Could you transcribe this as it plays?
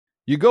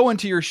You go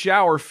into your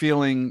shower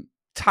feeling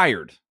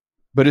tired,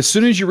 but as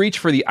soon as you reach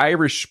for the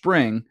Irish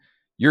Spring,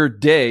 your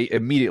day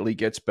immediately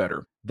gets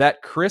better.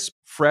 That crisp,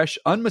 fresh,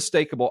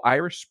 unmistakable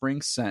Irish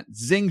Spring scent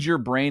zings your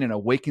brain and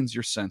awakens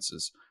your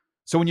senses.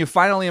 So when you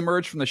finally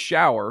emerge from the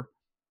shower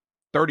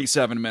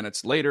 37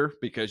 minutes later,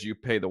 because you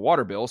pay the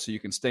water bill so you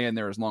can stay in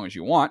there as long as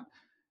you want,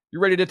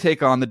 you're ready to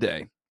take on the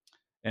day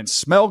and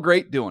smell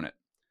great doing it.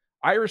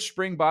 Irish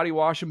Spring Body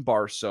Wash and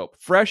Bar Soap.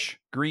 Fresh,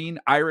 green,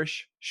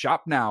 Irish.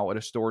 Shop now at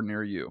a store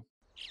near you.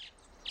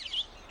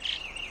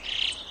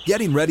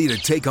 Getting ready to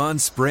take on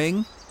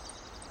spring?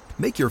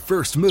 Make your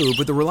first move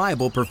with the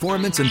reliable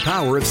performance and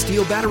power of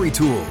Steel battery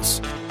tools.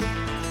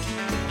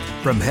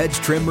 From hedge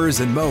trimmers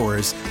and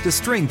mowers to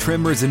string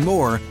trimmers and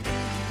more,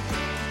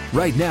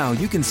 right now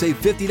you can save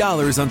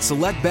 $50 on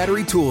select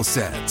battery tool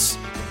sets.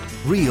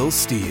 Real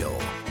Steel.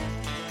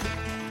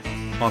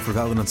 Offer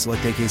valid on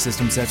select AK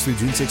system sets through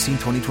June 16,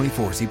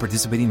 2024. See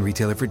participating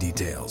retailer for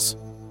details.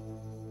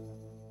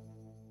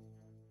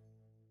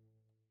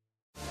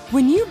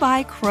 When you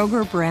buy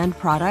Kroger brand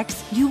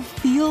products, you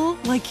feel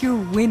like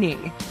you're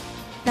winning.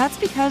 That's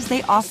because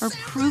they offer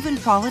proven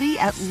quality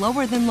at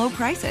lower than low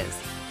prices.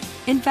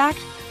 In fact,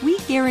 we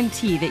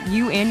guarantee that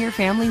you and your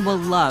family will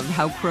love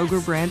how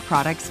Kroger brand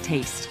products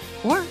taste,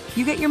 or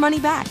you get your money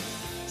back.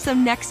 So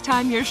next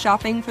time you're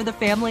shopping for the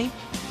family,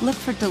 look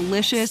for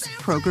delicious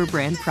Kroger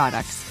brand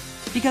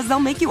products, because they'll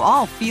make you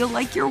all feel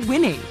like you're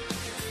winning.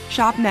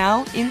 Shop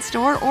now,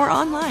 in-store, or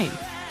online.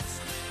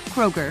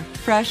 Kroger,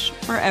 fresh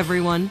for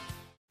everyone.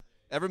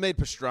 Ever made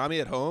pastrami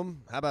at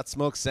home? How about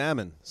smoked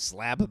salmon,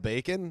 slab of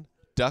bacon,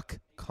 duck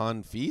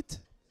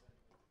confit?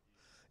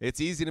 It's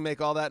easy to make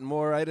all that and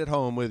more right at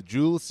home with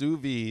Joule Sous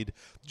Vide.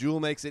 Joule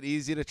makes it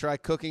easy to try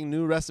cooking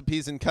new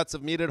recipes and cuts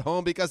of meat at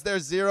home because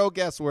there's zero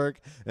guesswork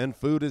and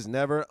food is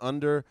never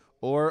under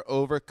or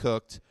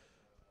overcooked.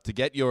 To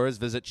get yours,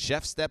 visit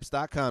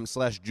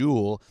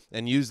chefsteps.com/Joule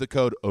and use the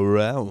code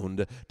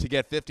AROUND to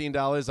get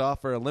 $15 off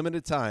for a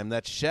limited time.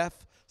 That's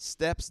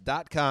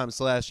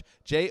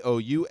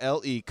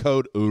chefsteps.com/JOULE,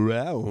 code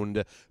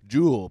AROUND.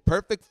 Joule,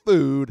 perfect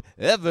food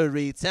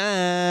every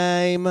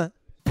time.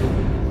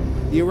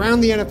 The Around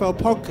the NFL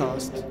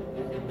podcast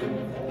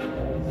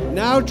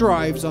now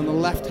drives on the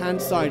left-hand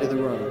side of the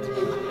road.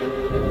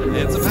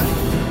 It's about.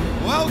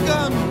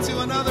 Welcome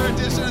to another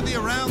edition of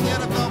the Around the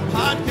NFL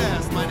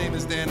podcast. My name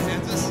is Dan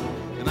Hansis,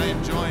 and I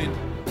am joined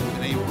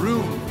in a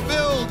room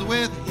filled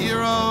with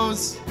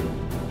heroes.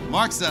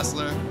 Mark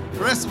Sessler,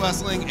 Chris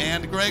Wessling,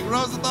 and Greg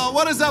Rosenthal.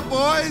 What is up,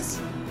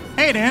 boys?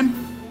 Hey, Dan.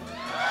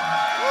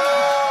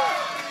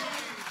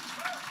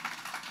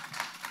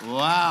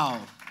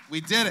 Wow,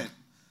 we did it.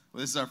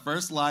 Well, this is our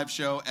first live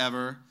show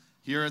ever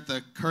here at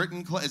the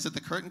Curtain Club. Is it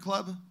the Curtain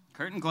Club?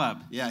 Curtain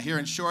Club. Yeah, here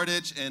in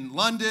Shoreditch in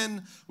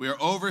London. We are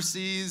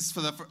overseas for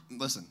the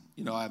listen,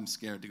 you know, I'm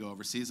scared to go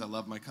overseas. I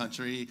love my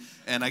country,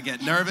 and I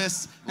get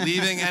nervous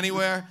leaving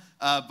anywhere.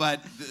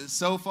 But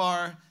so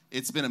far,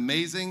 it's been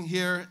amazing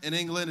here in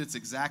England. It's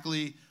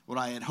exactly what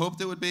I had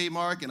hoped it would be,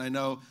 Mark. And I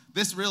know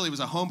this really was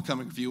a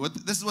homecoming for you.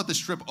 This is what this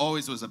trip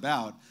always was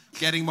about,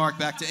 getting Mark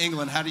back to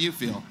England. How do you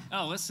feel?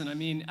 Oh, listen, I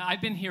mean,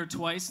 I've been here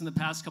twice in the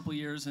past couple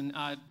years, and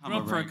grew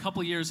up for a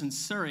couple years in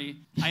Surrey.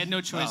 I had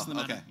no choice in the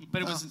matter.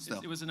 But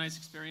it was a nice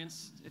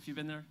experience, if you've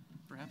been there,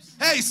 perhaps.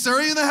 Hey,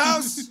 Surrey in the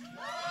house!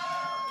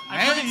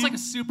 I heard it's like a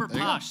super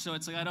posh, so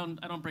it's like I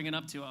don't bring it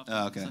up too often.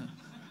 Oh, okay. So,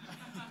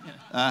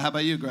 yeah. How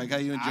about you, Greg? How are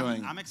you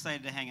enjoying? I'm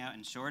excited to hang out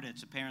in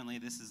Shoreditch. Apparently,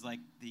 this is like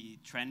the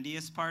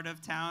trendiest part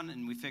of town,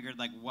 and we figured,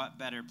 like, what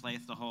better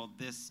place to hold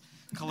this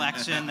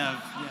collection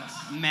of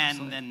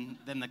men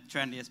than the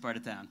trendiest part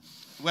of town.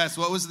 Wes,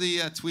 what was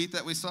the tweet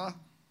that we saw?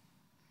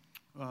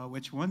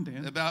 Which one,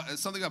 Dan? About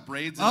something about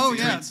braids. Oh,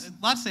 yeah.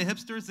 Lots of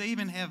hipsters. They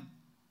even have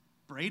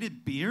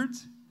braided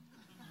beards.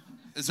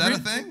 Is that a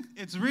thing?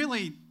 It's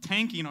really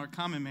tanking our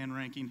common man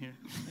ranking here.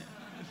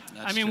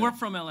 I mean, we're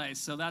from LA,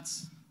 so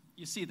that's...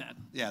 You see that.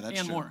 Yeah, that's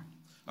and true. more.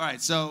 All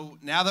right, so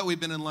now that we've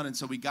been in London,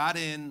 so we got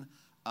in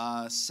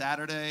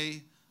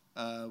Saturday.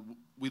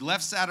 We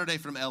left Saturday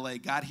from LA,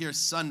 got here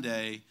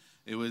Sunday.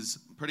 It was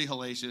pretty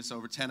hellacious,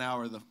 over 10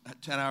 hours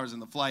in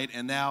the flight,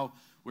 and now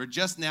we're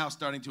just now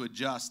starting to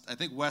adjust. I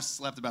think Wes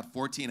slept about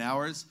 14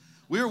 hours.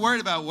 We were worried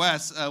about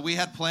Wes. We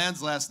had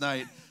plans last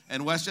night,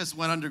 and Wes just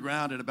went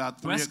underground at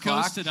about 3 Wes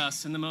o'clock. ghosted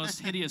us in the most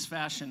hideous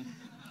fashion.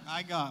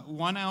 I got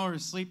 1 hour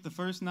of sleep the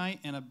first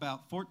night and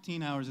about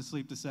 14 hours of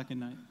sleep the second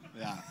night.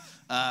 Yeah,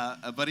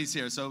 but he's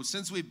here. So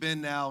since we've been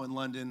now in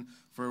London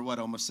for,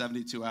 almost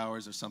 72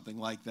 hours or something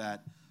like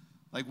that,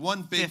 like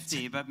one big...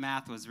 50, but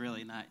math was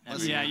really not...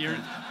 Yeah, you're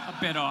a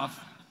bit off.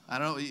 I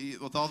don't know,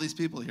 with all these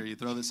people here, you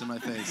throw this in my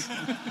face.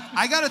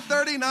 I got a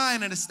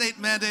 39 in a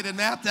state-mandated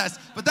math test,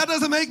 but that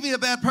doesn't make me a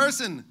bad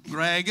person,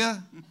 Greg.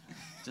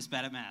 Just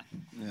bad at math.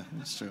 Yeah,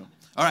 that's true.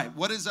 All right,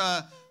 what is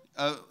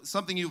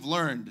something you've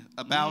learned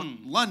about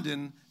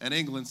London and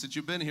England since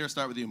you've been here?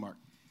 Start with you, Mark.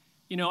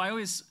 You know, I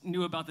always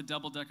knew about the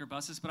double-decker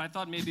buses, but I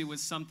thought maybe it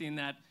was something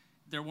that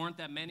there weren't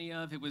that many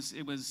of. It was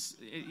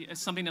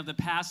something of the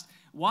past.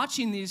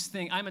 watching these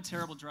things. I'm a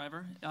terrible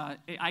driver.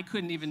 I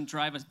couldn't even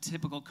drive a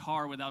typical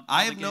car without.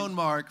 I have known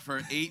Mark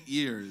for 8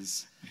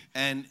 years,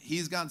 and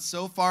he's gone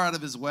so far out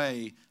of his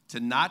way to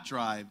not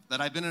drive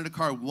that I've been in a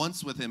car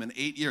once with him in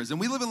 8 years. And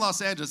we live in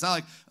Los Angeles. It's not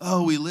like,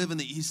 oh, we live in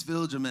the East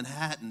Village of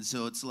Manhattan,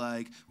 so it's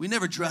like, we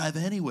never drive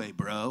anyway,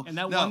 bro. And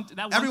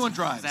everyone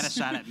drives. Is that a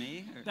shot at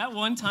me? That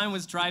one time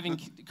was driving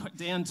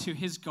Dan to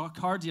his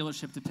car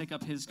dealership to pick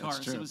up his car,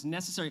 so it was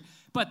necessary.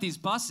 But these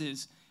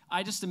buses,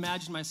 I just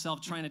imagined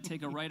myself trying to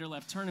take a right or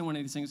left turn in one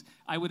of these things.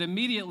 I would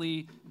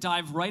immediately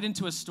dive right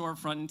into a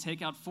storefront and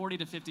take out 40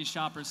 to 50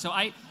 shoppers. So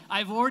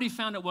I've already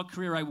found out what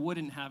career I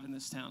wouldn't have in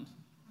this town.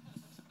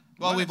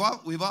 Well,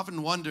 we've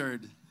often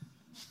wondered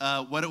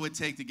what it would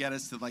take to get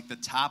us to like the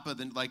top of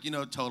the, like, you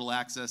know, Total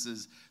Access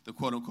is the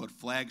quote unquote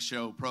flag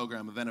show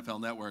program of NFL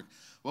Network.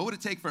 What would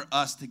it take for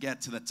us to get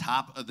to the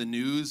top of the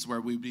news,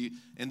 where we'd be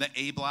in the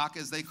A block,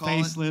 as they call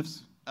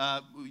Facelifts.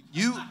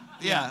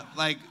 Yeah,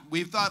 like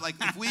we've thought, like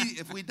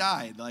if we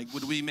died, like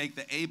would we make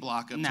the A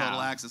block of Total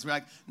Access? We're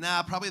like,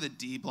 nah, probably the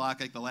D block,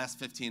 like the last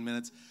 15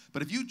 minutes.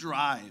 But if you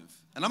drive,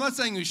 and I'm not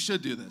saying we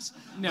should do this,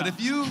 but if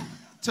you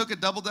took a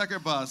double-decker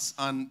bus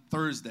on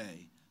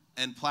Thursday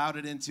and plowed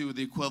it into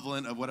the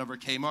equivalent of whatever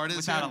Kmart is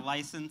without here, a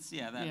license,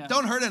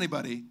 don't hurt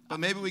anybody, but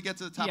maybe we get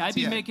to the top. Yeah, I'd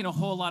be making a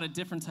whole lot of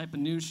different type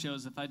of news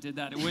shows if I did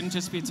that. It wouldn't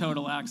just be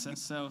Total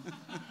Access. So,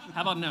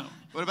 how about no?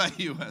 What about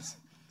you, Wes?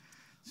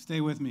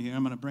 Stay with me here.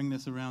 I'm going to bring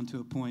this around to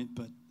a point,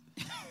 but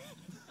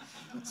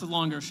it's a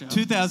longer show.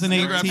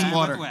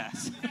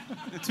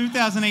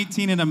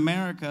 2018 in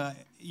America,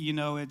 you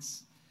know,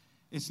 it's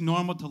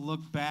normal to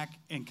look back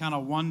and kind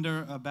of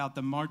wonder about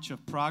the march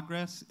of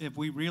progress, if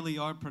we really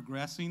are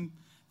progressing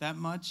that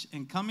much.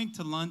 And coming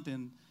to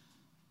London,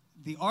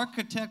 the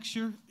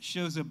architecture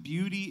shows a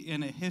beauty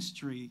and a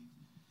history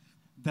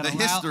that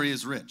history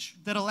is rich.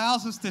 That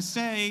allows us to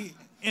say,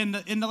 in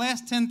the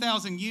last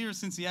 10,000 years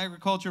since the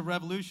agricultural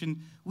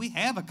revolution, we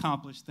have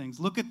accomplished things.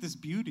 Look at this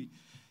beauty.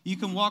 You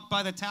can walk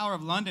by the Tower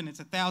of London, it's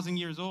 1,000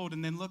 years old,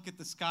 and then look at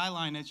the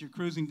skyline as you're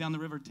cruising down the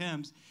River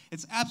Thames.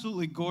 It's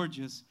absolutely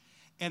gorgeous.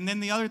 And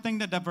then the other thing,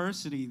 the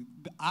diversity.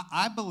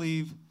 I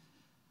believe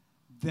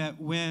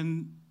that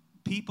when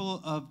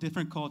people of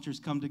different cultures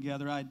come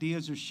together,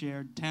 ideas are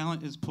shared,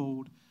 talent is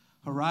pooled,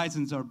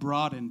 horizons are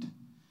broadened.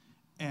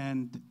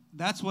 And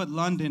that's what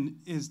London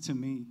is to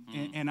me.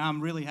 And I'm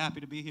really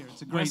happy to be here.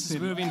 It's a great city.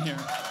 Wes is moving here.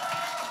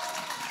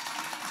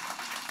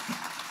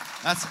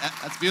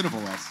 That's beautiful,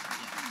 Wes.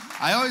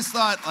 I always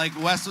thought like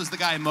Wes was the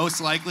guy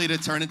most likely to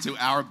turn into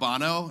our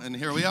Bono, and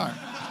here we are.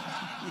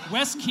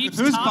 Wes keeps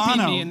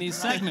topping me in these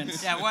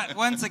segments. Yeah,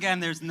 once again,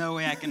 there's no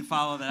way I can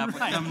follow that up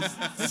with some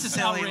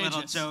silly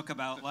little joke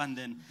about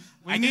London.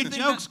 We need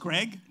jokes,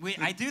 Greg.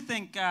 I do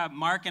think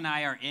Mark and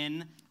I are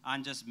in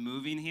on just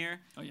moving here.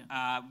 Oh,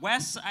 yeah.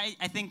 Wes,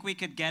 I think we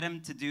could get him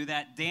to do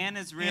that. Dan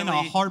is really... In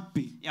a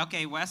heartbeat.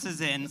 Okay, Wes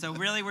is in. So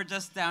really, we're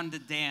just down to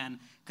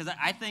Dan. Because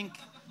I think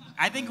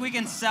we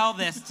can sell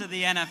this to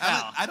the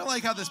NFL. I don't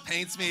like how this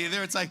paints me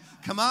either. It's like,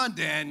 come on,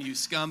 Dan, you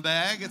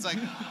scumbag. It's like...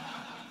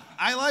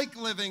 I like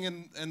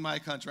living in my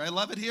country. I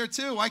love it here,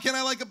 too. Why can't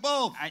I like it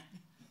both?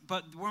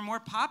 But we're more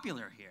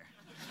popular here.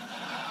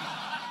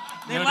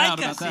 They No like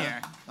doubt us about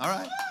here. All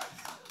right.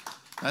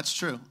 That's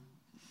true.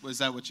 Was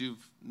that what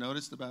you've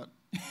noticed about?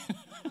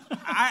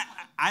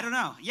 I don't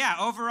know. Yeah,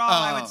 overall,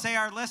 I would say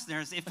our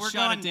listeners, if we're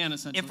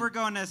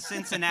going to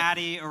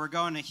Cincinnati or we're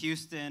going to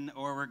Houston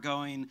or we're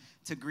going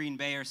to Green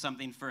Bay or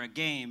something for a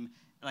game,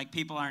 like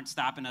people aren't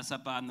stopping us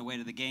up on the way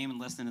to the game and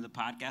listening to the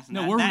podcast. And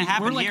no, we're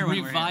like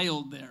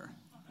reviled there.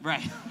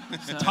 Right.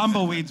 So.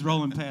 Tumbleweeds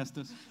rolling past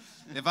us.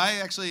 If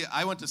I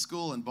went to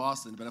school in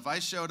Boston, but if I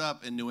showed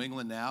up in New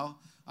England now,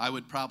 I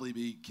would probably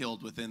be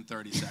killed within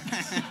 30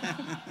 seconds.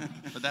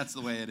 But that's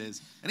the way it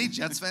is. Any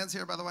Jets fans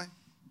here, by the way?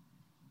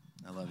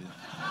 I love you.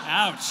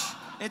 Ouch.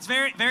 It's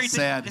very, very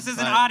sad. This is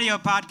an audio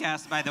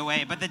podcast, by the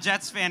way, but the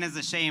Jets fan is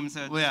ashamed,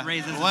 so it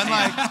raises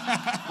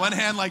one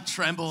hand like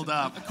trembled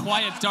up. A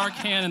quiet, dark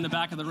hand in the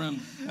back of the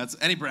room. That's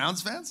any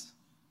Browns fans?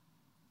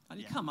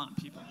 Come on,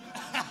 people.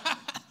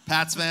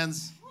 Pats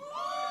fans?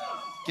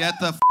 Get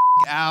the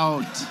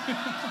out.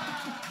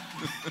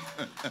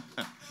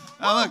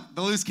 Oh, look,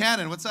 the loose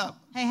cannon. What's up?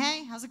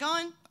 Hey, how's it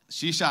going?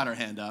 She shot her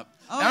hand up.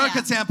 Oh, Erica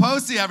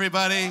Tamposi,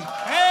 everybody.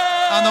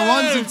 Hey! On the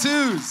ones and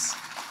twos.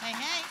 Hey.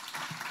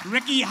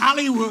 Ricky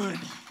Hollywood.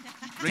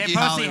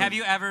 Tamposi, have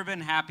you ever been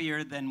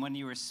happier than when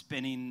you were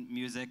spinning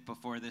music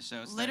before the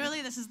show started?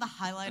 Literally, this is the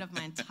highlight of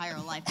my entire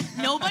life.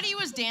 Nobody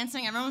was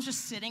dancing. Everyone was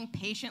just sitting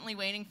patiently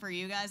waiting for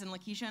you guys. And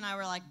Lakeisha and I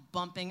were like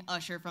bumping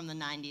Usher from the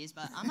 90s.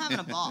 But I'm having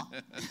a ball.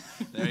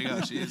 There you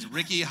go. She is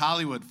Ricky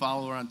Hollywood.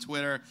 Follow her on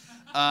Twitter.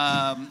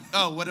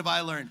 What have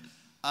I learned?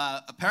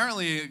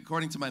 Apparently,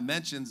 according to my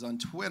mentions on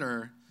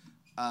Twitter,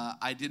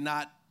 I did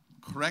not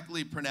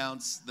correctly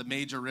pronounce the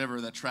major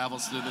river that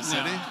travels through the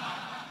city.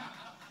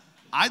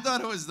 I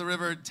thought it was the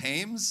River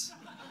Thames.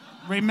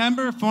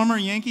 Remember former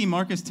Yankee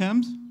Marcus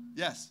Thames?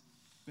 Yes.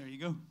 There you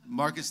go.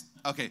 Marcus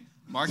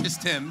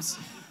Thames.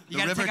 You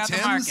got to take out the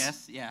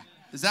Marcus, yeah.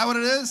 Is that what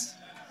it is?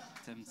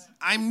 Thames.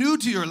 I'm new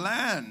to your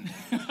land.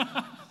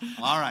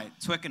 All right.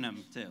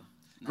 Twickenham, too.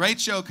 Great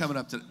show coming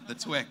up to the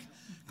Twick.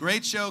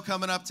 Great show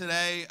coming up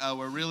today.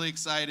 We're really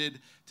excited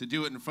to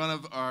do it in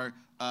front of our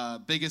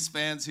biggest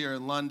fans here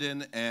in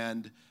London.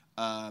 And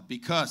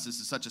because this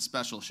is such a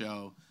special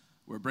show,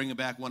 we're bringing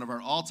back one of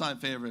our all-time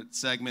favorite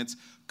segments,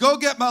 Go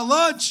Get My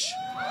Lunch!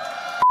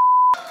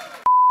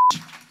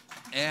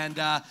 And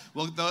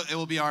it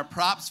will be our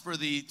props for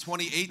the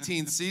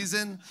 2018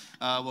 season.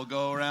 We'll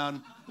go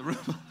around the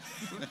room.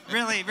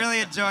 really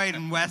enjoyed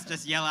Wes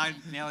just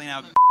yelling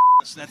out.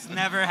 That's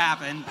never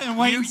happened. And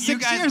waiting you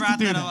guys brought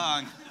that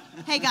along.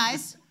 Hey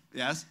guys.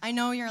 Yes? I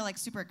know you're like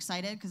super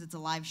excited because it's a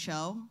live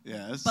show.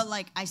 Yes. But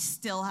like I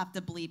still have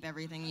to bleep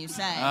everything you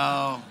say.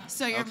 Oh.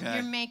 So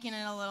you're making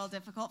it a little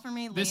difficult for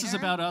me later. This is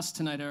about us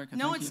tonight, Erica.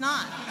 No, it's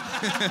not.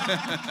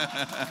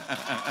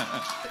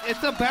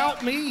 It's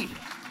about me.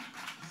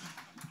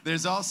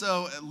 There's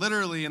also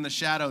literally in the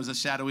shadows a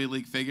shadowy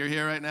league figure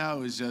here right now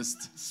who's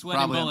just sweating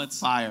probably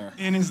bullets on fire.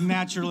 In his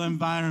natural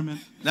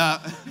environment. No,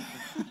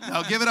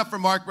 give it up for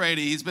Mark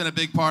Brady. He's been a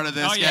big part of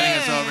this,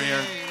 getting us over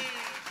here.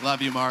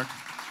 Love you, Mark.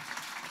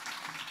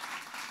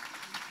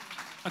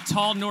 A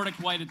tall Nordic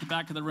white at the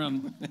back of the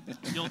room.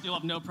 You'll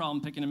have no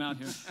problem picking him out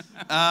here.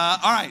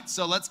 All right,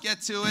 so let's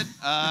get to it.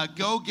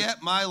 Go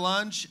get my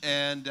lunch,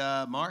 and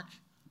Mark,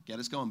 get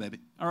us going, baby.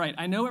 All right,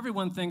 I know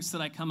everyone thinks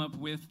that I come up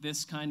with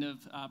this kind of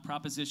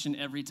proposition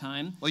every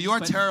time. Well, you are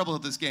terrible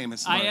at this game.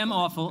 I am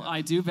awful.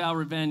 I do vow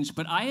revenge,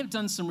 but I have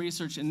done some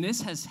research, and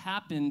this has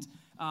happened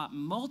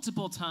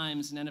multiple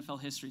times in NFL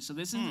history. So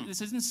this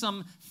isn't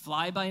some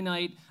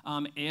fly-by-night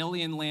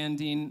alien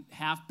landing,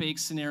 half-baked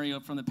scenario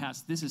from the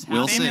past. This is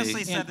happening.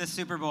 Famously said the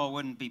Super Bowl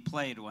wouldn't be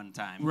played one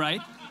time. Right.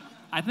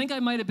 I think I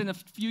might have been a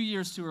few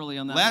years too early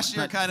on that. Last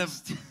year,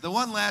 the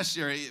one last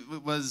year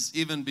was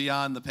even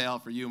beyond the pale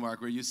for you,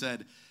 Mark, where you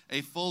said a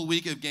full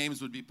week of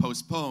games would be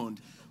postponed,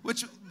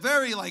 which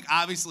very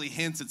obviously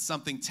hints at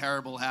something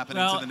terrible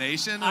happening to the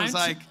nation. It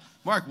was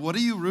Mark, what are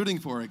you rooting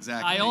for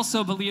exactly? I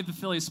also believe the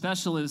Philly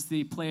Special is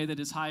the play that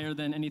is higher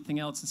than anything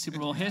else in Super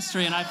Bowl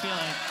history, and I feel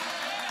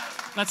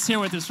like let's hear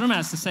what this room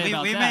has to say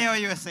about that. We may owe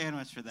you a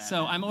sandwich for that.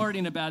 So I'm already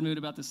in a bad mood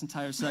about this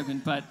entire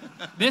segment, but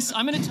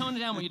I'm going to tone it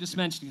down what you just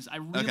mentioned because I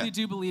really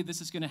do believe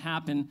this is going to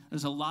happen.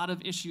 There's a lot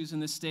of issues in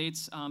the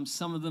States.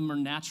 Some of them are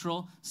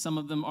natural. Some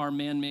of them are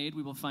man-made.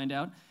 We will find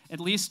out. At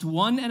least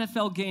one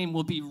NFL game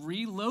will be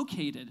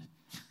relocated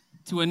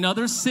to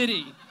another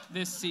city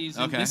this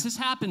season. Okay. This has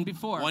happened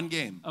before. One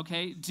game.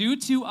 Okay, due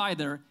to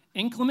either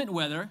inclement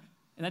weather,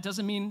 and that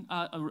doesn't mean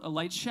a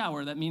light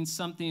shower, that means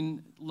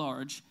something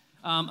large,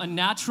 a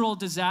natural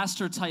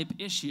disaster type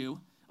issue,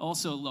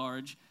 also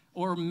large,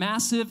 or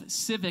massive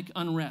civic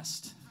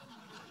unrest.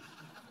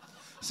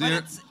 So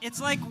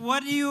it's like,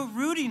 what are you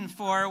rooting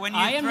for when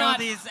you throw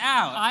these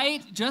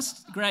out?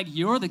 Greg,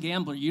 you're the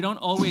gambler. You don't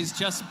always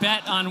just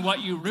bet on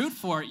what you root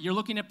for. You're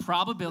looking at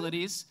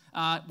probabilities,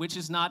 which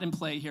is not in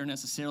play here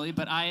necessarily,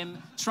 but I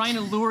am trying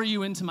to lure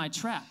you into my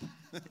trap.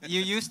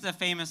 You used to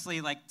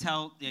famously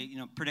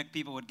predict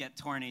people would get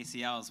torn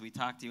ACLs. We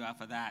talked to you off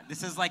of that.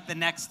 This is like the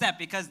next step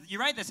because you're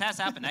right. This has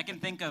happened. I can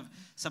think of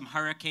some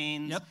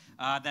hurricanes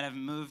that have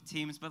moved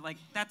teams, but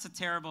that's a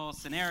terrible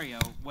scenario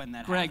when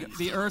that happens. Greg,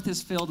 the earth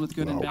is filled with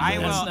good and bad.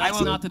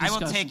 I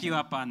will take you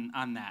up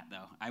on that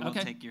though. I will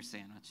take your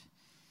sandwich.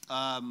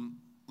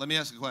 Let me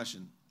ask a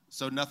question.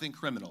 So nothing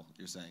criminal,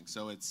 you're saying.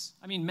 So it's...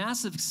 I mean,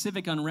 massive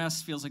civic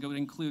unrest feels like it would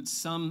include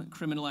some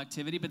criminal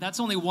activity, but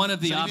that's only one of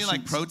the options. So you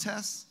mean like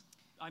protests?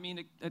 I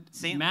mean,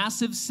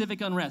 massive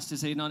civic unrest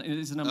is an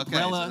umbrella.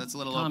 Okay, so that's a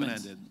little comment.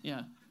 open-ended.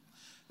 Yeah.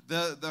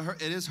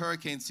 It is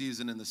hurricane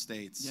season in the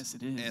States. Yes,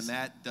 it is. And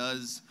that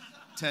does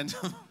tend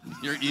to...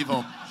 You're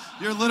evil.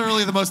 You're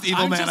literally the most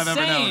evil man I've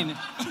ever known.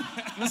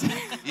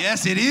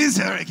 Yes, it is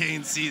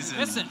hurricane season.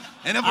 Listen,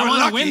 and if I we're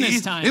lucky, win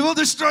this time. it will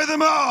destroy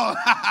them all.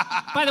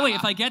 By the way,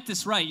 if I get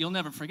this right, you'll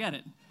never forget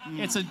it.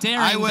 It's a daring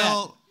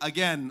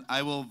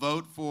I will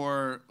vote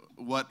for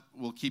what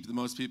will keep the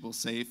most people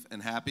safe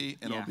and happy,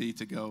 and it'll be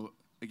to go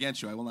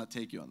against you. I will not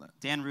take you on that.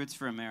 Dan roots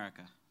for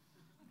America.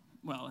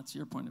 Well, that's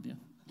your point of view.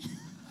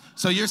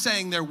 So you're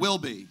saying there will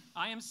be?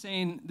 I am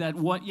saying that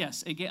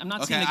yes. I'm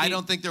not saying. Okay, I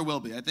don't think there will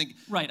be. I think.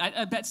 Right.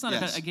 I bet it's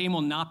not a game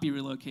will not be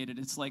relocated.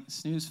 It's like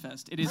snooze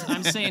fest. It is.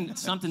 I'm saying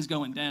something's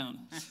going down.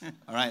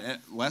 All right,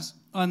 Wes.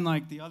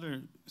 Unlike the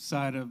other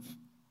side of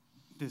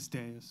this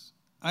dais,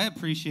 I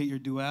appreciate your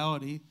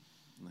duality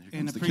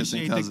and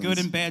appreciate that good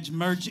and bad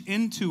merge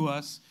into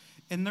us.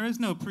 And there is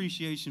no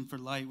appreciation for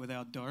light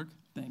without dark.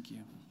 Thank you.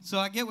 So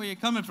I get where you're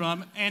coming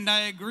from, and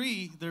I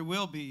agree there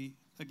will be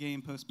a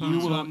game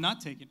postponed, so I'm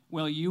not taking it.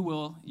 Well, you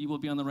will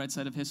be on the right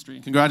side of history.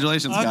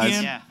 Congratulations,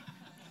 guys. Yeah.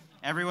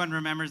 Everyone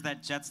remembers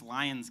that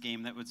Jets-Lions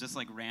game that was just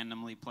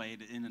randomly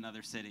played in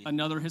another city.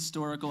 Another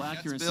historical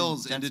accuracy.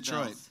 Jets-Bills in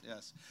Detroit. Bills.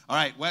 Yes. All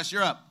right, Wes,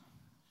 you're up.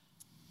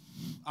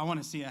 I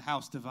want to see a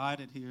house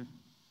divided here.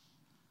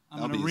 I'm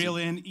going to reel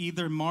in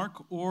either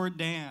Mark or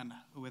Dan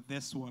with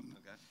this one.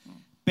 Okay.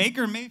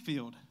 Baker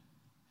Mayfield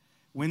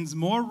wins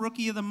more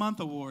Rookie of the Month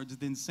awards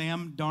than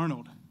Sam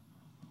Darnold.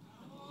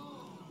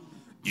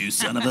 You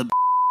son of a...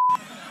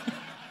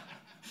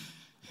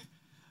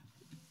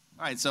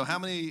 All right, so how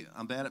many?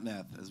 I'm bad at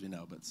math, as we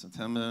know, but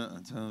September,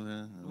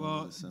 October.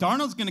 Well, December,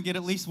 Darnold's going to get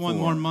at least one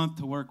more month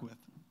to work with.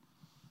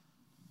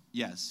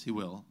 Yes, he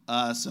will.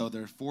 So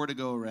there are 4 to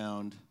go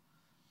around,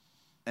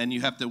 and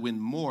you have to win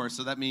more.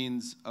 So that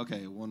means,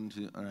 okay, 1,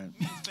 2, all right.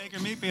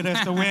 Baker Mayfield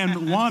has to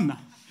win 1. I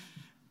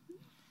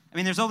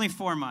mean, there's only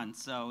 4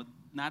 months, so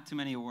not too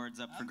many awards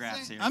up for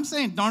grabs here. I'm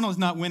saying Darnold's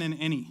not winning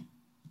any.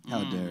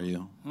 How dare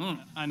you?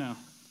 I know.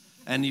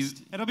 And you.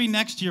 It'll be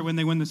next year when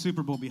they win the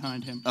Super Bowl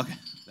behind him. Okay,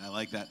 I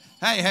like that.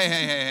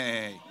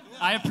 Hey.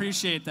 I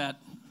appreciate that.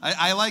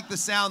 I like the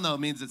sound, though. It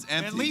means it's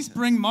empty. At least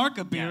bring Mark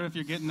a beer if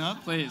you're getting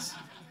up. Please.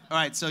 All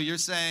right, so you're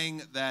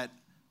saying that.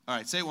 All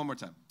right, say it one more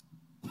time.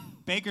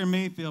 Baker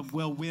Mayfield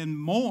will win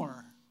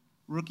more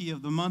Rookie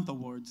of the Month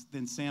awards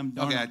than Sam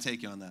Darnold. Okay, I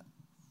take you on that.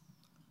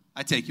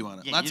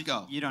 Yeah, Let's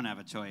go. You don't have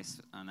a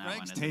choice on that one.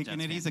 Greg's taking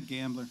it. He's a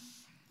gambler.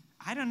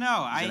 I don't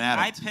know. He's an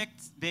I addict.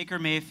 picked Baker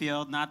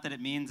Mayfield, not that it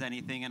means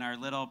anything, in our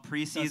little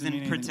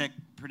preseason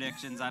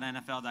predictions on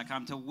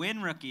NFL.com to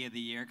win Rookie of the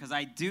Year, because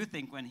I do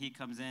think when he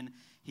comes in,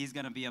 he's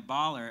going to be a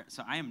baller.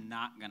 So I am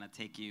not going to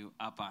take you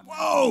up on that.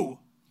 Whoa!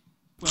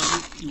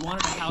 Well, you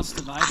wanted a house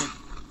divided.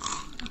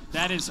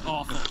 That is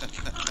awful.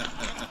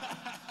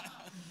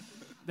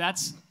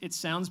 It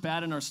sounds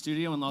bad in our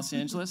studio in Los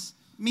Angeles.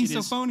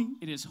 Misophony.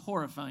 It is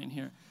horrifying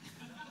here.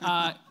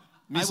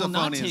 I will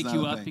not take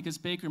you up because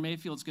Baker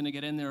Mayfield's going to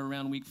get in there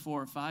around week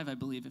 4 or 5, I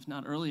believe, if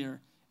not earlier,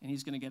 and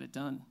he's going to get it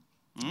done.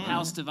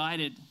 House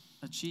divided,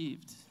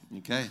 achieved.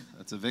 Okay,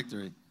 that's a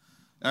victory.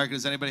 Eric,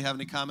 does anybody have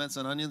any comments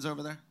on onions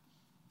over there?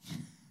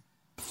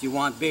 If you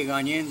want big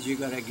onions, you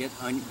got to get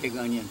big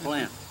onion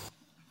plant.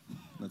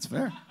 That's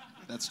fair.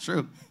 That's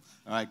true.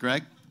 All right,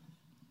 Greg?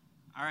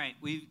 All right,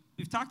 we've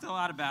talked a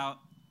lot about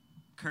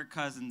Kirk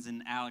Cousins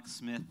and Alex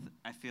Smith,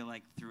 I feel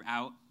like,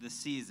 throughout the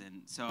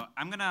season. So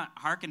I'm going to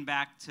harken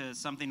back to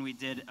something we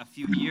did a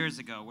few years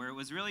ago where it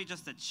was really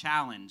just a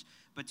challenge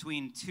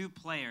between 2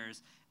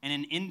 players, and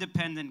an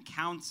independent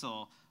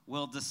council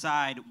will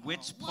decide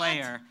which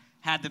player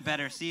had the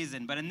better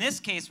season. But in this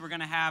case, we're going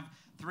to have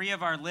 3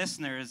 of our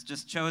listeners,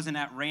 just chosen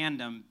at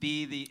random,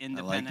 be the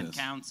independent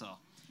council.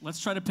 Let's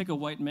try to pick a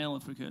white male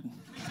if we could.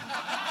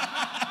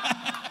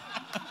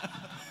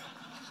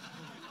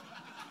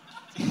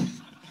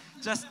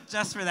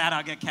 Just for that,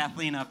 I'll get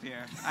Kathleen up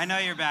here. I know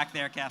you're back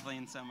there,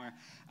 Kathleen, somewhere.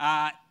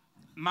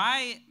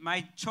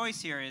 My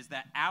choice here is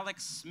that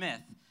Alex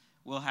Smith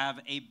will have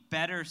a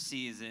better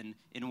season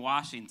in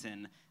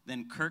Washington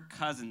than Kirk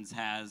Cousins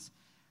has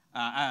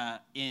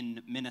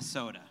in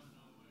Minnesota.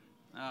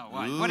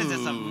 Oh, what is this?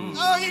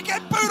 Oh, you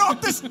get booed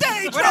off the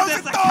stage! What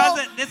is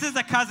this? This is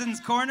a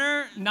Cousins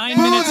Corner? 9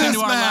 minutes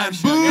into our live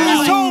show.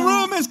 This whole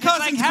room is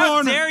Cousins Corner. How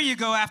Corner. dare you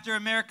go after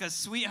America's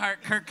sweetheart,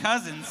 Kirk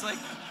Cousins?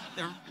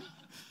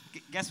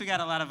 Guess we got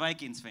a lot of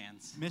Vikings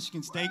fans.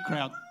 Michigan State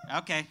crowd.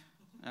 Okay.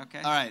 All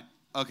right.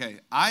 Okay.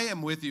 I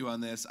am with you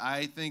on this.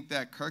 I think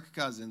that Kirk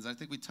Cousins, I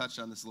think we touched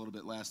on this a little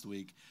bit last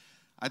week.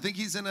 I think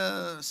he's in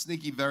a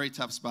sneaky, very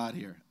tough spot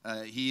here.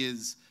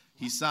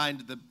 He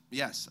signed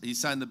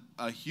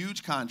a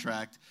huge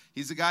contract.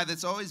 He's a guy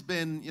that's always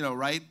been,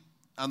 right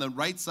on the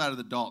right side of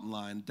the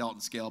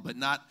Dalton scale, but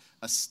not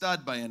a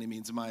stud by any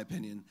means, in my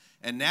opinion.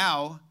 And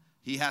now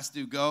he has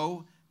to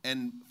go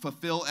and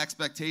fulfill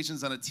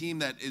expectations on a team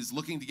that is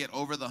looking to get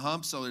over the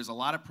hump. So there's a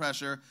lot of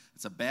pressure.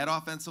 It's a bad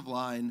offensive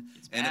line.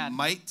 And it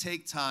might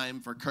take time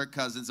for Kirk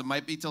Cousins. It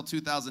might be till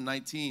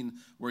 2019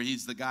 where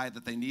he's the guy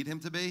that they need him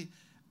to be.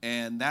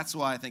 And that's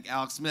why I think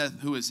Alex Smith,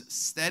 who is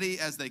steady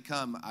as they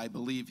come, I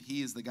believe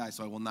he is the guy.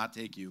 So I will not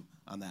take you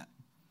on that.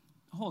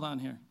 Hold on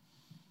here.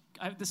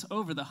 This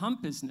over the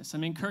hump business. I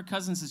mean, Kirk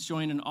Cousins has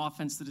joined an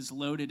offense that is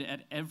loaded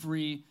at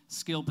every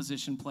skill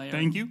position player.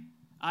 Thank you.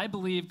 I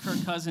believe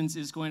Kirk Cousins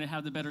is going to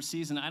have the better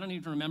season. I don't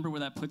even remember where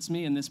that puts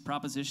me in this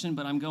proposition,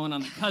 but I'm going on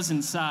the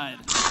Cousins side.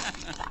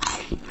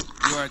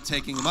 You are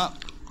taking him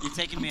up. You're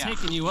taking me up.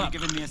 You're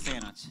giving me a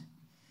sandwich.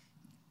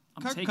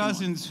 Kirk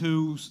Cousins,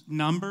 whose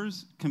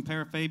numbers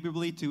compare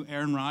favorably to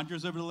Aaron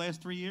Rodgers over the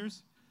last 3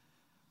 years,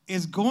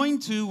 is going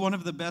to one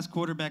of the best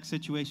quarterback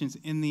situations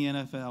in the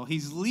NFL.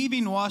 He's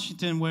leaving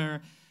Washington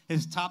where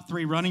his top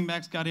 3 running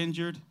backs got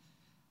injured,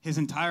 his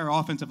entire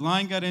offensive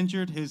line got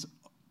injured, his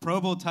Pro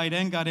Bowl tight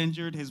end got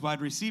injured, his wide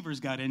receivers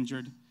got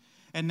injured,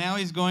 and now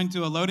he's going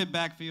to a loaded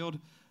backfield,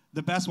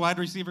 the best wide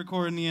receiver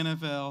core in the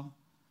NFL,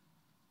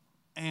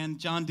 and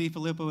John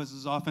DeFilippo is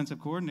his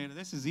offensive coordinator.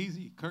 This is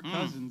easy. Kirk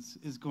Cousins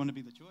is going to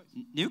be the choice.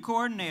 New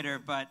coordinator,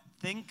 but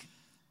think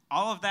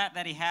all of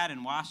that he had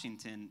in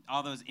Washington,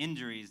 all those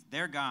injuries,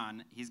 they're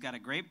gone. He's got a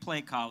great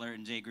play caller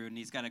in Jay Gruden.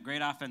 He's got a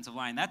great offensive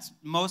line. That's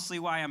mostly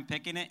why I'm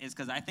picking it, is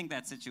because I think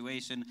that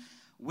situation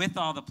with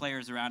all the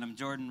players around him,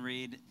 Jordan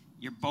Reed,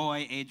 your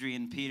boy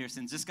Adrian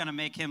Peterson, just going to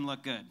make him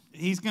look good.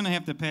 He's going to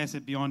have to pass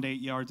it beyond 8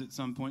 yards at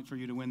some point for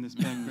you to win this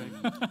bet,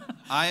 Greg.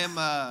 I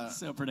am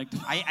so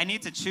predictable. I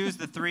need to choose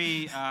the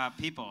 3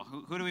 people.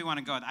 Who do we want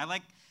to go with? I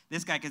like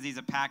this guy because he's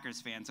a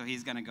Packers fan, so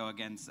he's going to go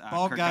against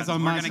Bald Kirk guys Cousins.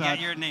 on We're my going to side.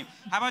 get your name.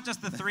 How about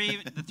just the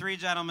three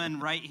gentlemen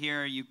right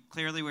here? You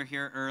clearly were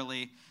here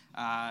early.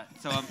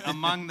 So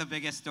among the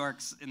biggest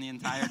dorks in the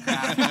entire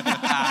crowd.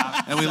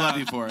 And we love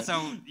you for it.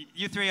 So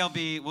you three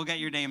we'll get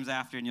your names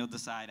after, and you'll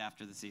decide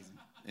after the season.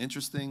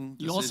 Interesting decision,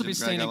 You'll also be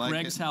staying Greg. at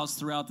Greg's house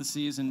throughout the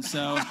season,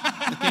 so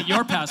get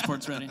your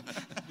passports ready.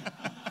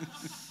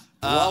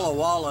 Walla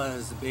Walla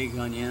is a big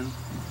onion.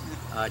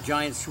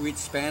 Giant sweet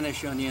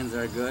Spanish onions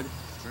are good.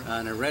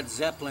 And a red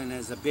Zeppelin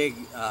is a big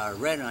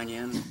red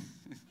onion.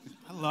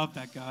 I love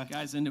that guy.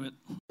 Guy's into it.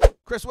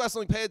 Chris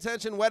Wessling, pay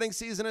attention. Wedding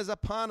season is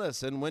upon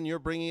us, and when you're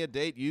bringing a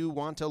date, you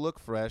want to look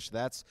fresh.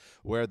 That's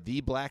where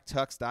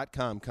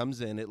theblacktux.com comes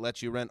in. It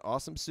lets you rent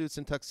awesome suits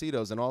and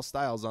tuxedos in all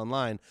styles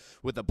online.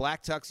 With the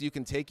Black Tux, you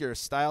can take your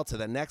style to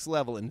the next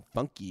level in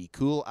funky,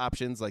 cool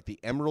options like the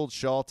Emerald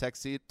Shawl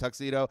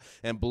tuxedo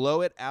and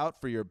blow it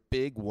out for your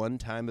big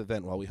one-time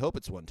event. Well, we hope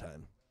it's one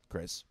time,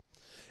 Chris.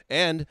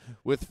 And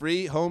with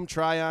free home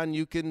try-on,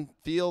 you can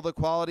feel the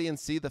quality and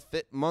see the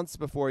fit months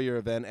before your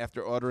event.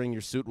 After ordering,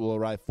 your suit will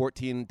arrive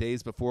 14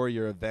 days before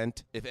your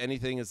event. If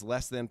anything is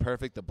less than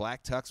perfect, the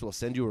Black Tux will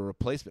send you a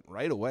replacement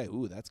right away.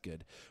 Ooh, that's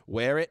good.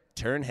 Wear it,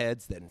 turn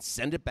heads, then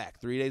send it back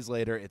 3 days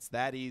later. It's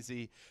that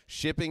easy.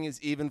 Shipping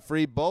is even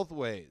free both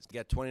ways.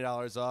 Get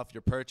 $20 off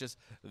your purchase.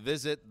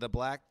 Visit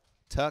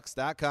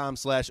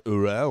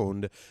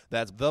theblacktux.com/around.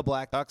 That's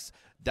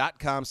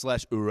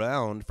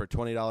theblacktux.com/around for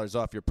 $20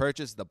 off your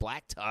purchase. The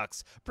Black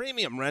Tux,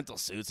 premium rental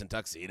suits and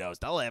tuxedos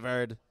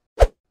delivered.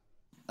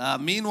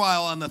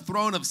 Meanwhile, on the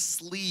throne of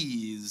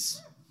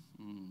sleaze,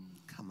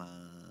 come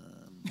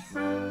on.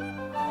 All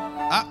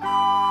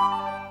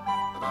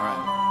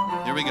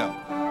right, here we go.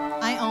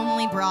 I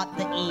only brought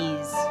the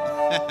ease.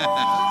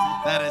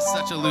 That is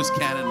such a loose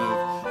cannon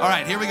move. All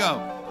right, here we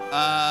go.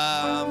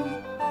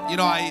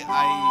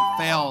 I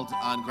failed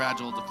on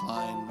gradual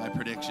decline, my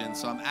prediction,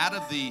 so I'm out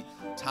of the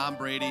Tom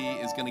Brady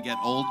is going to get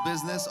old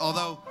business,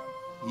 although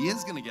he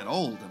is going to get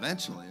old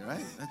eventually,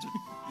 right? That just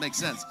makes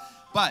sense.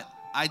 But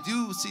I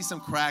do see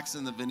some cracks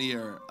in the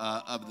veneer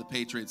of the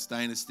Patriots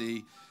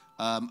dynasty.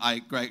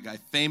 Greg, I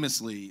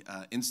famously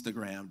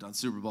Instagrammed on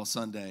Super Bowl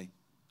Sunday,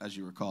 as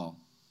you recall.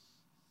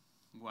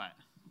 What?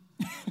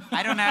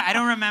 I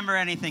don't remember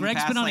anything. Greg's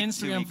past been on like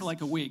Instagram for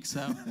like a week,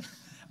 so.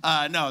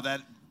 No,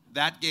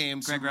 that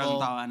game, Greg Super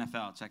Bowl,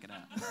 Rosenthal, NFL. Check it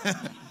out.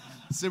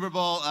 Super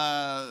Bowl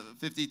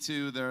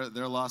 52,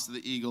 their loss to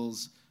the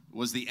Eagles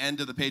was the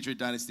end of the Patriot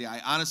dynasty.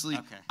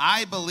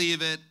 I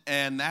believe it,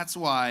 and that's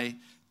why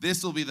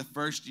this will be the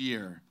first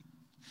year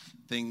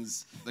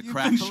the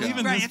crack show.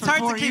 Right, it's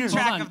hard to keep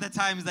track of the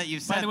times that you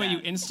said By the way,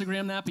 that. you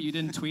Instagram that, but you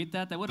didn't tweet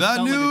that? That would The have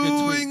felt like a good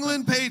New tweet.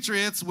 England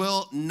Patriots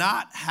will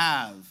not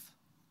have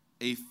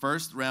a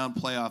first-round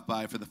playoff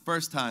bye for the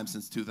first time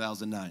since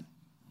 2009.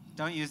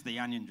 Don't use the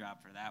onion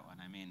drop for that one.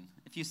 I mean,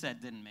 if you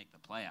said didn't make the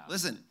playoffs.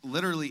 Listen,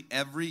 literally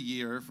every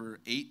year for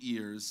 8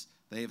 years,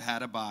 they've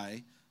had a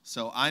bye.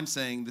 So I'm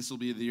saying this will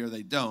be the year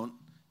they don't.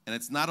 And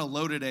it's not a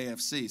loaded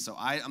AFC. So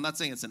I'm not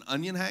saying it's an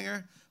onion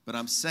hanger, but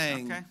I'm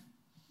saying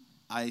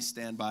I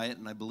stand by it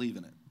and I believe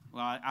in it.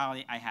 Well,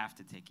 I have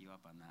to take you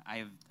up on that.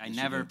 I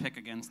never pick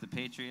against the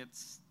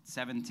Patriots.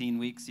 17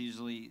 weeks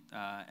usually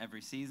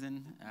every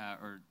season,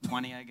 or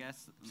 20, I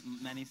guess.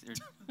 Many or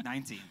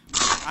 19.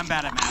 I'm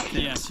bad at math.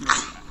 Yes, you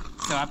are.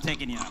 So I'm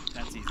taking you up.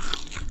 That's easy.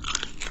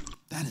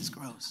 That is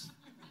gross.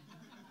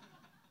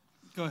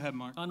 Go ahead,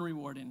 Mark.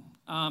 Unrewarding.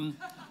 That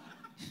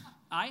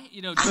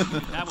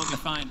will be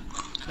fine.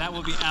 That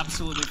will be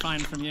absolutely fine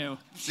from you.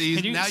 See,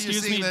 now you're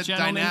seeing the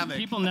dynamic.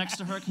 People next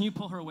to her, can you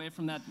pull her away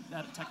from that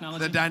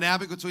technology? The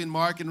dynamic between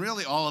Mark and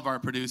really all of our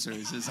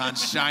producers is on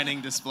shining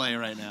display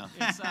right now.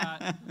 It's,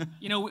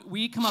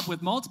 we come up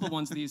with multiple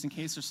ones of these in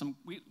case there's some,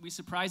 we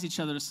surprise each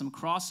other to some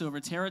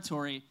crossover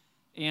territory.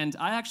 And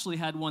I actually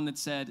had one that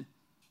said,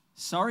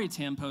 sorry,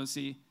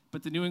 Tamposi,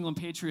 but the New England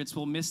Patriots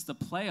will miss the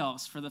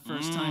playoffs for the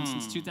first time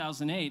since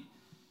 2008.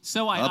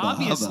 So I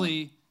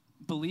obviously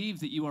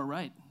believe that you are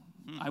right.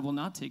 I will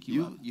not take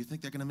you up. You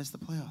think they're going to miss the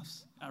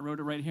playoffs? I wrote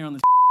it right here on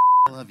the.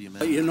 I love you,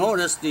 man. You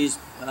notice these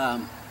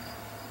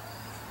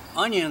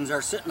onions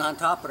are sitting on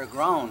top of the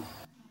ground.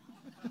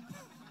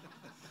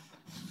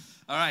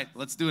 All right,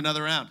 let's do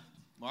another round.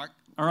 Mark?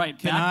 All right,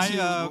 Can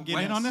I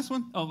get in on this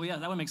one? Oh, yeah,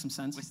 that would make some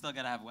sense. We still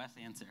got to have Wes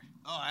answer.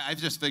 Oh, I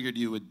just figured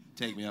you would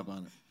take me up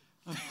on it.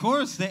 Of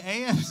course, the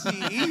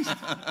AFC East.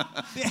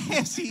 The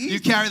AFC East. You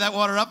carry that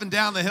water up and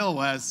down the hill,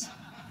 Wes.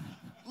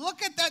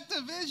 Look at that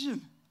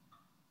division.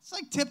 It's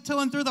like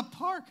tiptoeing through the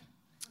park.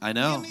 I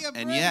know,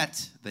 and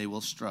yet they will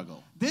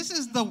struggle. This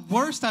is the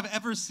worst I've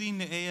ever seen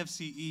the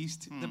AFC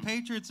East. The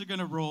Patriots are going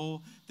to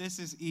roll. This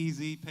is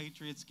easy.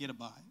 Patriots get a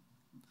bye.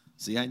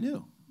 See, I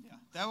knew. Yeah,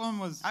 that one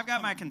was... I've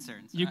got my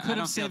concerns. You could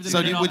have saved it.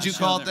 So would you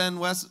call it then,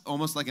 Wes,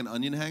 almost like an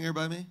onion hanger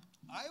by me?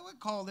 I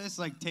would call this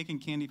like taking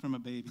candy from a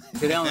baby.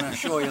 Today I'm going to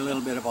show you a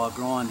little bit about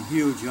growing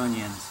huge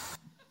onions.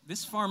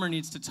 This farmer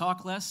needs to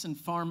talk less and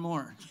farm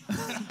more. All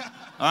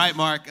right,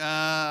 Mark.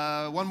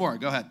 One more.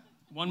 Go ahead.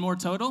 One more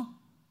total?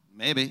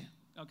 Maybe.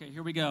 Okay,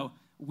 here we go.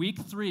 Week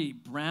 3,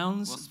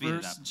 Browns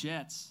versus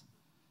Jets.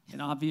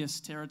 An obvious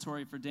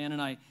territory for Dan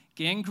and I.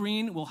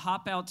 Gangrene will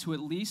hop out to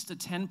at least a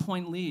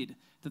 10-point lead.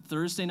 The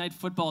Thursday Night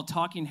Football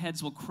talking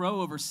heads will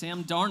crow over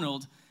Sam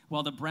Darnold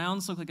while the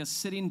Browns look like a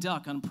sitting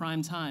duck on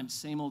prime time.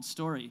 Same old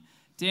story.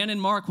 Dan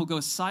and Mark will go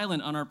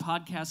silent on our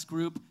podcast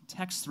group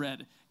text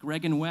thread.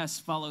 Greg and Wes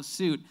follow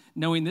suit,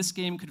 knowing this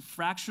game could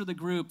fracture the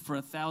group for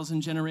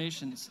 1,000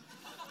 generations.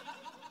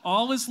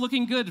 All is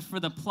looking good for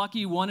the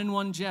plucky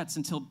 1-1 Jets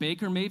until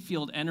Baker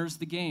Mayfield enters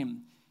the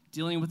game.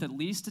 Dealing with at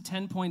least a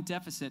 10-point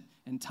deficit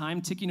and time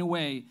ticking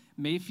away,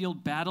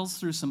 Mayfield battles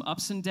through some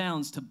ups and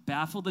downs to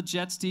baffle the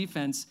Jets'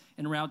 defense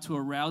en route to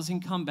a rousing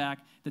comeback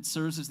that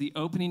serves as the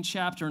opening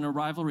chapter in a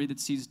rivalry that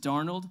sees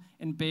Darnold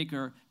and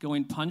Baker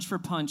going punch for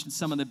punch in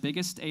some of the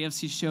biggest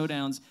AFC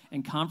showdowns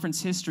in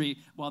conference history,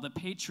 while the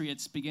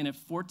Patriots begin a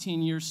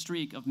 14-year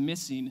streak of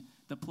missing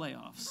the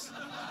playoffs.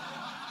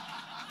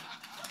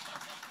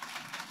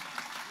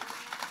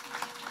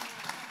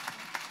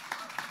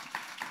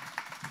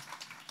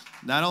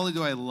 Not only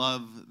do I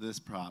love this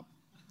prop,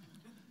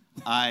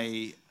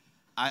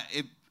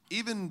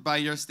 even by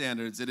your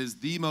standards, it is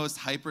the most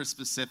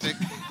hyper-specific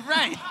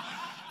right.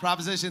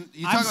 proposition.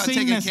 You talk about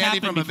taking candy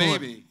from a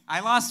baby. I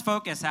lost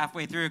focus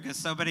halfway through because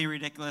so many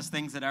ridiculous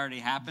things had already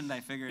happened.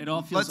 I figured it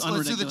all feels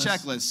Let's do the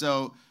checklist.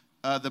 So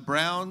the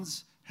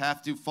Browns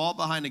have to fall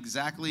behind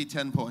exactly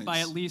 10 points. By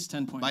at least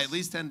 10 points. By at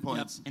least 10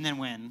 points. Yep. And then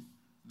win.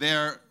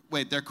 Their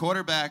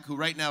quarterback, who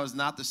right now is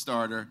not the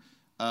starter,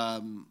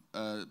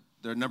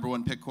 their number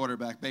one pick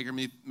quarterback, Baker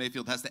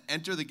Mayfield, has to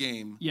enter the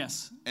game.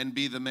 Yes. And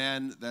be the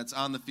man that's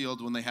on the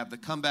field when they have the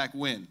comeback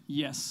win.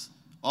 Yes.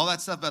 All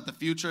that stuff about the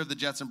future of the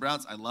Jets and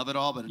Browns, I love it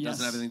all, but it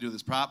doesn't have anything to do with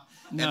this prop.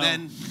 No. And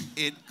then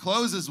it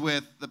closes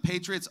with the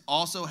Patriots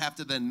also have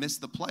to then miss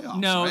the playoffs.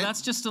 No, right?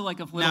 that's just a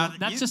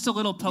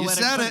little poetic.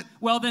 You said it.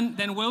 Well, then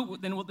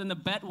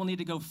the bet will need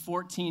to go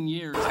 14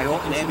 years. I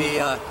hope maybe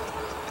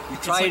you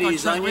try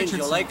these onions.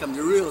 You'll like them.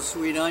 They're real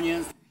sweet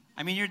onions.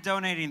 I mean, you're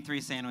donating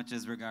 3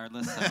 sandwiches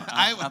regardless, so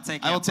I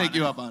will take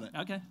you up on it.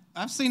 Okay.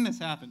 I've seen this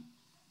happen.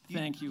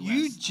 Thank you,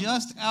 You Wes.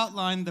 just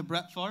outlined the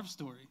Brett Favre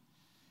story.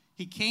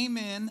 He came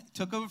in,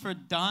 took over for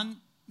Don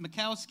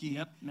Majkowski.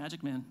 Yep,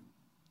 Magic Man.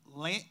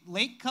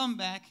 Late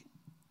comeback,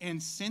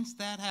 and since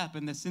that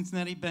happened, the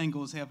Cincinnati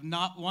Bengals have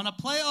not won a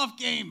playoff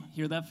game.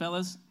 Hear that,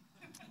 fellas?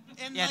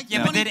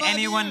 But did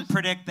anyone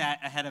predict that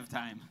ahead of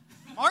time?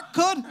 Mark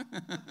could.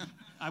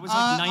 I was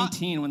like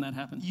 19 when that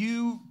happened.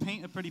 You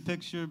paint a pretty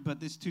picture, but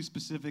it's too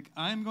specific.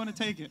 I'm going to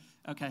take it.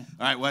 Okay.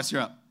 All right, Wes,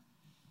 you're up.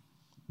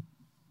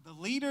 The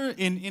leader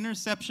in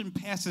interception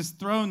passes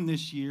thrown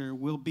this year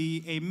will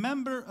be a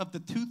member of the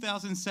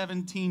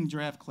 2017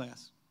 draft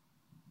class.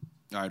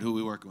 All right, who are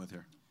we working with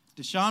here?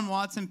 Deshaun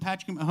Watson,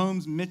 Patrick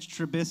Mahomes, Mitch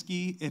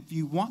Trubisky. If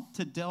you want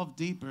to delve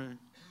deeper,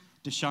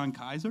 Deshaun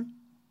Kaiser.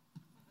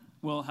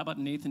 Well, how about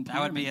Nathan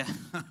Peterman? That would be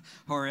a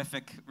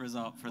horrific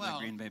result for the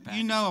Green Bay Packers.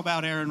 You know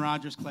about Aaron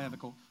Rodgers'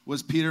 clavicle.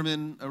 Was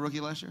Peterman a rookie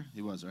last year?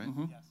 He was, right?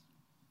 Mm-hmm. Yes.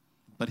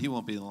 But he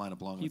won't be in the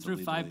lineup long enough. He threw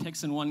 5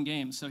 picks in 1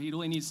 game, so he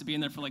really needs to be in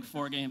there for like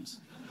 4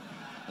 games.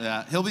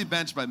 Yeah, he'll be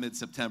benched by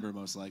mid-September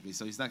most likely,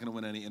 so he's not going to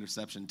win any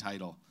interception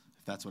title,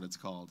 if that's what it's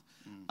called.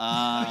 You've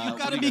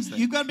got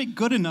to be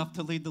good enough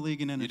to lead the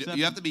league in interceptions.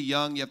 You have to be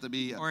young. You have to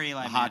be a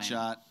hot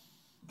shot.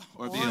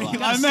 Or be you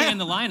got to stay in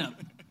the lineup.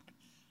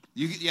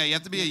 You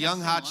have to be a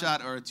young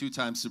hotshot or a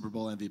 2-time Super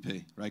Bowl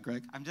MVP, right,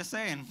 Greg? I'm just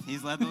saying,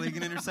 he's led the league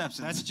in interceptions.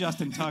 That's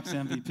Justin Tuck's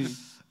MVP.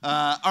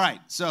 All right,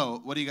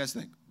 so what do you guys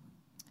think?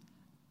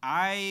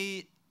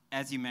 I,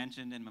 as you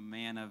mentioned, am a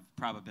man of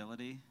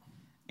probability,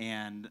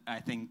 and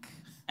I think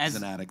as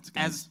an addict,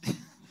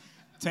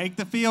 take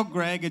the field,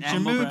 Greg. It's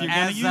your move. You're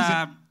going to use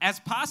it. As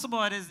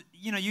possible it is,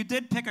 you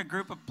did pick a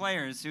group of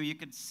players who you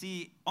could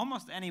see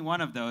almost any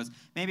one of those,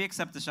 maybe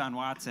except Deshaun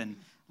Watson,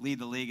 lead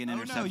the league in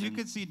interception. No, you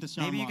could see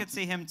Deshaun Maybe you Watson. could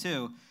see him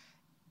too.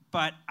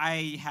 But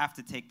I have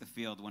to take the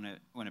field when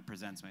it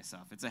presents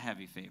myself. It's a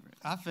heavy favorite.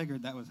 I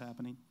figured that was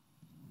happening.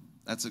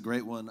 That's a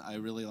great one. I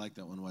really like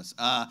that one, Wes.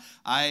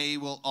 I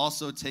will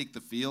also take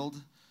the field,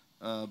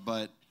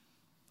 but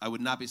I would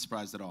not be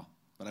surprised at all.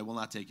 But I will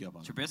not take you up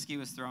on it. Trubisky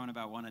was throwing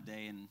about 1 a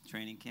day in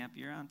training camp.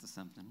 You're onto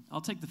something.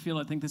 I'll take the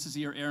field. I think this is the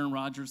year Aaron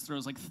Rodgers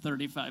throws like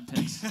 35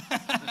 picks. All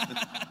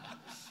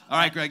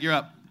right, Greg, you're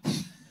up.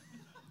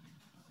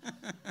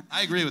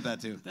 I agree with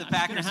that, too. The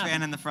Packers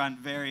fan in the front,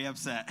 very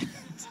upset.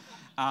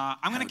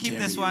 I'm going to keep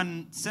this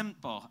one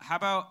simple. How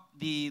about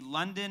the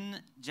London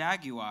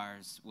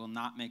Jaguars will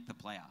not make the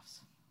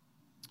playoffs?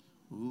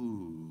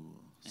 Ooh.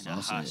 And a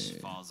hush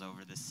falls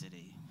over the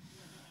city.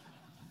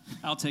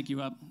 I'll take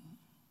you up.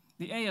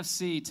 The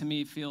AFC, to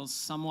me, feels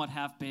somewhat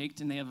half-baked,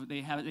 and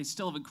they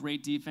still have a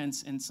great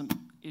defense and some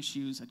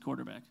issues at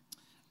quarterback.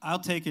 I'll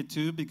take it,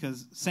 too,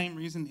 because same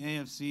reason the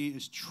AFC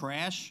is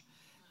trash,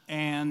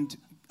 and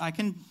I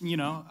can,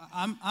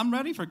 I'm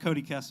ready for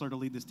Cody Kessler to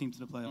lead this team to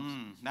the playoffs.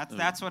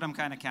 That's what I'm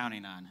kind of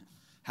counting on.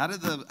 How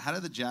did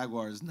the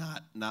Jaguars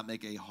not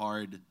make a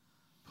hard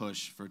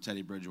push for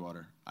Teddy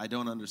Bridgewater? I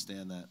don't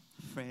understand that.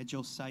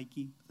 Fragile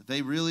psyche.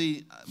 They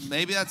really,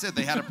 maybe that's it.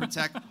 They had to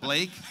protect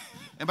Blake.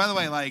 And by the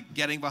way,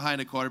 getting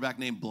behind a quarterback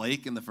named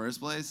Blake in the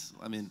first place,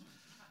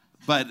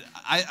 but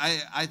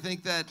I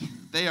think that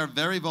they are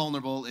very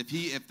vulnerable. If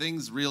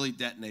things really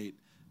detonate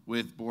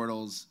with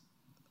Bortles,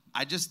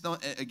 I just don't,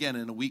 again,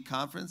 in a weak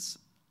conference,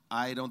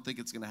 I don't think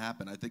it's going to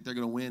happen. I think they're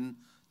going to win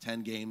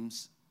 10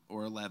 games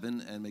or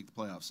 11 and make the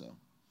playoffs. So,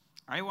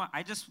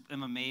 I just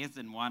am amazed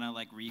and want to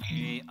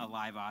recreate a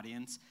live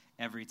audience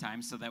every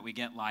time so that we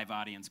get live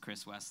audience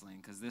Chris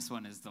Wesseling, because this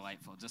one is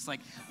delightful. Just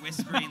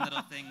whispering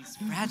little things,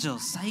 fragile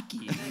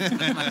psyche.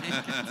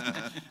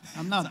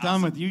 I'm not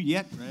done with you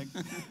yet, Greg.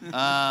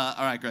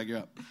 All right, Greg, you're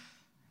up.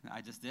 I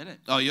just did it.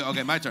 Oh,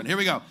 okay, my turn. Here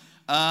we go.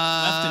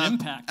 Left an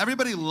impact.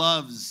 Everybody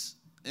loves,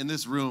 in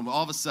this room,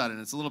 all of a sudden,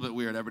 it's a little bit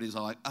weird. Everybody's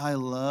all like, I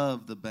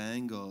love the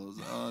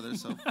Bengals. Oh, they're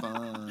so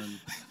fun.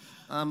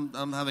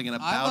 I'm having an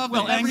about.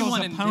 Well,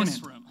 everyone in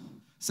this room.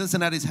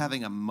 Cincinnati's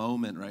having a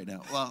moment right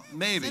now. Well,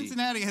 maybe.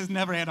 Cincinnati has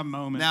never had a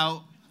moment.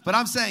 Now, but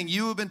I'm saying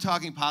you have been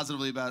talking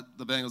positively about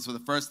the Bengals for the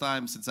first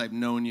time since I've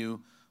known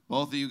you.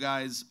 Both of you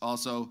guys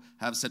also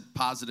have said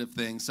positive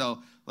things.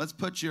 So let's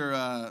put your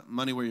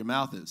money where your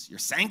mouth is, your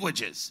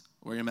sandwiches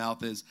where your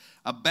mouth is.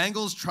 A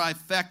Bengals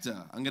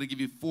trifecta. I'm going to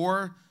give you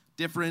 4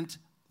 different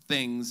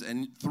things,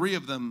 and 3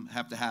 of them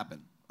have to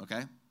happen,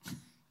 okay?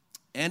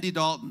 Andy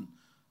Dalton,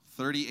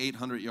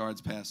 3,800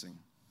 yards passing.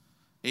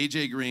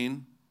 A.J.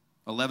 Green,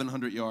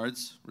 1,100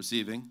 yards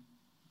receiving.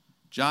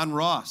 John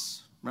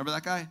Ross, remember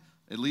that guy?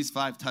 At least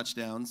 5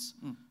 touchdowns.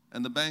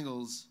 And the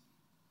Bengals,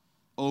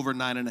 over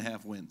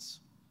 9.5 wins.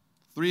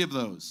 3 of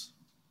those.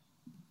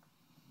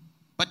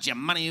 Put your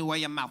money where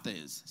your mouth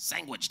is.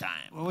 Sandwich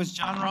time. What was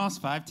John Ross?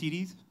 5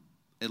 TDs?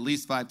 At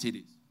least 5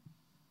 TDs.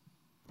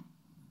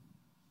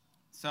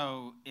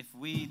 So if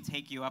we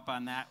take you up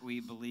on that, we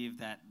believe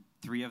that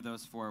 3 of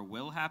those 4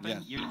 will happen.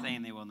 Yeah. You're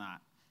saying they will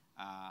not.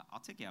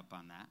 I'll take you up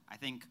on that. I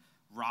think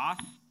Ross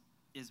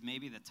is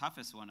maybe the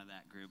toughest one of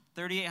that group.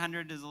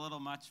 3,800 is a little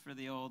much for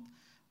the old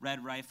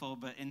red rifle,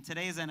 but in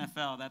today's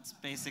NFL, that's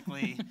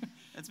basically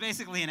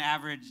an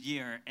average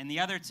year. And the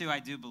other 2 I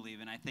do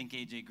believe in. I think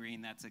A.J.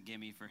 Green, that's a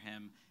gimme for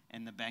him.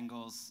 And the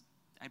Bengals,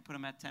 I'd put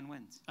them at 10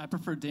 wins. I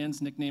prefer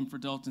Dan's nickname for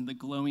Dalton, the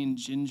Glowing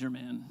Ginger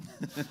Man.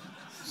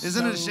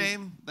 Isn't it a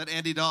shame that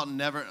Andy Dalton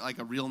never,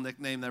 a real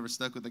nickname, never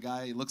stuck with the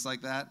guy? He looks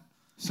like that.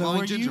 So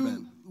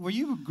were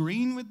you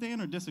agreeing with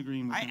Dan or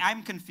disagreeing with him?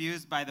 I'm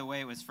confused by the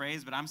way it was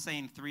phrased, but I'm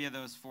saying 3 of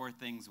those 4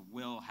 things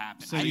will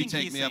happen. So you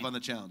take me up on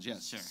the challenge,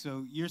 yes. Sure.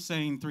 So you're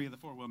saying 3 of the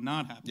 4 will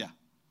not happen? Yeah.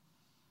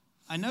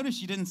 I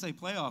noticed you didn't say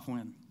playoff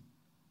win.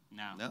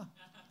 No.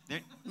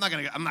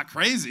 I'm not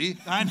crazy.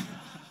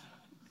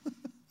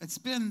 It's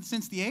been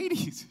since the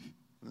 80s.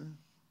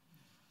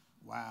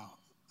 Wow.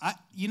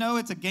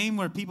 It's a game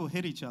where people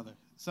hit each other.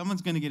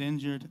 Someone's going to get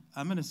injured.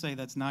 I'm going to say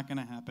that's not going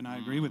to happen. I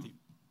agree with you.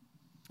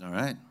 All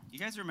right. You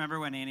guys remember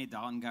when Andy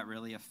Dalton got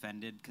really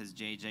offended because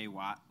J.J.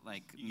 Watt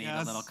made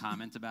a little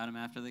comment about him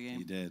after the game?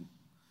 He did.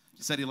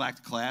 You said he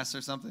lacked class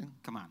or something?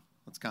 Come on.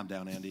 Let's calm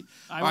down, Andy.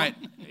 All right.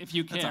 If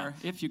you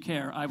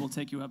care, I will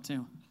take you up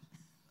too.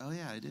 Oh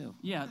yeah, I do.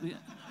 Yeah,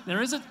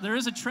 there is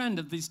a trend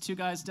of these 2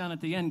 guys down at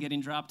the end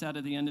getting dropped out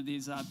at the end of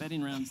these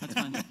betting rounds. That's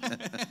fine.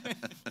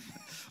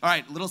 All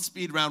right, little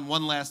speed round,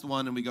 one last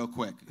one, and we go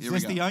quick. Is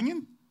this the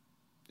onion?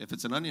 If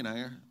it's an onion,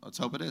 let's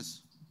hope it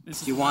is.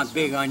 If you want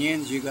big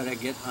onions, you got to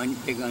get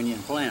big onion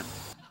plant.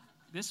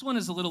 This one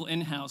is a little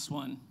in-house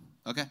one.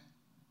 Okay.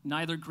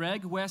 Neither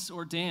Greg, Wes,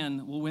 or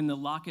Dan will win the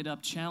Lock It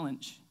Up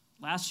Challenge.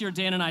 Last year,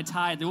 Dan and I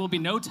tied. There will be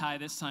no tie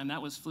this time.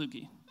 That was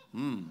fluky.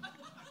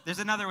 There's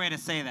another way to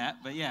say that,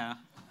 but yeah.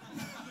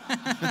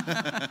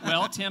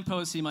 Well,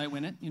 Tamposi might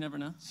win it. You never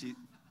know.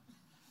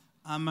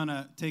 I'm going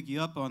to take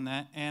you up on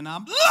that, and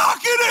I'm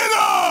locking it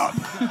up!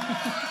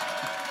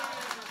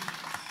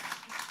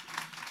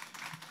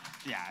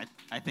 Yeah,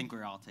 I think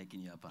we're all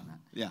taking you up on that.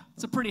 Yeah.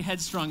 It's a pretty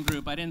headstrong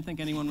group. I didn't think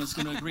anyone was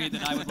going to agree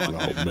that I would walk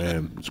away. Oh,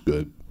 man, it's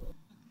good.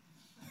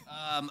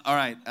 All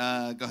right,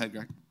 go ahead,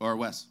 Greg. Or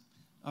Wes.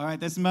 All right,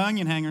 this is my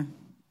onion hanger.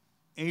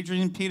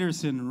 Adrian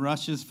Peterson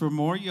rushes for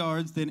more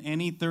yards than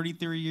any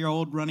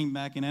 33-year-old running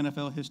back in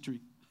NFL history.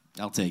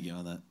 I'll take you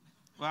on that.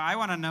 Well, I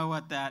want to know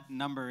what that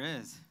number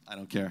is. I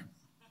don't care.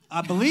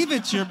 I believe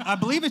it's your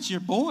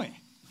boy,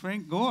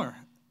 Frank Gore.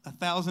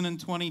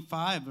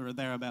 1,025 or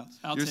thereabouts.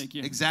 I'll take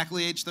you.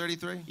 Exactly age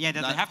 33? Yeah,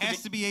 does it have to be? It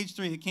has to be age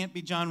 3. It can't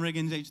be John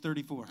Riggins, age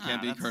 34.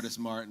 Can't be Curtis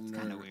Martin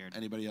or weird.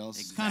 anybody else.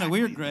 It's kind of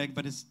weird, Greg,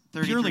 but it's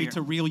purely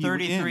to reel you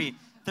 33. in.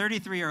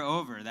 33 or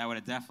over, that would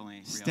have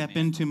definitely Step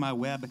into my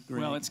web, Greg.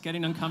 Well, it's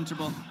getting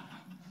uncomfortable.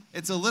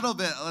 It's a little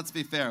bit, let's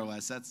be fair,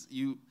 Wes.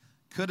 You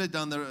could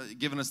have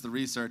given us the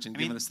research and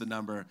given us the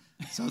number.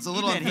 So it's a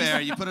little unfair.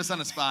 You put us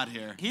on a spot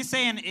here. He's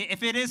saying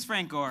if it is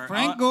Frank Gore.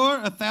 Frank Gore,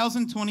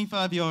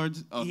 1,025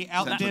 yards. Oh, he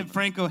outdid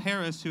Franco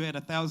Harris, who had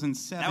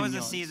 1,007 That was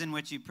yards. a season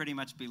which you pretty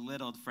much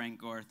belittled Frank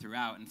Gore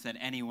throughout and said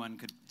anyone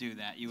could do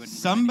that. You wouldn't.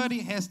 Somebody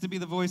has to be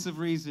the voice of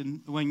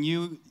reason when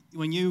you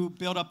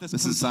build up this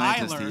is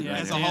scientist compiler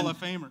right as here. a Hall of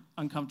Famer.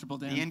 Uncomfortable,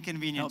 Dan. The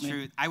inconvenient Help me.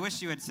 truth. I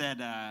wish you had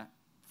said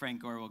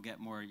Frank Gore will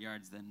get more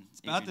yards than. It's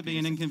about to be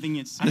an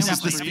inconvenience. This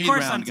is the Of speed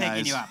course, round, I'm guys.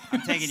 taking you up.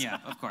 I'm taking you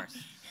up, of course.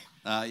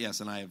 Yes,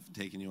 and I have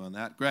taken you on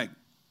that. Greg.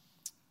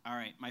 All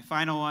right, my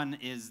final one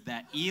is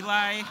that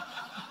Eli.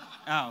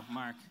 Oh,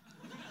 Mark,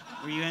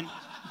 were you in?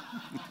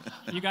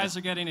 You guys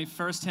are getting a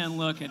first-hand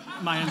look at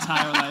my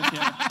entire life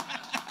here.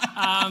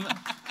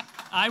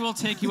 I will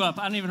take you up.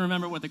 I don't even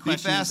remember what the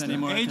question is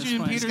anymore.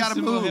 Adrian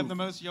Peterson will have the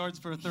most yards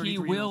for a 33. He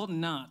will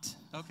not.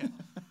 Okay.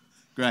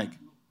 Greg.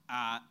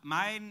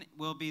 Mine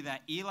will be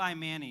that Eli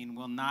Manning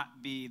will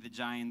not be the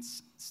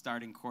Giants'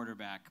 starting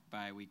quarterback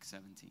by week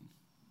 17.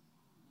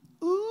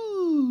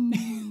 Ooh.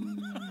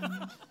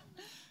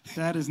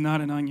 That is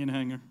not an onion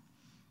hanger.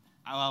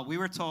 Well, we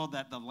were told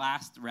that the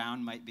last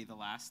round might be the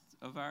last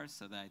of ours,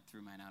 so that I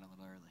threw mine out a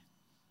little early.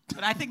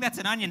 But I think that's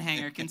an onion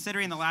hanger,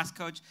 considering the last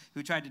coach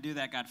who tried to do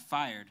that got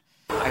fired.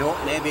 I hope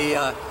maybe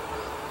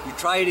you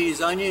try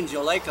these onions,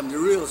 you'll like them. They're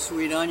real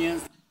sweet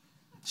onions.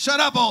 Shut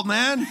up, old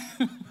man.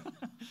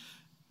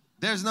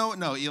 There's no,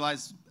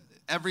 Eli's,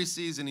 every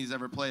season he's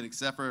ever played,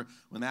 except for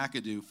when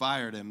McAdoo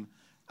fired him,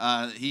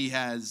 he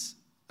has,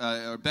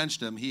 or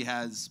benched him, he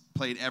has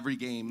played every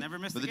game. Never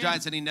missed a game. But the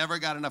Giants, and he never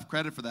got enough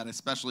credit for that,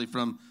 especially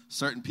from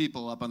certain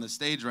people up on the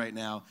stage right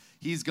now.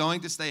 He's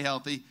going to stay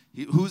healthy.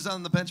 Who's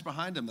on the bench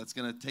behind him that's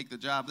going to take the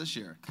job this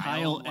year?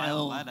 Kyle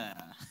L.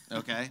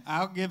 Okay.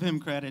 I'll give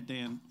him credit,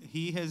 Dan.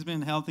 He has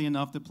been healthy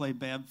enough to play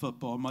bad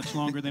football much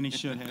longer than he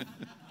should have.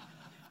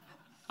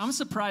 I'm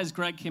surprised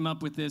Greg came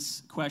up with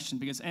this question,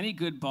 because any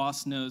good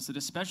boss knows that,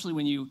 especially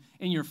when you,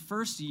 in your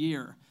first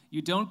year,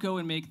 you don't go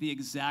and make the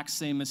exact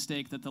same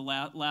mistake that the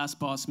last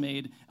boss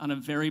made on a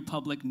very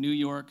public New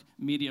York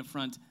media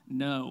front.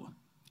 No.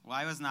 Well,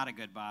 I was not a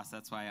good boss.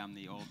 That's why I'm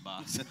the old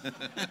boss.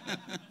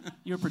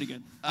 You're pretty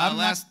good. I'm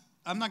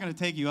not going to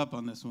take you up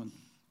on this one,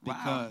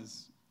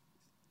 because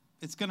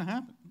it's going to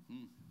happen.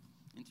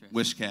 Interesting.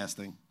 Wish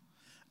casting.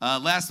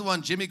 Last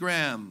one, Jimmy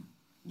Graham,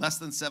 less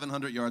than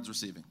 700 yards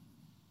receiving.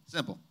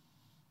 Simple.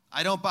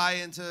 I don't buy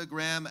into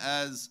Graham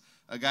as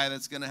a guy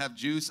that's going to have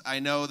juice. I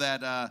know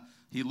that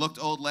he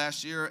looked old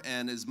last year,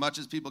 and as much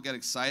as people get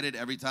excited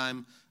every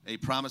time a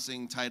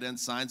promising tight end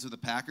signs with the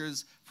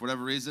Packers, for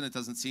whatever reason, it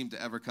doesn't seem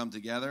to ever come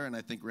together, and I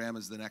think Graham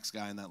is the next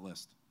guy on that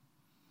list.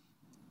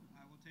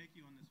 I will take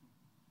you on this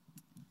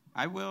one.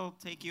 I will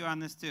take you on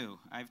this, too.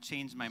 I've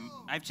changed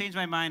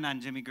my mind on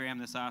Jimmy Graham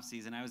this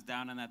offseason. I was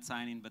down on that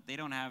signing, but they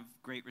don't have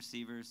great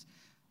receivers.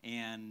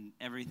 And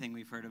everything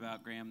we've heard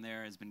about Graham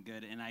there has been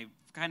good. And I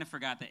kind of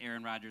forgot that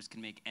Aaron Rodgers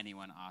can make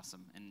anyone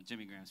awesome. And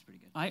Jimmy Graham's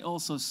pretty good. I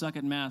also suck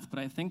at math, but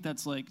I think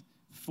that's like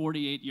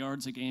 48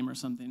 yards a game or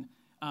something.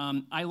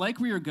 I like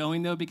where you're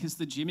going, though, because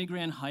the Jimmy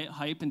Graham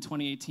hype in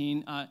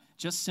 2018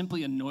 just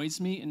simply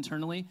annoys me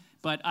internally.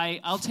 But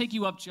I'll take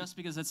you up just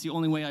because that's the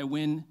only way I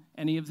win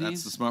any of these.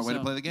 That's the smart way to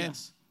play the game.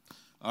 Yes.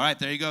 All right,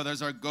 there you go.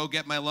 There's our Go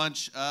Get My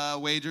Lunch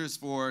wagers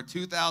for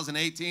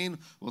 2018.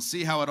 We'll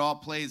see how it all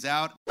plays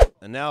out.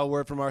 And now a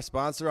word from our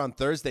sponsor. On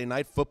Thursday,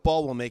 Night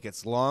Football will make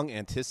its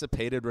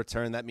long-anticipated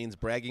return. That means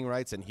bragging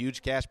rights and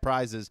huge cash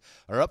prizes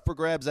are up for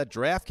grabs at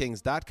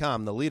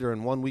DraftKings.com, the leader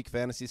in one-week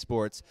fantasy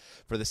sports.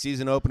 For the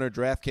season opener,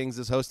 DraftKings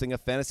is hosting a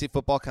fantasy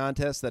football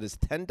contest that is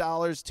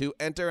 $10 to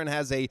enter and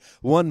has a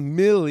 $1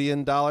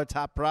 million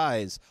top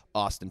prize.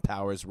 Austin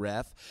Powers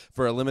ref.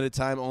 For a limited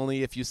time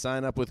only if you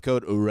sign up with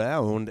code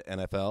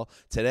AROUNDNFL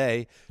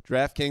today,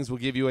 DraftKings will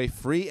give you a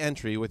free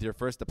entry with your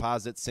first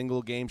deposit.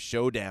 Single Game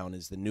Showdown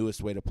is the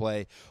newest way to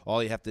play.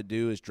 All you have to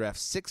do is draft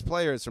 6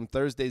 players from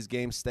Thursday's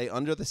game, stay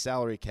under the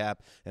salary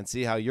cap, and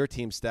see how your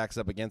team stacks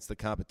up against the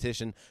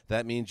competition.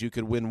 That means you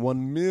could win $1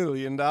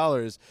 million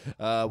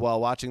while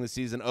watching the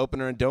season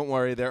opener. And don't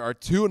worry, there are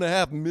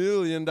 $2.5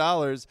 million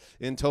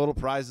in total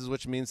prizes,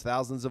 which means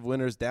thousands of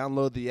winners.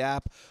 Download the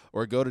app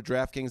or go to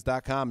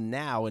DraftKings.com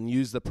now and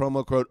use the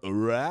promo code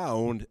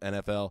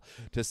AROUNDNFL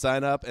to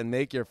sign up and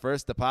make your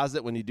first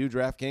deposit. When you do,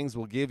 DraftKings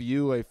will give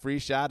you a free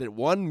shot at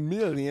 $1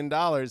 million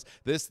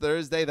this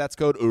Thursday. That's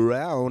code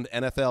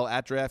AROUNDNFL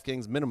at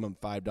DraftKings. Minimum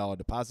 $5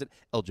 deposit.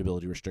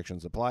 Eligibility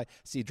restrictions apply.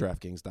 See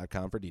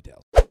DraftKings.com for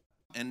details.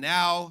 And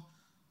now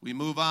we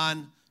move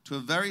on to a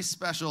very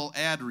special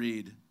ad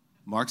read.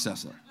 Mark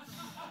Sessler.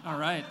 All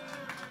right.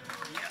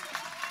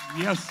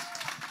 Yes.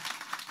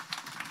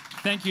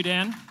 Thank you,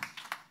 Dan.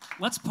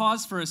 Let's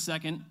pause for a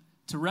second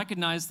to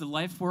recognize the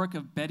life work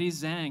of Betty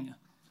Zhang,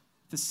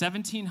 the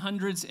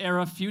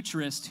 1700s-era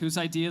futurist whose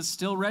ideas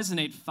still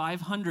resonate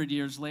 500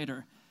 years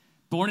later.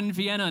 Born in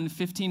Vienna in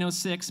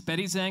 1506,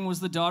 Betty Zhang was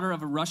the daughter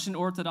of a Russian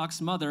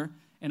Orthodox mother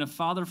and a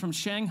father from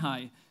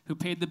Shanghai who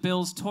paid the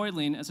bills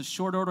toiling as a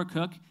short-order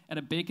cook at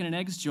a bacon and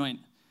eggs joint.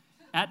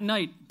 At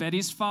night,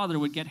 Betty's father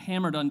would get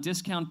hammered on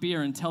discount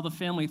beer and tell the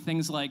family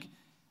things like,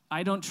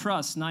 "I don't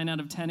trust 9 out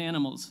of 10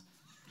 animals,"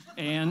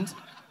 and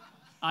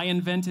 "I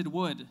invented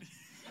wood."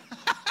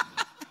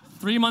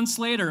 3 months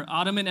later,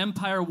 Ottoman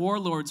Empire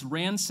warlords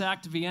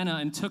ransacked Vienna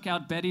and took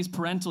out Betty's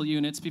parental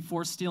units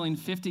before stealing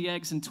 50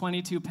 eggs and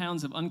 22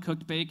 pounds of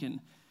uncooked bacon.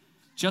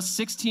 Just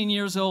 16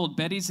 years old,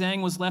 Betty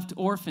Zhang was left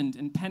orphaned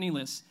and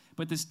penniless,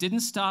 but this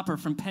didn't stop her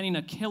from penning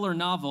a killer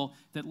novel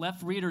that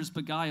left readers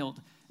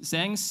beguiled.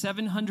 Zhang's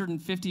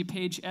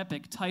 750-page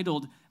epic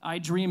titled I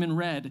Dream in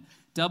Red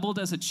doubled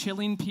as a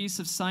chilling piece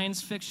of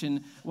science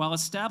fiction while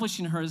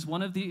establishing her as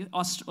one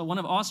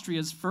of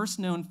Austria's first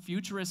known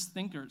futurist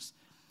thinkers.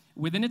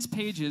 Within its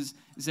pages,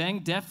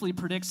 Zhang deftly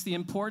predicts the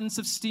importance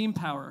of steam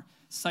power,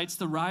 cites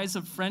the rise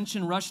of French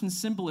and Russian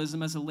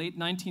symbolism as a late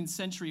 19th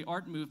century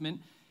art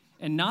movement,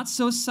 and not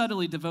so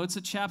subtly devotes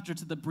a chapter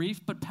to the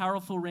brief but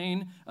powerful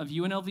reign of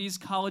UNLV's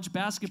college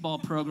basketball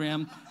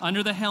program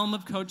under the helm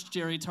of Coach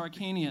Jerry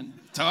Tarkanian.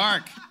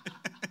 Tark!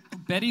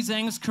 Betty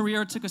Zhang's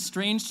career took a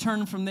strange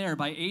turn from there.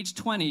 By age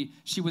 20,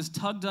 she was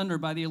tugged under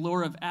by the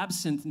allure of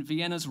absinthe in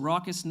Vienna's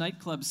raucous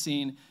nightclub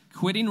scene,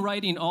 quitting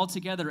writing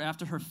altogether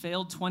after her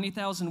failed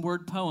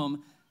 20,000-word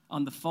poem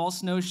on the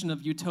false notion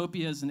of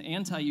utopias and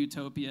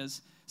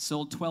anti-utopias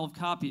sold 12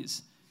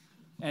 copies.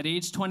 At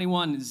age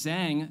 21,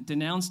 Zhang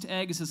denounced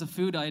eggs as a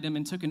food item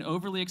and took an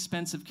overly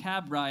expensive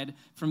cab ride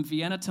from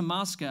Vienna to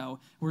Moscow,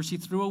 where she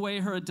threw away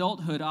her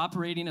adulthood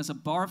operating as a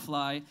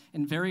barfly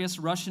in various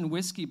Russian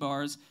whiskey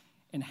bars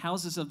and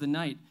houses of the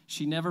night.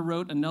 She never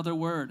wrote another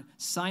word.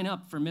 Sign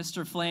up for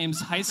Mr.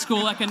 Flame's high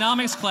school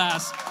economics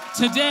class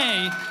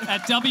today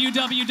at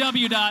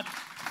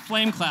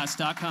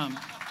www.flameclass.com.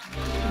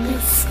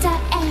 Mr.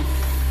 F.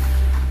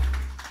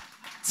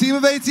 Team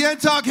of ATN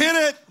Talk, hit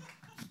it!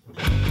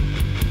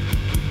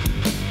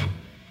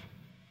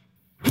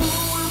 Who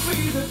will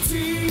be the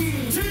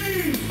team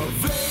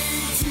of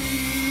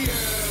ATL?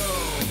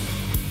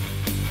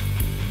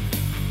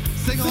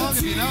 Sing along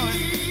if you know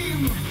it.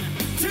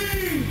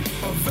 Team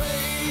of ATL.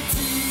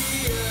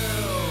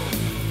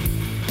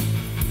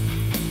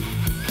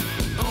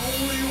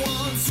 Only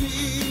one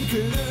team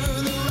can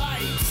earn the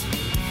right.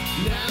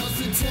 Now's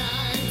the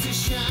time to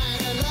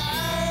shine a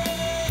light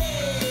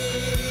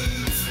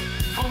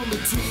on the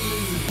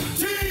team.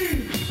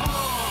 Team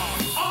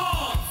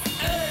of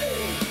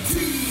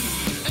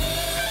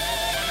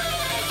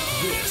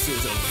ATL. This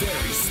is a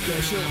very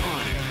special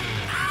honor.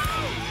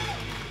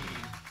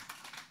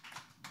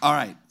 All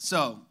right,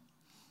 so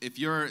if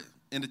you're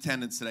in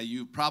attendance today,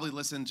 you probably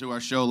listened to our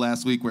show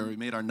last week where we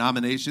made our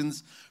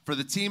nominations for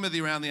the team of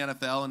the Around the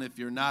NFL, and if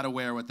you're not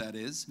aware what that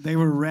is... They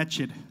were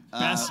wretched.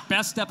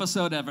 Best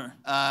episode ever.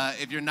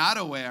 If you're not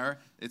aware,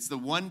 it's the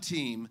one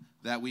team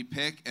that we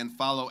pick and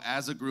follow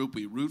as a group,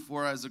 we root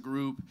for as a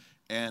group,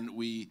 and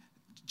we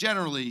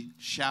generally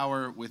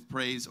shower with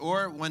praise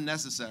or, when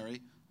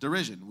necessary,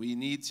 derision. We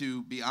need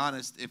to be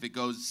honest if it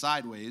goes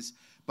sideways,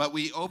 but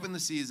we open the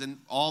season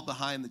all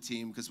behind the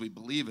team because we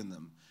believe in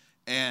them.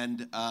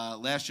 And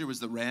last year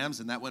was the Rams,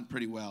 and that went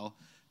pretty well.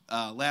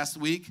 Last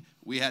week,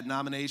 we had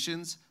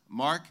nominations.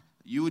 Mark,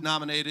 you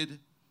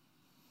nominated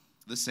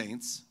the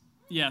Saints.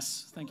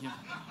 Yes, thank you.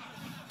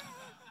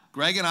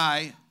 Greg and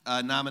I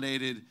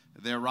nominated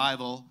their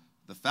rival,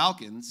 the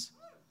Falcons.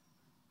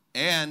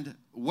 And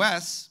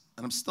Wes,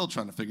 and I'm still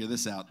trying to figure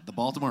this out, the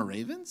Baltimore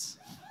Ravens?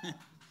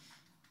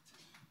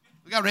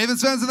 We got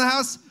Ravens fans in the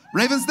house?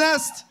 Ravens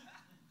Nest?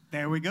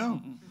 There we go.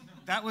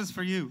 That was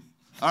for you.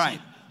 All right.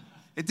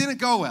 It didn't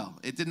go well.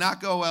 It did not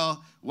go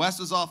well. Wes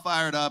was all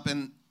fired up,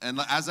 and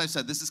as I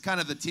said, this is kind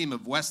of the team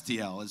of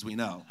Westiel, as we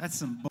know. That's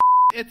some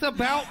It's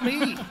about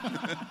me.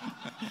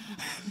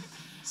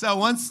 So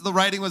once the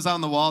writing was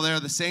on the wall there,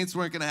 the Saints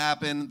weren't going to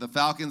happen, the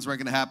Falcons weren't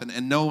going to happen,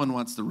 and no one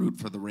wants to root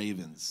for the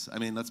Ravens. I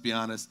mean, let's be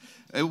honest.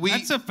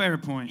 That's a fair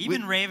point.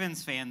 Even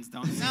Ravens fans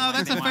don't. No,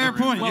 that's a fair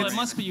point. Well, it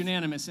must be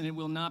unanimous, and it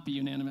will not be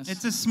unanimous.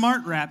 It's a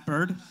smart rat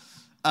bird.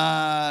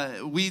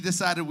 We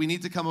decided we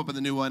need to come up with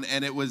a new one,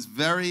 and it was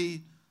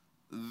very,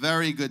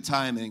 very good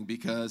timing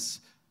because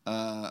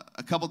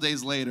a couple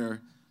days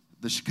later,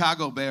 the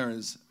Chicago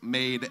Bears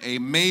made a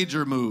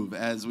major move,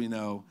 as we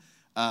know,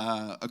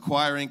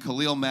 acquiring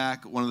Khalil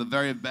Mack, one of the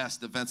very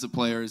best defensive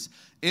players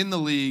in the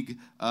league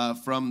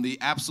from the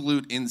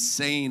absolute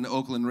insane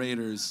Oakland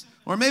Raiders.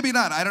 Or maybe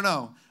not, I don't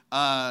know,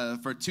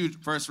 for 2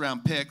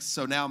 first-round picks.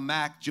 So now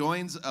Mack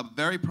joins a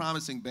very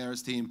promising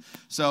Bears team.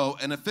 So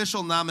an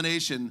official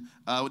nomination,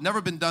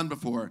 never been done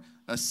before,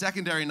 a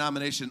secondary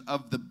nomination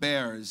of the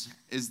Bears.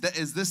 Is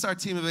this our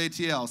team of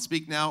ATL?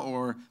 Speak now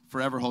or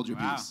forever hold your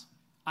peace.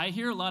 I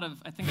hear a lot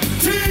of, Team of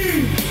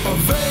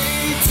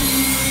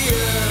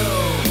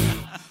ATL.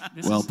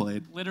 Well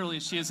played.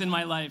 Literally, she is in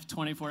my life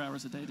 24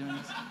 hours a day doing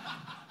this.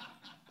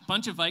 A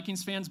bunch of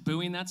Vikings fans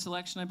booing that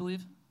selection, I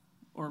believe.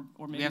 Or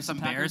maybe we have some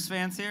Bears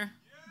fans here?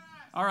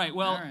 All right,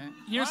 well,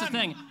 here's the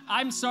thing.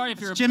 I'm sorry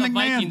if you're a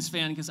Vikings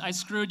fan because I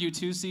screwed you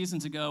 2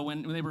 seasons ago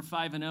when they were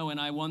 5-0 and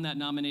I won that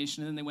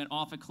nomination and then they went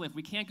off a cliff.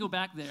 We can't go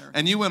back there.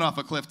 And you went off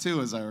a cliff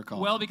too, as I recall.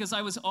 Well, because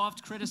I was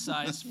oft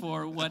criticized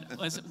for what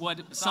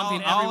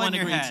something all everyone in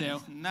your agreed head.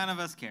 to. None of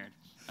us cared.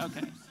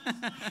 Okay.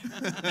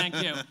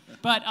 Thank you.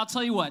 But I'll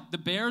tell you what, the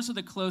Bears are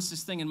the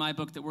closest thing in my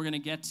book that we're going to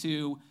get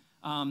to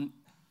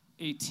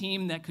a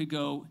team that could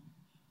go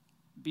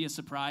be a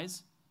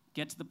surprise,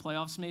 get to the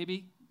playoffs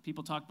maybe.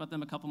 People talked about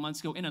them a couple months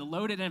ago in a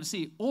loaded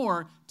NFC,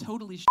 or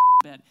totally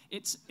bad.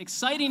 It's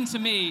exciting to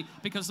me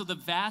because of the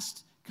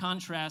vast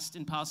contrast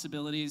in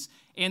possibilities,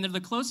 and they're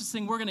the closest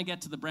thing we're going to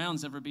get to the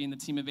Browns ever being the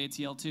team of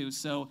ATL too.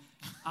 So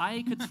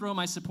I could throw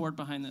my support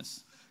behind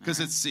this. Because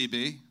it's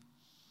CB.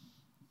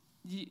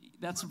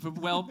 That's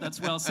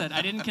well said.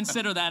 I didn't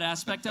consider that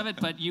aspect of it,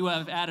 but you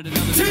have added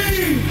another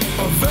Team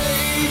of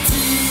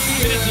ATL.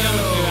 I'm going to deal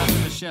with you after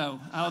the show.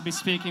 I'll be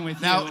speaking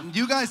with you. Now,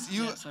 you guys,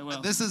 yes, I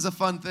will. This is a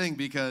fun thing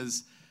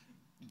because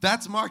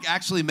that's Mark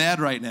actually mad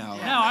right now.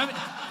 No,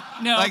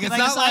 No, like it's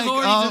not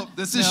like,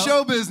 this is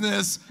show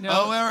business. No.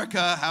 Oh,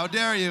 Erica, how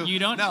dare you? You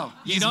don't. No,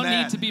 you don't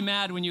need to be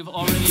mad when you've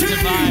already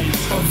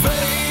devised.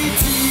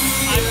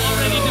 I've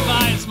already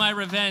devised my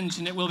revenge,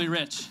 and it will be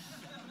rich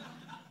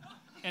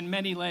and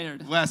many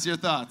layered. Wes, your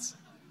thoughts?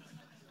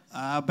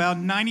 About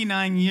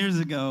 99 years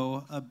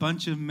ago, a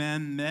bunch of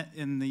men met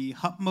in the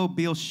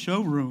Hupmobile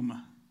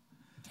showroom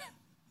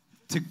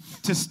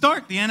to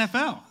start the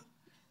NFL.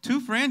 2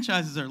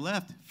 franchises are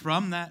left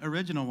from that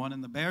original one,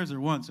 and the Bears are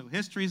one. So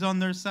history's on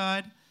their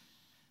side.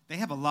 They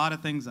have a lot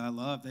of things I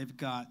love. They've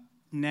got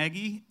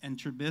Nagy and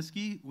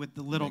Trubisky with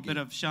the little bit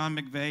of Sean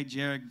McVay,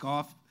 Jared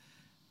Goff,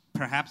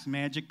 perhaps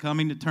magic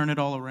coming to turn it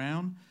all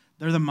around.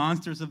 They're the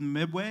monsters of the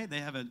Midway. They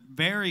have a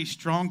very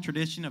strong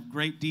tradition of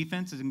great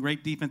defenses and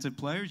great defensive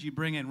players. You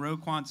bring in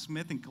Roquan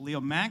Smith and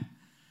Khalil Mack.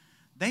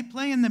 They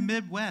play in the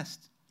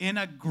Midwest in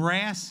a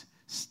grass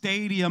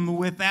stadium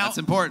without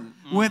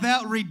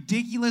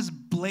ridiculous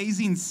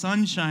blazing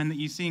sunshine that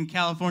you see in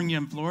California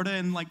and Florida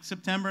in like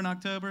September and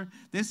October.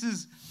 This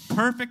is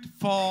perfect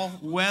fall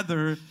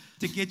weather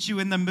to get you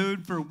in the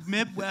mood for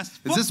Midwest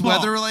football. Is this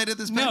weather related?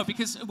 No,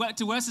 because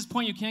to Wes's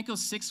point, you can't go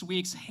 6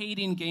 weeks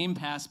hating Game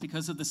Pass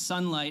because of the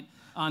sunlight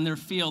on their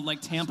field like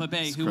Tampa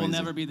Bay, who will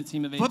never be the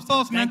team of 8.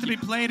 Football's meant to be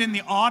played in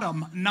the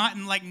autumn, not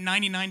in like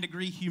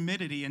 99-degree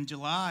humidity in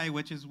July,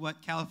 which is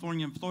what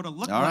California and Florida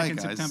look like in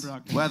September,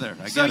 October. Weather,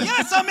 I get so it.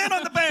 Yes, I'm in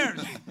on the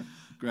Bears.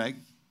 Greg?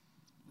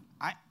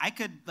 I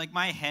could, like,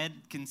 my head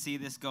can see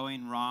this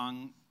going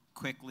wrong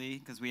quickly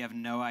because we have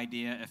no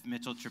idea if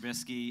Mitchell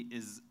Trubisky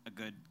is a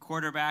good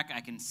quarterback.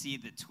 I can see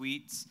the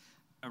tweets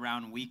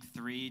around week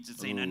 3 just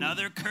saying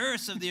another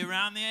curse of the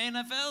Around the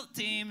NFL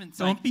team. And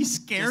Don't be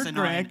scared,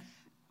 Greg.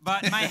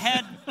 But my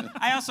head,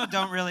 I also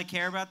don't really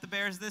care about the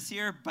Bears this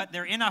year, but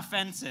they're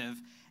inoffensive.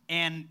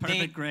 And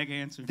Perfect Greg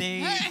answer.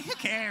 Who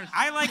cares?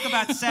 I like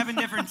about 7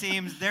 different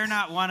teams. They're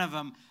not one of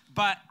them.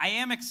 But I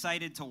am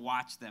excited to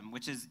watch them,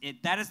 which is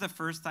that is the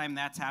first time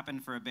that's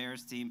happened for a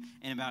Bears team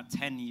in about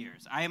 10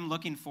 years. I am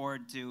looking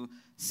forward to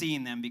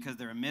seeing them because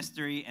they're a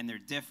mystery and they're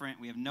different.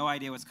 We have no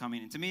idea what's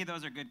coming. And to me,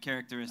 those are good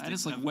characteristics. I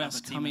just like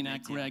Wes coming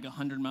at Greg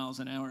 100 miles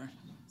an hour.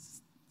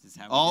 This is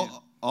how we do.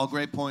 All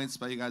great points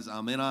by you guys.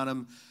 I'm in on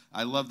them.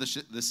 I love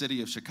the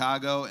city of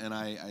Chicago, and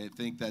I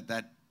think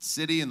that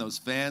city and those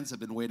fans have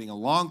been waiting a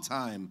long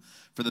time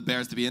for the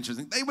Bears to be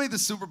interesting. They made the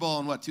Super Bowl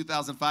in,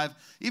 2005?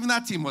 Even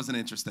that team wasn't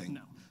interesting.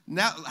 No.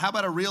 Now, how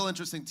about a real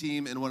interesting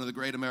team in one of the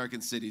great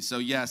American cities? So,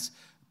 yes,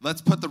 let's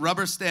put the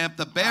rubber stamp.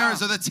 The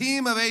Bears are the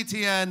team of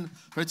ATN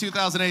for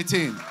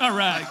 2018. All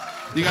right.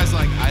 You guys are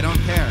like, I don't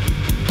care.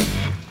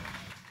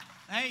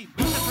 Hey,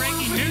 put the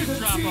breaking news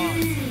drop on. All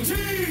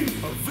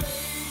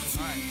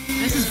right.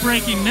 This is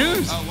breaking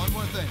news. Oh, one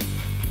more thing.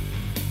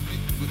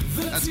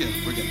 That's good.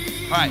 We're good.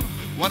 All right.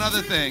 One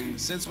other thing.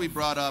 Since we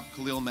brought up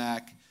Khalil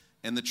Mack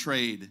and the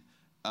trade,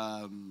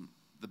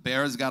 the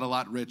Bears got a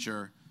lot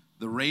richer.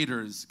 The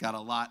Raiders got a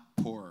lot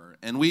poorer.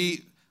 And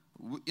we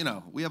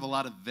have a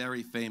lot of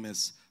very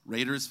famous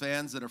Raiders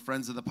fans that are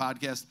friends of the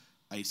podcast.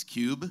 Ice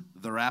Cube,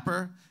 the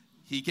rapper.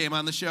 He came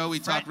on the show. We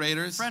talked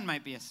Raiders. Friend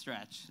might be a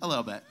stretch. A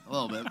little bit.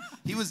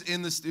 He was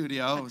in the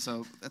studio,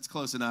 so that's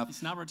close enough.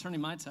 He's not returning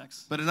my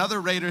texts. But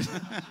another Raiders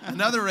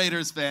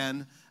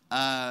fan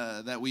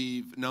that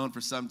we've known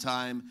for some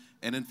time.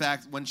 And in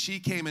fact, when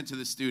she came into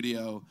the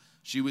studio,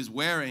 she was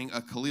wearing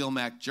a Khalil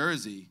Mack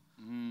jersey.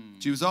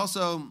 She was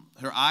also,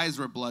 her eyes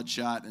were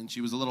bloodshot, and she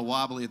was a little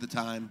wobbly at the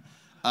time.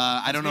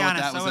 I don't know what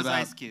that was about.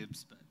 Ice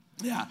Cubes. But.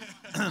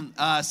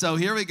 Yeah. So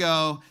here we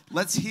go.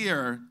 Let's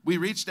hear. We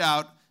reached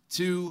out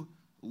to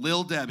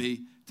Lil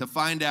Debbie to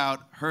find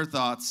out her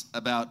thoughts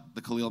about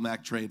the Khalil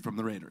Mack trade from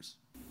the Raiders.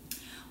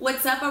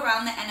 What's up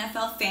around the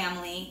NFL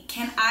family?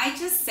 Can I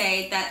just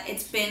say that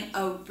it's been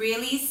a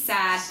really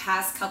sad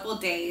past couple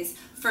days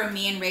for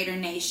me and Raider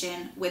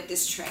Nation with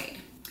this trade.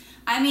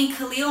 I mean,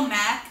 Khalil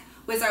Mack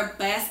was our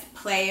best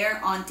player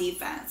on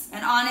defense.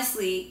 And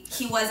honestly,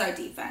 he was our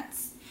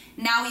defense.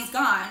 Now he's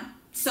gone,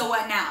 so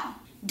what now?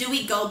 Do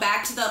we go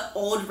back to the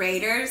old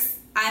Raiders?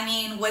 I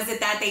mean, was it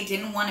that they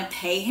didn't want to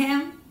pay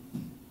him?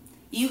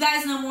 You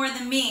guys know more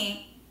than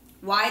me.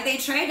 Why'd they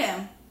trade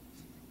him?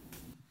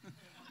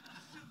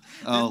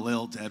 Oh,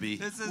 Lil Debbie.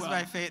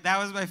 That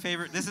was my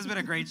favorite. This has been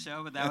a great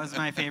show, but that was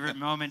my favorite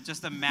moment.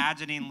 Just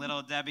imagining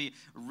Lil Debbie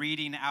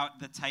reading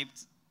out the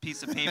typed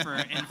piece of paper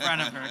in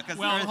front of her.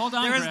 Well, hold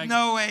on, There Greg. was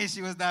no way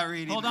she was not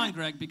reading Hold that. on,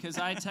 Greg, because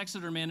I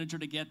texted her manager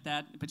to get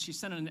that, but she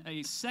sent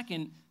a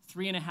second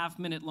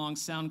 3.5-minute long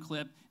sound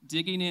clip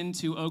digging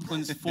into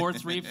Oakland's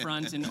 4-3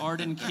 front and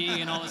Arden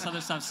Key and all this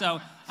other stuff. So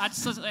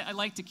I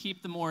like to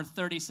keep the more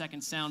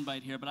 30-second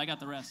soundbite here, but I got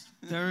the rest.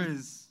 There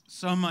is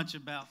so much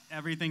about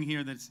everything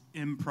here that's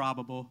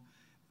improbable.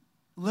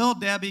 Lil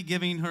Debbie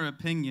giving her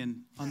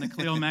opinion on the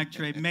Khalil Mack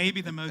trade may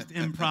be the most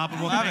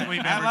improbable thing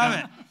we've ever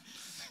done.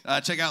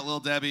 Check out Lil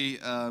Debbie.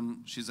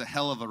 She's a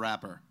hell of a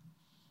rapper.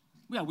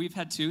 Yeah, we've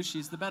had 2.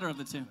 She's the better of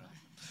the 2.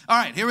 All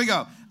right, here we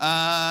go.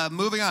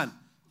 Moving on.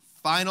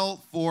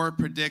 Final 4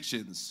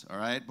 predictions. All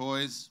right,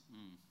 boys?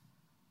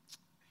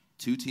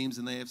 2 teams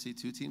in the AFC,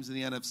 2 teams in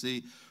the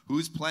NFC.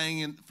 Who's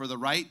playing for the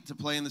right to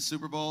play in the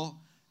Super Bowl,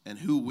 and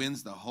who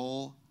wins the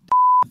whole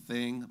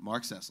thing?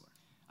 Mark Sessler.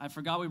 I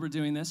forgot we were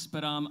doing this,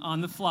 but on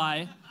the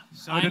fly,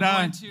 I'm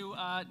going to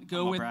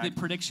go with the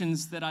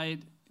predictions that I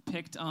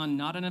picked on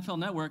not NFL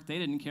Network. They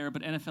didn't care,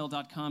 but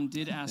NFL.com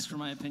did ask for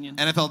my opinion.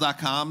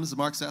 NFL.com's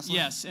Mark Sessler?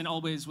 Yes, and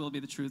always will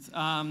be the truth.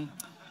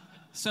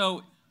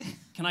 So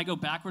can I go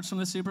backwards from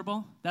the Super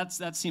Bowl?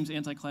 That seems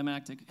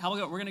anticlimactic. How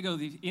about we're going to go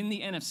in the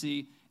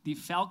NFC, the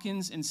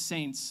Falcons and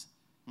Saints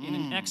in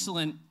an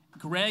excellent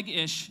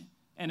Greg-ish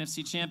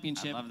NFC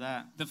championship. I love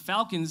that. The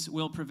Falcons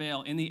will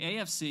prevail. In the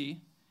AFC,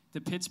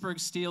 the Pittsburgh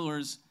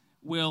Steelers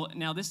will.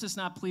 Now, this does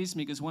not please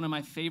me because one of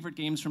my favorite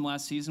games from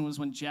last season was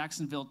when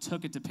Jacksonville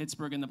took it to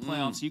Pittsburgh in the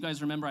playoffs. You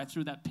guys remember I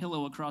threw that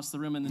pillow across the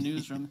room in the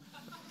newsroom.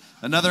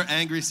 Another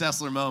angry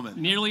Sessler moment.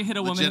 Nearly hit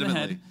a woman in the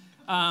head.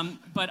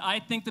 But I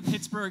think the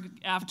Pittsburgh,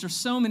 after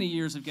so many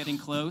years of getting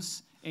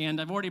close,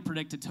 and I've already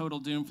predicted total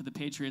doom for the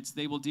Patriots,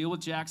 they will deal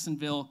with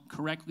Jacksonville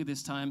correctly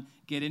this time,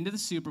 get into the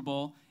Super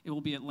Bowl. It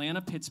will be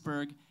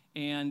Atlanta-Pittsburgh.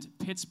 And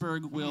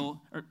Pittsburgh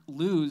will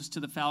lose to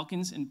the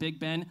Falcons, and Big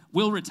Ben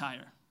will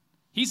retire.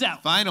 He's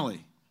out.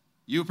 Finally.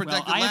 You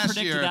predicted I last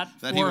predicted year that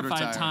he 4 would or 5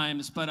 retire.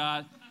 times, but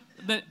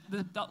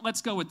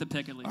let's go with the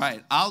pick at least. All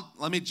right,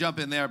 let me jump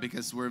in there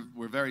because we're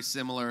very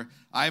similar.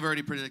 I've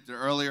already predicted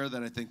earlier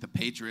that I think the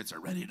Patriots are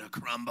ready to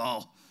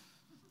crumble.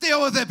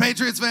 Deal with it,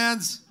 Patriots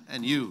fans,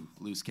 and you,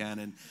 loose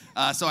cannon.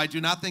 So I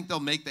do not think they'll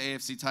make the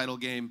AFC title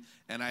game,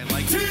 and I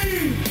like Team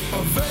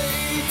of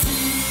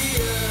ATL.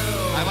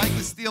 I like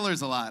the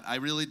Steelers a lot. I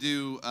really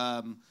do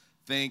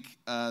think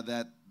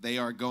that they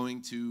are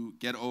going to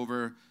get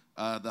over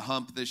the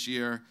hump this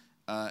year,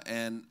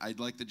 and I'd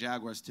like the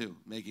Jaguars too,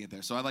 making it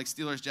there. So I like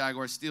Steelers,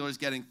 Jaguars, Steelers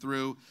getting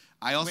through.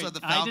 I also have the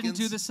Falcons. I didn't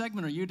do this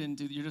segment, or you didn't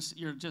do.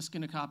 You're just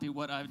going to copy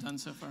what I've done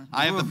so far.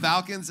 I have the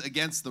Falcons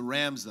against the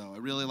Rams, though. I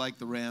really like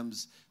the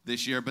Rams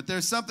this year, but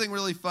there's something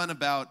really fun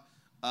about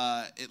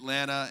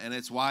Atlanta, and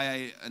it's why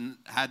I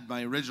had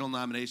my original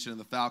nomination of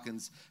the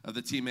Falcons of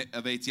the team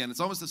of ATN. It's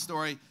almost a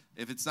story.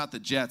 If it's not the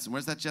Jets, and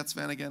where's that Jets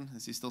fan again?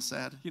 Is he still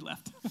sad? He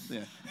left.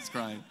 Yeah, he's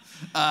crying.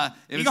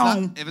 If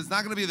it's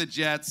not going to be the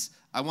Jets,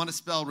 I want to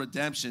spell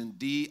redemption,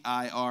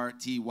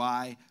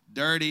 D-I-R-T-Y,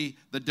 dirty.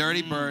 The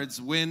Dirty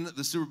Birds win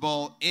the Super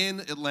Bowl in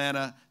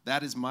Atlanta.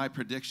 That is my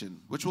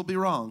prediction, which will be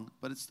wrong,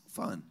 but it's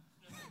fun.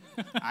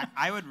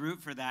 I would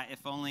root for that,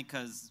 if only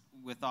because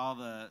with all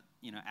the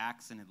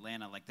acts in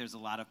Atlanta, like there's a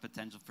lot of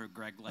potential for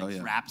Greg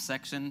rap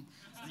section,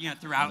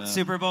 throughout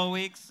Super Bowl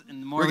weeks.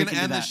 And the more we're going to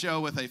end the show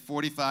with a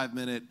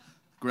 45-minute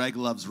Greg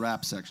Loves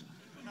Rap section.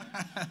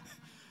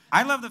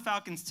 I love the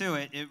Falcons too.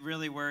 It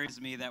really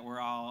worries me that we're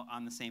all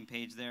on the same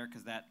page there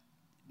because that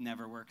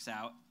never works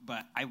out.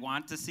 But I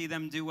want to see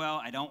them do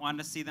well. I don't want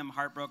to see them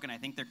heartbroken. I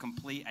think they're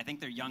complete. I think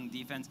their young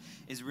defense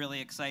is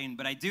really exciting.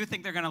 But I do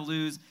think they're going to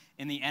lose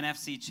in the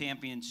NFC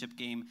Championship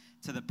game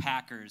to the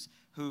Packers,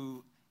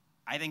 who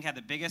I think had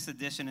the biggest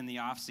addition in the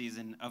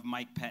offseason of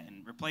Mike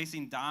Pettin.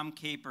 Replacing Dom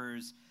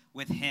Capers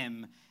with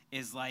him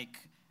is like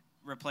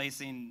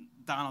replacing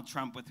Donald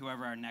Trump with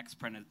whoever our next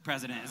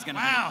president is going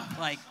to be.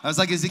 Like, I was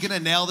like, is he going to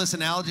nail this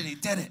analogy? And he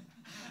did it.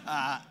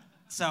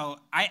 So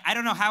I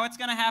don't know how it's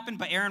going to happen,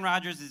 but Aaron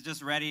Rodgers is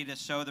just ready to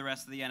show the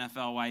rest of the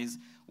NFL why he's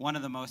one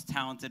of the most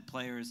talented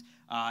players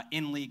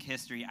in league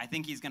history. I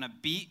think he's going to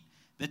beat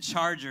the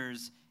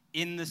Chargers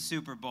in the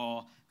Super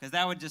Bowl, because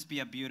that would just be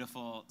a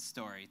beautiful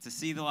story to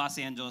see the Los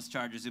Angeles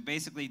Chargers, who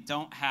basically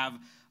don't have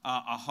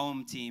a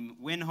home team,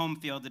 win home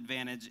field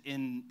advantage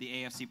in the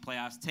AFC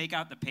playoffs, take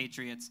out the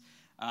Patriots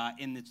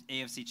in the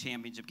AFC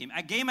Championship game.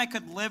 A game I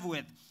could live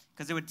with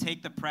because it would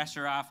take the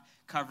pressure off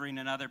covering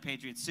another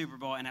Patriots Super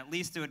Bowl, and at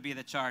least it would be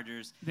the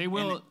Chargers. They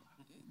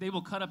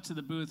will cut up to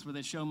the booth where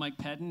they show Mike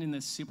Pettin in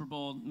this Super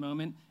Bowl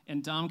moment,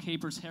 and Dom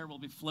Capers' hair will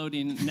be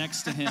floating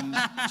next to him,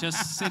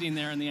 just sitting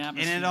there in the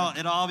atmosphere. And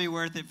it'll all be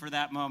worth it for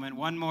that moment.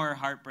 One more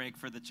heartbreak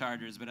for the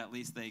Chargers, but at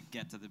least they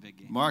get to the big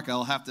game. Mark,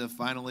 I'll have to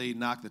finally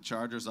knock the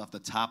Chargers off the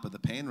top of the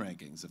pain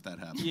rankings if that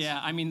happens. Yeah,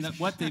 I mean,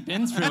 what they've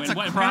been through, and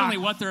apparently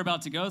what they're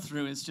about to go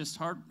through is just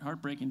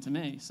heartbreaking to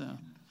me. So,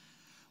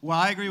 well,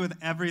 I agree with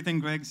everything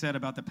Greg said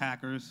about the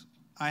Packers.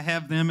 I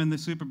have them in the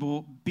Super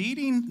Bowl,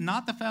 beating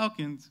not the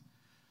Falcons,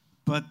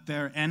 but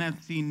their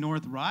NFC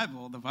North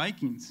rival, the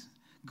Vikings,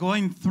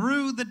 going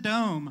through the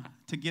dome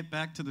to get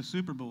back to the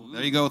Super Bowl.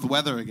 There you go with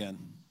weather again.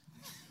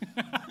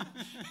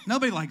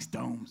 Nobody likes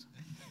domes.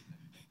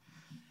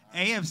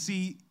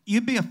 AFC,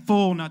 you'd be a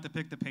fool not to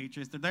pick the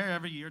Patriots. They're there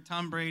every year.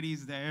 Tom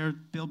Brady's there.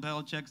 Bill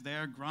Belichick's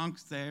there.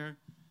 Gronk's there.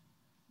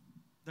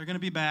 They're going to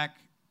be back.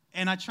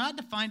 And I tried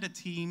to find a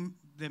team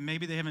that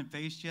maybe they haven't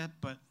faced yet,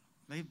 but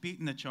they've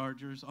beaten the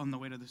Chargers on the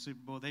way to the Super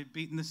Bowl. They've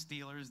beaten the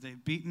Steelers.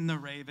 They've beaten the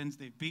Ravens.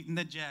 They've beaten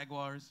the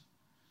Jaguars.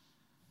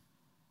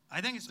 I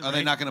think it's Are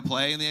they not going to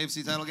play in the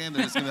AFC title game?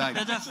 They're just going to be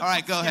like, all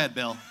right, go ahead,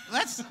 Bill.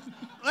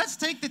 Let's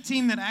take the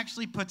team that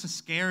actually puts a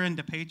scare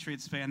into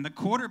Patriots fan, the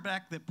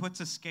quarterback that puts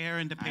a scare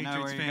into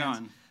Patriots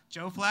fans.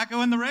 Joe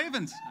Flacco and the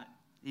Ravens.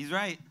 He's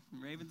right.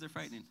 Ravens are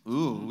frightening.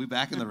 Ooh, we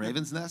back in the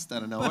Ravens nest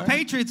out of nowhere? The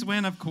Patriots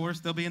win, of course.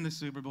 They'll be in the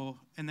Super Bowl,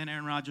 and then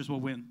Aaron Rodgers will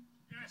win.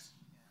 Yes.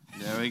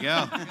 There we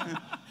go.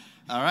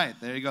 All right,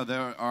 there you go. There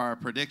are our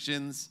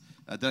predictions.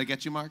 Did I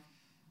get you, Mark?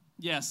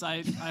 Yes,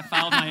 I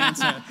filed my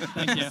answer.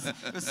 Thank you.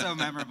 It was so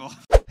memorable.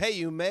 Hey,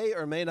 you may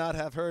or may not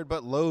have heard,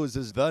 but Lowe's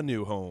is the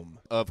new home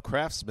of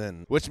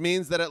Craftsman, which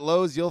means that at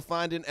Lowe's you'll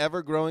find an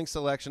ever-growing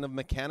selection of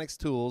mechanics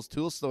tools,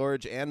 tool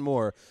storage, and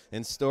more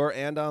in store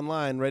and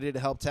online, ready to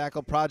help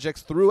tackle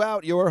projects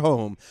throughout your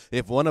home.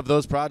 If one of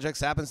those projects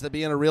happens to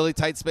be in a really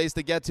tight space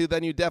to get to,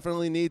 then you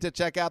definitely need to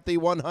check out the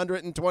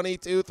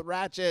 120-tooth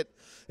ratchet.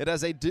 It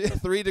has a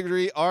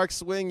 3-degree arc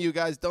swing, you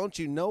guys. Don't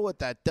you know what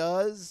that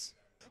does?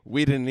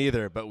 We didn't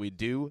either, but we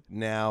do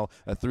now.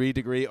 A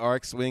 3-degree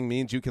arc swing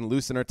means you can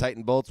loosen or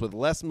tighten bolts with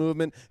less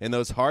movement in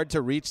those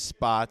hard-to-reach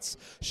spots.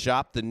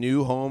 Shop the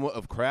new home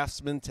of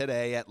Craftsman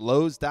today at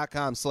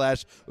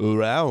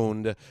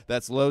Lowes.com/around.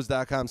 That's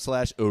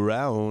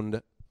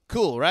Lowes.com/around.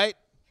 Cool, right?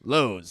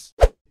 Lowe's.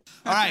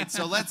 All right,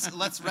 so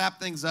let's wrap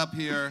things up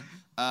here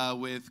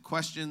with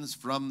questions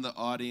from the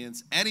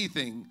audience.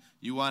 Anything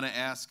you want to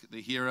ask the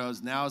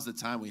heroes, now is the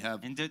time. We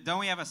have. And don't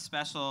we have a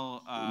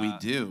special? We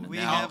do. We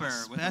helper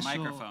with a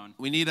microphone.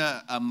 We need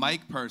a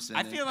mic person.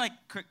 I feel like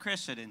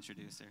Chris should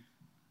introduce her.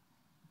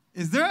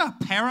 Is there a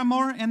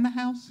Paramore in the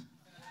house?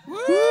 Woo!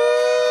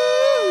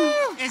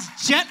 Is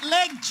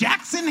Jetlag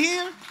Jackson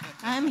here?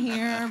 I'm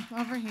here,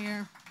 over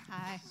here.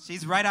 Hi.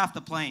 She's right off the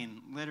plane,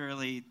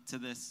 literally to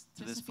this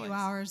Just place. a few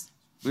hours.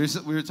 We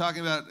were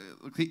talking about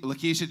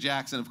Lakeisha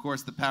Jackson, of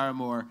course, the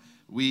Paramore.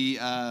 We're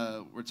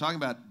talking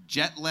about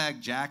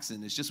Jetlag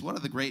Jackson. It's just one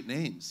of the great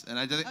names, and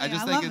I just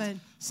think it's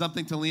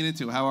something to lean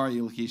into. How are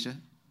you, Lakeisha?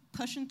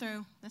 Pushing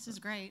through. This is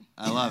great.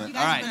 I love it. You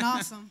guys have been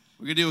awesome.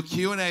 We're gonna do a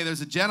Q&A.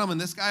 There's a gentleman,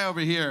 this guy over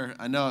here.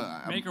 I know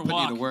I'm putting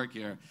you to work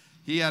here.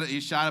 He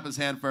shot up his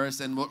hand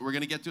first, and we're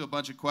gonna get to a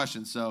bunch of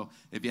questions. So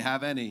if you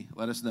have any,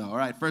 let us know. All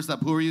right. First up,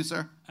 who are you,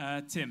 sir?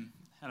 Tim.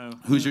 Hello.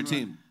 Who's your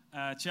team?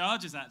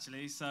 Chargers,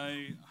 actually.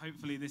 So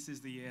hopefully this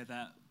is the year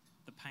that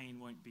the pain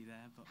won't be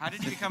there. But How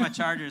did you become a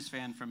Chargers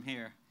fan from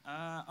here?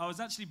 I was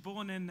actually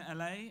born in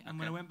LA, and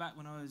when I went back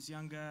when I was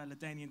younger,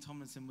 LaDainian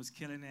Tomlinson was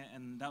killing it,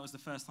 and that was the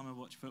first time I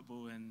watched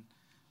football, and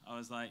I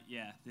was like,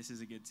 yeah, this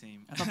is a good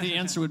team. I thought the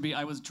answer would be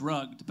I was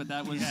drugged, but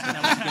that was,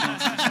 that was a good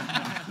answer.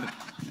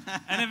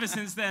 And ever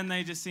since then,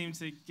 they just seem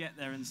to get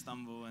there and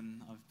stumble,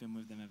 and I've been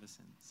with them ever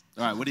since.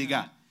 All right, what do you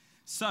got?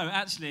 So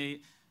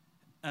actually,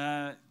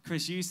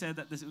 Chris, you said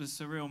that this was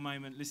a surreal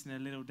moment listening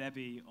to Little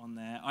Debbie on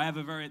there.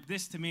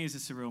 This to me is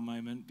a surreal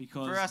moment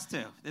because... For us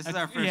too. This is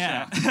our first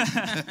show.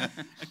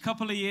 A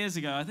couple of years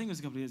ago, I think it was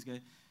a couple of years ago,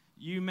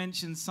 you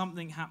mentioned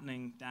something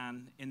happening,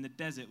 Dan, in the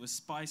desert with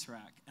Spice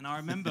Rack. And I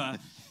remember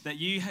that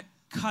you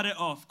cut it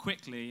off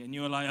quickly and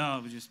you were like, oh,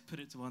 we'll just put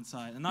it to one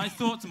side. And I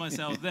thought to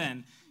myself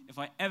then, if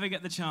I ever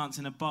get the chance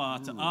in a bar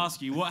to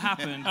ask you what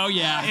happened in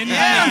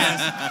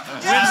Vegas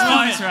with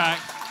Spice Rack,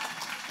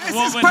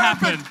 what would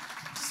happen?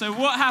 So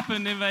what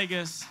happened in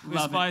Vegas with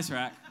Spice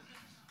Rack?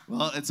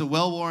 Well, it's a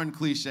well-worn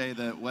cliche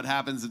that what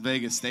happens in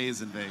Vegas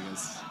stays in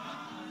Vegas.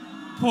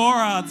 Poor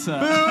answer.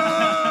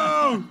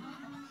 Boo!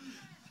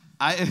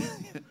 I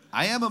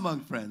am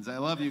among friends. I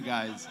love you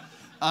guys.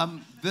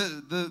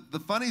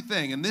 The funny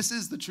thing, and this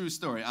is the true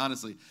story,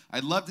 honestly,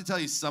 I'd love to tell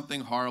you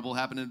something horrible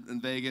happened in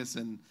Vegas,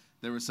 and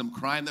there was some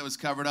crime that was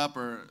covered up,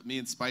 or me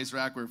and Spice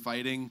Rack were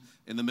fighting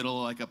in the middle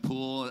of like a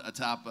pool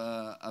atop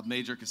a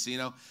major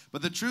casino.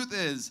 But the truth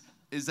is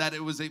that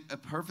it was a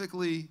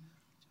perfectly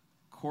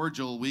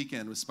cordial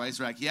weekend with Spice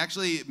Rack. He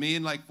actually, me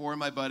and like 4 of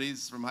my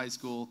buddies from high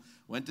school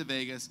went to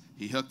Vegas.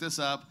 He hooked us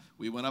up.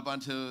 We went up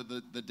onto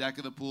the deck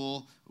of the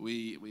pool.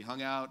 We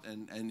hung out,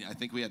 and I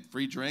think we had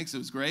free drinks. It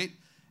was great.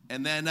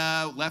 And then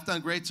left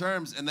on great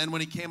terms. And then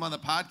when he came on the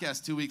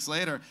podcast 2 weeks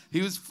later,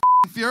 he was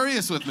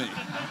furious with me.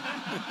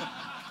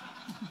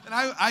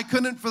 And I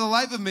couldn't, for the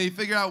life of me,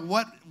 figure out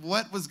what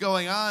was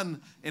going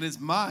on in his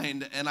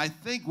mind. And I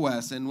think,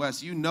 Wes,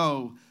 you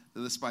know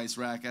the Spice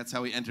Rack, that's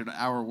how he entered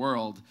our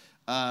world,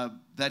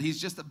 that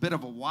he's just a bit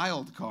of a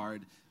wild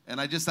card. And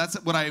that's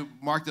what I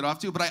marked it off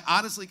to. But I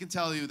honestly can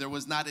tell you there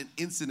was not an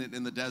incident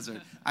in the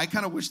desert. I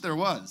kind of wish there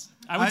was.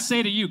 I would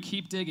say to you,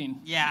 keep digging.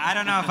 Yeah, I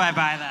don't know if I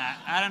buy that.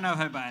 I don't know if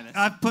I buy this.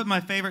 I've put my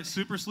favorite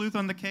super sleuth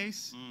on the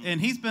case, and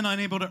he's been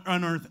unable to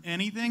unearth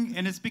anything,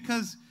 and it's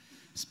because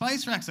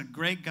Spice Rack's a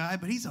great guy,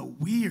 but he's a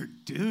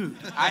weird dude.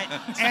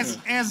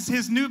 As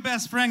his new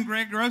best friend,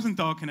 Greg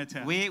Rosenthal, can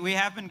attest. We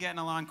have been getting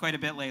along quite a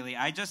bit lately.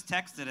 I just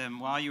texted him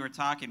while you were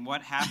talking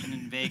what happened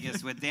in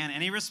Vegas with Dan,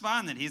 and he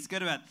responded. He's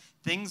good about it.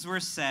 Things were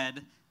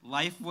said,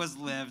 life was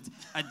lived,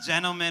 a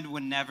gentleman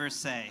would never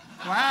say.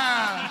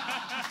 Wow.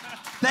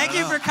 Thank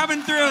you for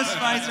coming through,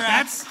 Spice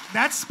Rack.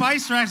 That's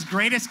Spice Rack's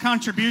greatest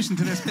contribution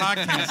to this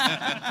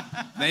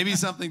podcast. Maybe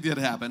something did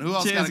happen. Who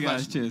else Cheers, got a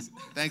guys, question? cheers.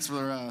 Thanks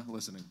for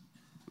listening.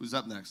 Who's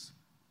up next?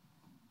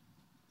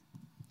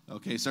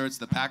 Okay, sir, it's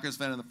the Packers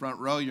fan in the front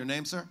row. Your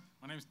name, sir?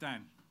 My name's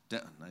Dan.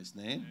 Nice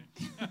name.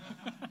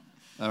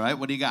 All right,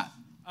 what do you got?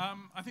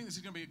 I think this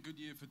is going to be a good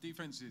year for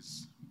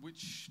defenses.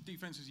 Which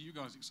defenses are you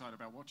guys excited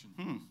about watching?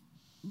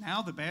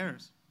 Now the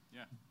Bears.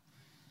 Yeah.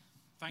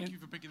 Thank you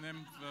for picking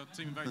them for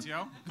Team of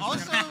ATL.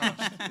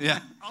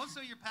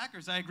 Also, your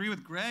Packers. I agree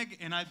with Greg,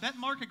 and I bet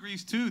Mark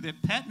agrees too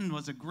that Pettine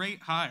was a great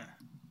hire.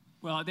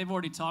 Well, they've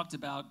already talked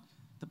about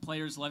the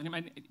players loving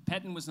him.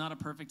 Pettine was not a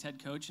perfect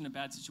head coach in a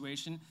bad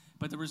situation,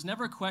 but there was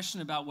never a question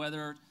about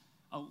whether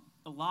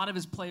a lot of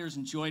his players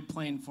enjoyed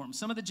playing for him.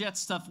 Some of the Jets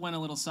stuff went a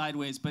little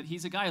sideways, but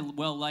he's a guy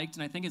well-liked,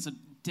 and I think it's a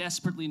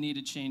desperately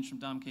needed change from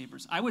Dom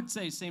Capers. I would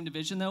say same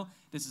division, though.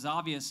 This is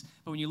obvious,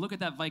 but when you look at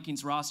that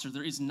Vikings roster,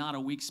 there is not a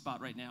weak spot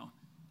right now.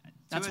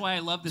 That's why I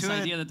love this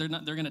idea that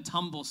they're going to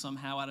tumble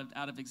somehow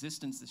out of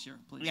existence this year.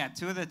 Please. Yeah,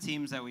 two of the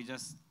teams that we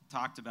just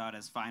talked about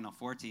as Final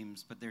Four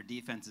teams, but their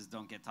defenses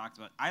don't get talked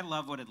about. I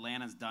love what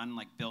Atlanta's done,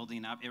 like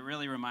building up. It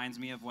really reminds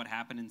me of what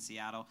happened in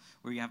Seattle,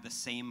 where you have the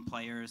same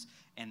players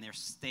and they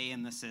stay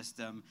in the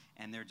system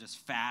and they're just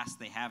fast.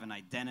 They have an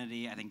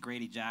identity. I think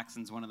Grady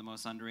Jackson's one of the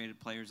most underrated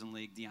players in the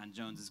league. Deion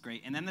Jones is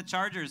great. And then the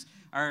Chargers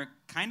are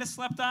kind of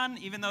slept on,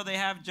 even though they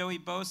have Joey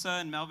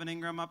Bosa and Melvin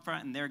Ingram up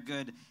front, and they're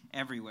good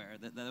everywhere.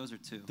 Those are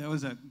two. That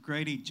was a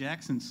Grady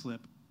Jackson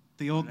slip.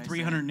 The old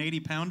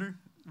 380-pounder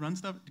run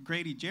stuff.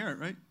 Grady Jarrett,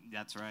 right?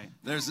 That's right.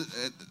 There's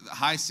a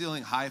high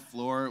ceiling, high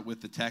floor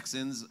with the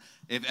Texans.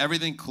 If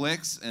everything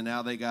clicks, and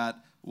now they got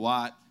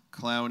Watt,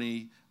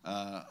 Clowney,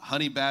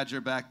 Honey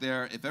Badger back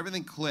there. If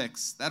everything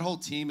clicks, that whole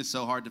team is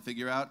so hard to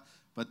figure out.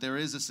 But there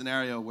is a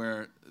scenario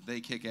where they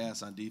kick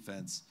ass on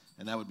defense,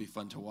 and that would be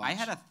fun to watch. I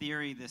had a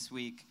theory this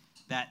week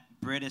that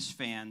British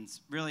fans,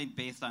 really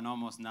based on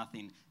almost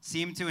nothing,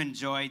 seem to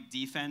enjoy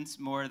defense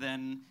more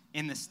than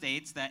in the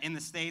States. That in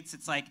the States,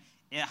 it's like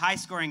a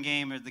high-scoring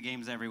game are the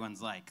games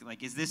everyone's like.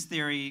 Like, is this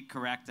theory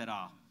correct at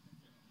all?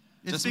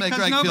 Just make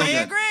Greg feel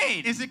good.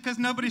 Agreed. Is it because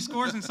nobody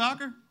scores in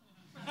soccer?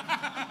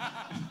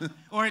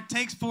 Or it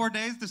takes 4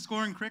 days to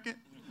score in cricket?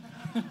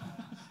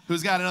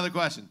 Who's got another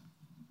question?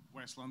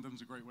 West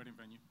London's a great wedding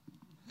venue.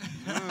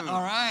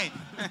 All right.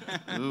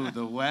 Ooh,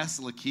 the West,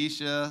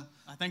 Lakeisha.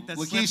 I think that's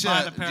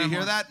Lakeisha, did you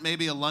hear that?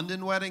 Maybe a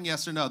London wedding,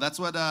 yes or no? That's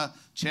what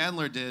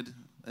Chandler did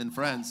in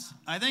Friends.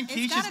 I think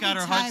Keisha's got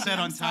her heart set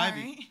on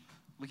Tybee.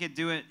 We could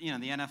do it, the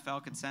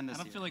NFL could send us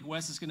I don't feel like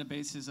Wes is going to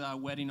base his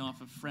wedding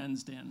off of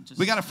Friends, Dan.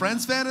 We got a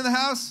Friends fan in the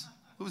house?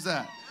 Who's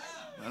that?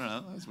 I don't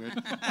know. That was weird.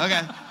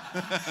 Okay.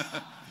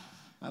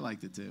 I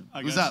liked it too.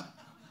 Who's up?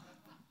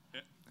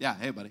 Yeah,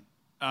 hey, buddy.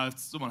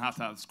 Someone has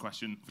to have this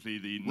question.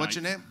 Obviously, What's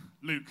your name?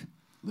 Luke.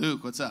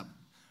 Luke, what's up?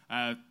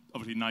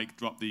 Obviously, Nike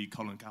dropped the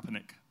Colin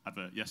Kaepernick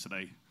advert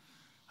yesterday.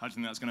 How do you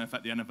think that's going to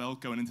affect the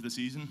NFL going into the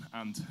season?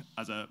 And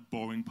as a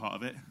boring part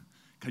of it,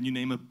 can you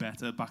name a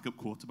better backup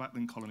quarterback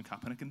than Colin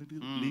Kaepernick in the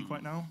league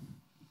right now?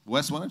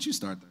 Wes, why don't you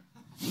start there?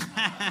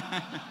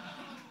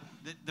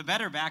 the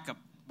better backup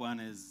one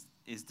is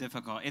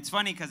difficult. It's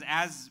funny because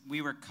as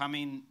we were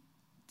coming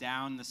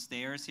down the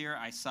stairs here,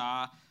 I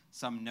saw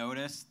some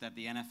notice that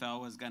the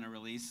NFL was going to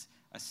release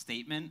a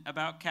statement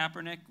about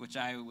Kaepernick, which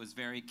I was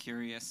very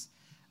curious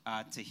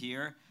to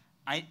hear.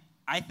 I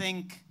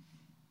think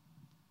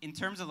in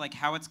terms of like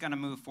how it's going to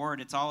move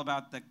forward, it's all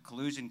about the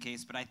collusion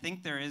case, but I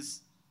think there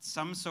is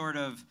some sort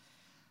of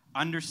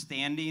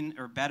understanding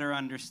or better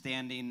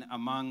understanding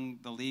among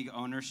the league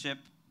ownership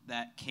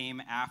that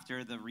came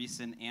after the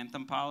recent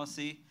anthem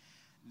policy,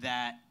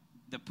 that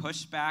the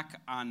pushback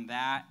on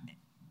that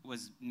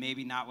was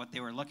maybe not what they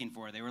were looking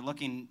for. They were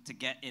looking to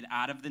get it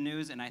out of the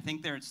news, and I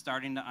think they're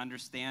starting to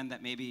understand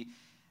that maybe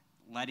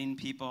letting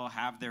people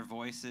have their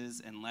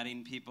voices and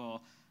letting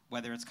people,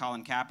 whether it's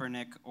Colin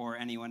Kaepernick or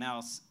anyone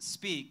else,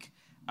 speak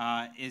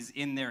is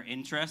in their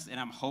interest, and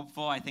I'm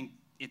hopeful. I think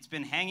it's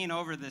been hanging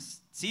over this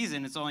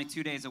season. It's only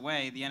 2 days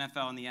away. The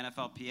NFL and the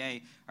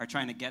NFLPA are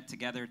trying to get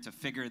together to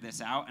figure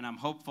this out, and I'm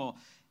hopeful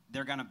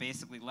they're going to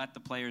basically let the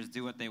players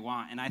do what they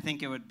want. And I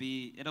think it'll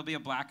be a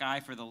black eye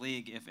for the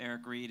league if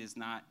Eric Reid is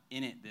not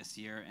in it this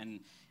year. And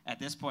at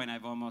this point,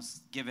 I've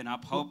almost given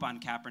up hope on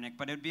Kaepernick,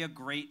 but it would be a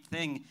great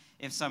thing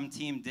if some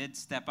team did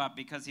step up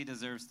because he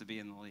deserves to be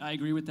in the league. I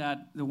agree with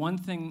that. The one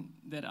thing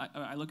that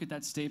I look at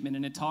that statement,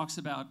 and it talks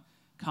about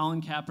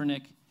Colin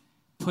Kaepernick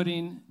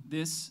putting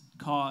this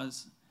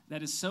cause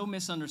that is so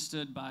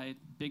misunderstood by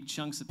big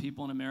chunks of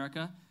people in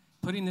America,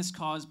 putting this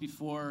cause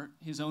before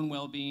his own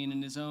well-being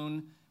and his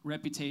own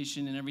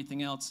reputation and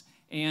everything else.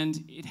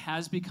 And it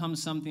has become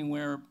something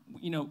where,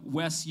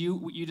 Wes,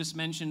 you just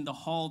mentioned the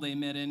hall they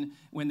met in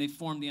when they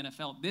formed the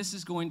NFL. This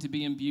is going to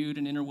be imbued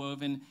and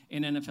interwoven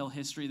in NFL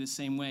history the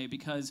same way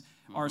because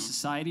our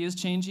society is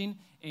changing,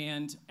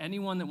 and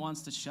anyone that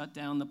wants to shut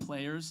down the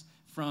players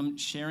from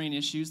sharing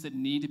issues that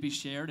need to be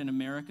shared in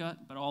America,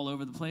 but all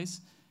over the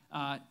place,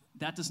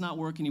 that does not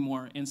work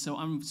anymore. And so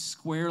I'm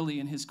squarely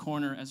in his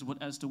corner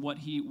as to what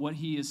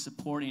he is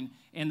supporting.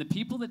 And the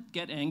people that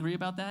get angry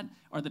about that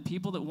are the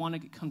people that want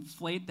to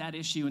conflate that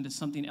issue into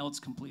something else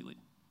completely.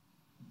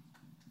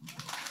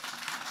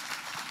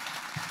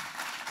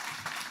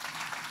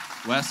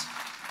 Wes?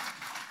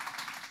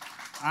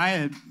 I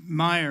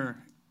admire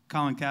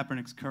Colin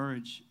Kaepernick's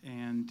courage,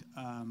 and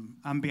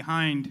I'm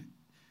behind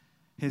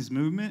his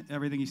movement,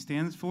 everything he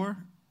stands for.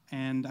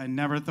 And I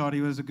never thought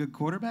he was a good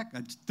quarterback.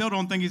 I still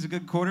don't think he's a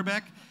good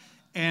quarterback.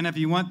 And if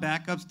you want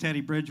backups,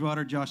 Teddy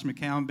Bridgewater, Josh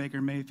McCown,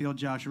 Baker Mayfield,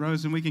 Josh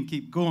Rosen, we can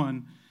keep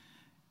going.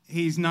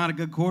 He's not a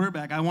good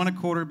quarterback. I want a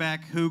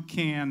quarterback who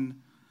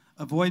can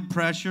avoid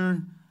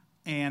pressure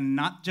and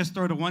not just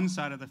throw to one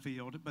side of the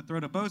field, but throw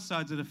to both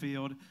sides of the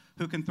field,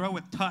 who can throw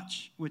with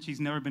touch, which he's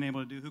never been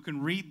able to do, who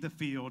can read the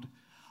field,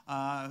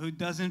 who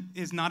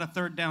is not a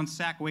third down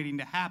sack waiting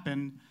to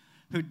happen,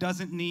 who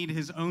doesn't need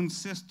his own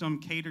system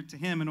catered to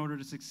him in order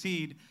to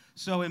succeed.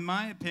 So in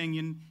my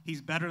opinion,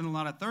 he's better than a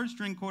lot of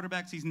third-string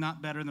quarterbacks. He's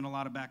not better than a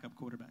lot of backup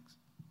quarterbacks.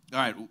 All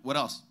right, what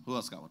else? Who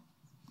else got one?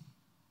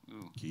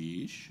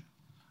 Keish.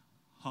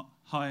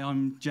 Hi,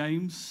 I'm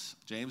James.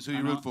 James, who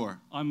you root for?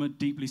 I'm a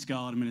deeply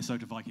scarred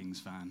Minnesota Vikings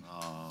fan.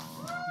 Oh.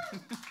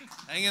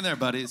 Hang in there,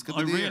 buddy. It's good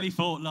to I be really here.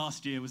 thought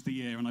last year was the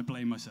year, and I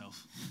blame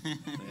myself.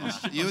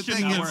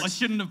 I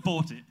shouldn't have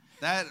bought it.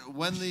 That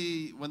when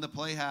the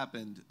play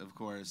happened, of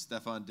course,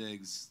 Stephon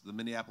Diggs, the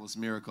Minneapolis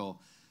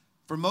Miracle.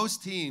 For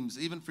most teams,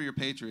 even for your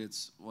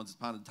Patriots, once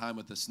upon a time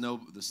with the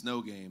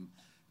snow game,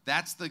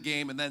 that's the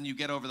game, and then you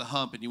get over the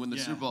hump and you win the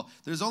Super Bowl.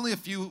 There's only a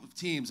few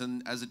teams,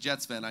 and as a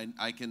Jets fan,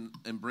 I can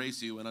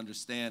embrace you and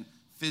understand,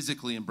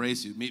 physically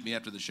embrace you. Meet me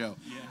after the show.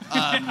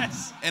 Yeah.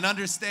 And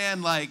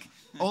understand, like,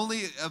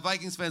 only a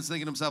Vikings fan's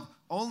thinking to himself,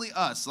 only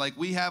us. Like,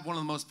 we have one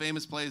of the most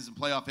famous plays in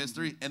playoff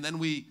history, and then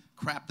we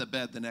crap the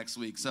bed the next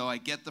week. So I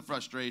get the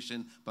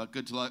frustration, but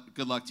good luck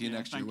to you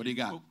next year. What do you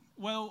got?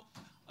 Well,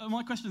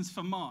 my question's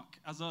for Mark.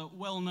 As a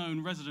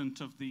well-known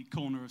resident of the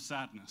Corner of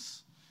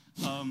Sadness,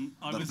 I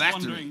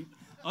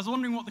was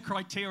wondering what the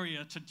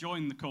criteria to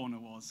join the Corner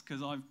was,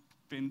 because I've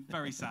been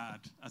very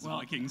sad as a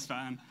Vikings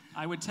fan.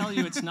 I would tell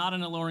you it's not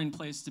an alluring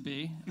place to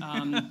be.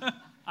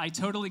 I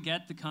totally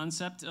get the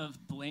concept of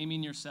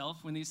blaming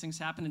yourself when these things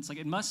happen. It's like,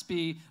 it must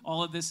be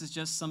all of this is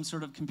just some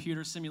sort of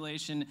computer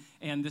simulation,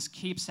 and this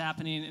keeps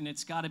happening, and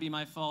it's got to be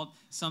my fault.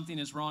 Something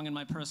is wrong in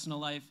my personal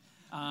life.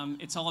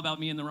 It's all about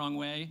me in the wrong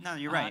way. No,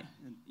 you're right.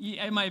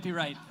 Yeah, it might be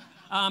right.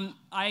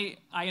 I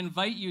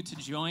invite you to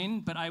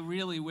join, but I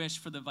really wish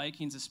for the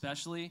Vikings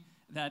especially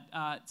that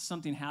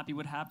something happy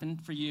would happen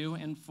for you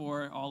and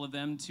for all of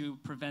them to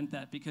prevent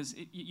that, because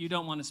you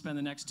don't want to spend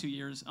the next 2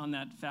 years on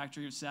that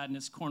factory of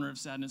sadness, corner of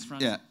sadness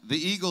front. Yeah, the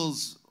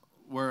Eagles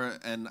were,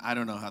 and I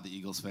don't know how the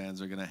Eagles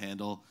fans are going to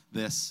handle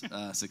this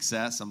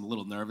success. I'm a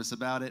little nervous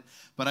about it.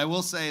 But I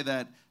will say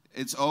that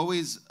it's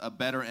always a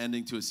better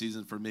ending to a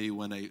season for me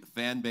when a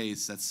fan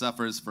base that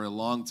suffers for a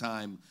long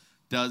time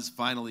does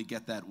finally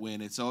get that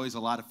win. It's always a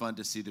lot of fun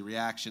to see the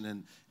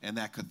reaction and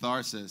that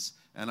catharsis.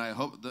 And I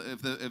hope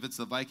if it's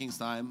the Vikings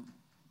time,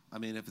 I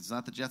mean, if it's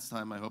not the Jets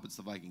time, I hope it's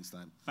the Vikings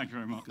time. Thank you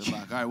very much. Good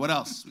luck. All right, what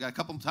else? We got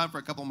time for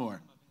a couple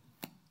more.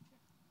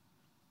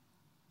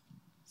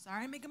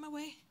 Sorry, I'm making my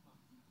way.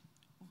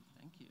 Oh,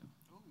 thank you.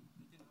 Oh, you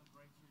did a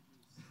grapefruit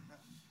juice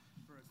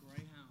for a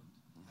Greyhound.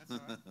 That's all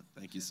right.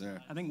 Thank you,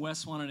 sir. I think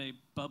Wes wanted a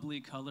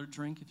bubbly colored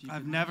drink. If you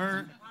I've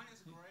never,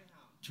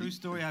 true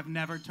story, I've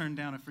never turned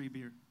down a free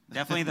beer.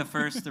 Definitely the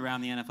first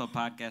around the NFL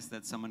podcast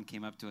that someone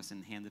came up to us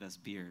and handed us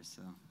beers.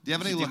 So. Do you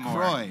have any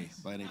LaCroix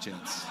by any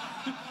chance?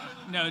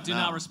 No, do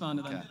not respond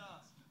to them.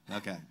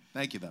 Okay.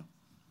 Thank you, though.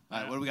 All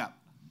right, what do we got?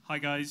 Hi,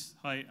 guys.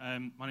 Hi,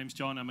 my name's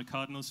John. I'm a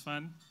Cardinals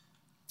fan.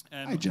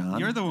 Hi, John.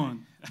 You're the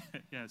one.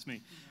 Yeah, it's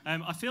me.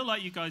 I feel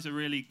like you guys are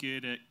really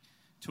good at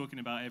talking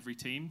about every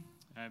team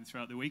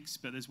throughout the weeks,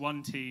 but there's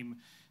one team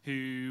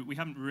who we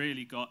haven't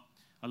really got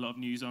a lot of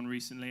news on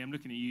recently. I'm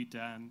looking at you,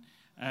 Dan.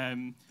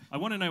 I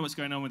want to know what's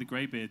going on with the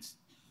Greybeards.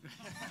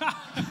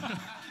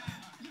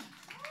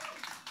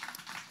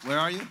 Where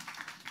are you?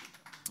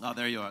 Oh,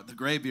 there you are. The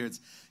Greybeards.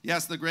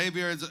 Yes, the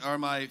Greybeards are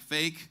my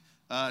fake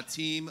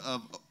team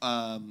of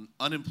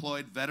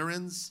unemployed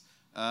veterans.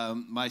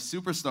 My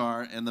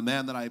superstar and the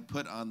man that I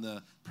put on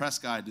the press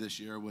guide this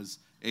year was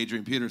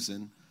Adrian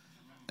Peterson,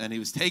 and he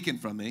was taken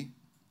from me.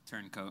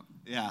 Turncoat.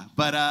 Yeah,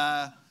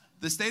 but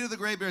the state of the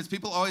Greybeards,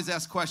 people always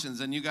ask questions,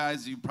 and you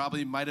guys, you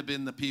probably might have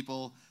been the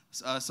people,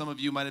 some of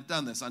you might have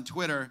done this. On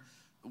Twitter,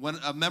 when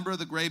a member of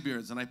the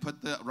Greybeards, and I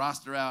put the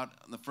roster out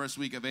in the first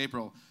week of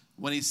April,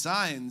 when he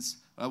signs,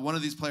 one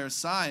of these players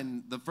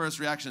sign, the first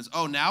reaction is,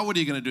 oh, now what are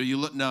you going to do? You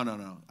look,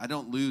 no, I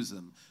don't lose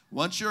them.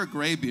 Once you're a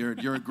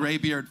Greybeard, you're a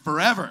Greybeard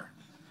forever.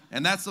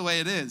 And that's the way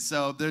it is.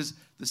 So there's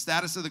the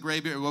status of the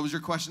Greybeard. What was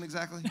your question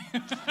exactly?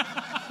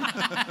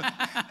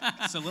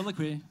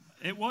 Soliloquy.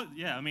 It was,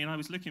 yeah. I mean, I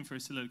was looking for a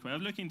soliloquy. I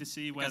was looking to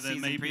see whether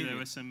maybe there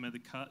were some of the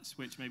cuts,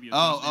 which maybe.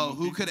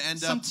 Who could end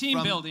some up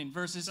team building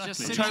versus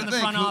just sitting in the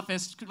front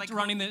office,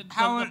 running the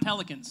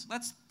Pelicans.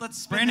 Let's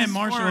spin Brandon this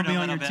Marshall will forward be a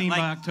on your little team bit.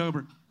 by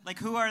October. Like,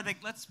 who are the?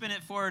 Let's spin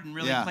it forward and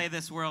really play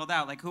this world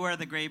out. Like, who are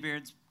the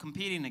Greybeards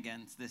competing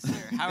against this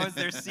year? How is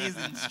their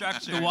season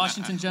structured? The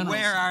Washington Generals.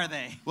 Where are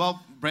they?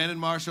 Well, Brandon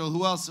Marshall.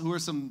 Who else? Who are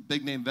some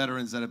big name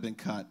veterans that have been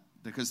cut?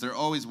 Because they're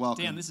always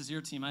welcome. Dan, this is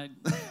your team.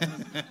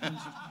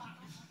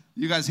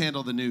 You guys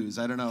handle the news.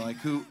 I don't know, like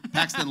who?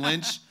 Paxton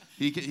Lynch.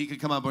 He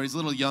could come on board. He's a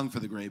little young for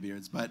the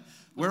Greybeards, but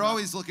we're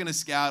always looking to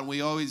scout, and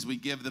we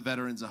give the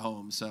veterans a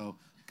home. So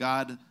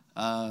God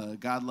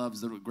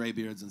loves the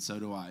Greybeards, and so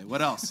do I.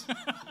 What else?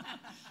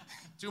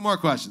 Two more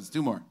questions.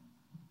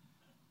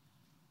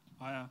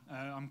 Hi,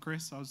 I'm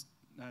Chris. I was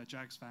a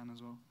Jags fan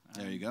as well.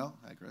 There you go.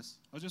 Hi, Chris.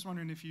 I was just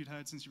wondering if you'd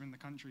heard, since you're in the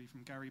country,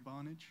 from Gary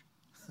Barnidge.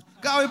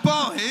 Gary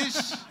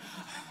Barnidge?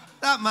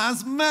 That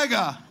man's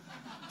mega.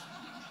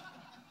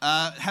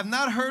 Have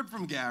not heard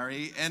from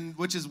Gary, and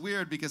which is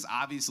weird because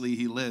obviously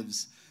he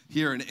lives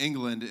here in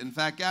England. In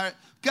fact, Gary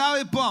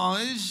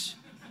Barnidge.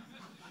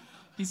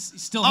 He's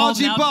still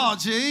holding out.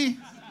 Bargy.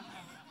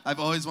 I've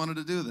always wanted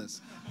to do this.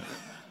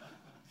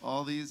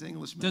 All these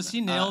Englishmen. Does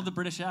he nail the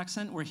British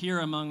accent? We're here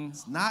among...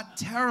 It's not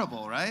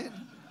terrible, right?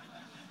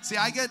 See,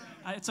 I get...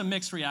 It's a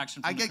mixed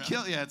reaction. I get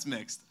killed. Yeah, it's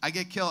mixed. I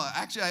get killed.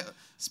 Actually,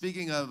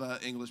 speaking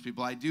of English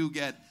people, I do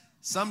get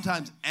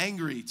sometimes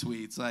angry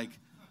tweets like,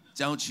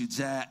 "Don't you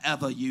dare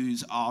ever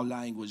use our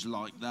language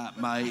like that,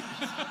 mate."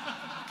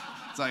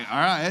 It's like, all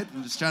right,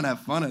 I'm just trying to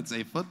have fun. It's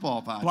a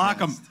football podcast. Block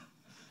him.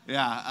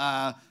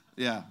 Yeah,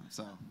 yeah.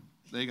 So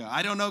there you go.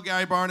 I don't know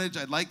Gary Barnidge.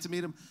 I'd like to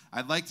meet him.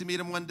 I'd like to meet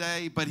him one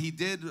day, but he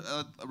did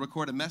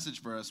record a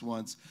message for us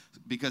once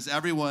because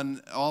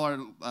all our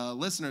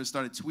listeners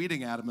started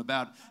tweeting at him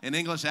about an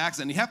English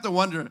accent. You have to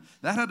wonder,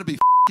 that had to be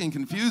f***ing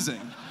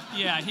confusing.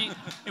 Yeah,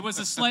 it was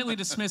a slightly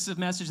dismissive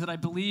message that I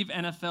believe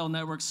NFL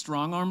Network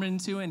strong-armed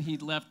into, and he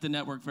left the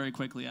network very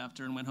quickly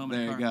after and went home in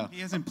a car. There you go.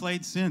 He hasn't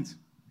played since.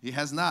 He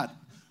has not.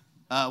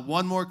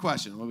 One more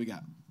question. What do we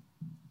got?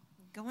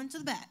 Go into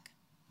the back.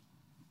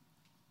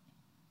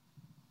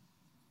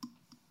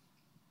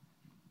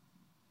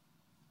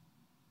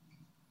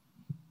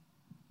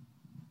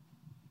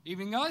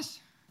 Evening, guys.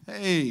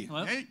 Hey.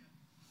 Hello? Hey.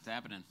 What's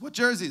happening? What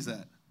jersey is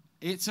that?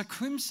 It's a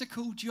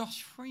creamsicle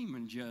Josh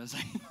Freeman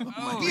jersey.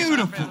 Oh,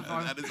 beautiful.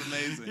 That is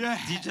amazing. Yeah.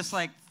 Do you just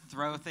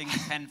throw things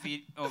 10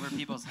 feet over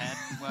people's head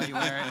while you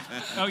wear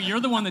it? Oh, you're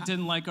the one that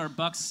didn't like our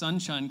Bucks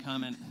sunshine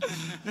comment.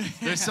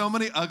 There's so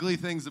many ugly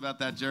things about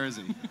that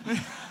jersey.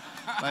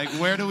 Like,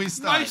 where do we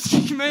start?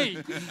 Mostly me.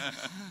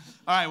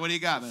 All right, what do you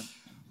got, man?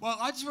 Well,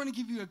 I just want to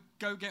give you a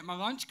go get my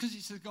lunch because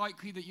it's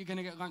likely that you're going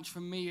to get lunch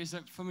from me as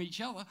from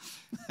each other.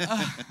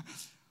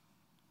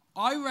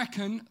 I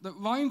reckon that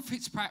Ryan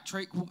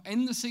Fitzpatrick will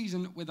end the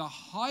season with a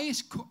higher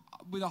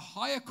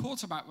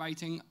quarterback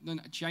rating than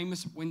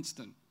Jameis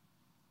Winston.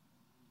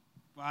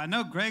 Well, I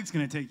know Greg's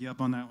going to take you up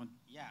on that one.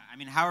 Yeah, I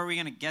mean, how are we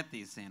going to get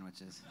these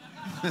sandwiches?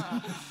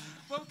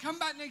 Well, come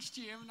back next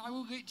year and I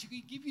will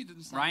literally give you them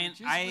Ryan,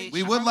 sandwiches.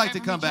 We would like to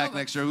come back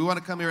next year. We want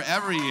to come here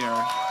every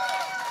year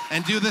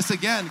and do this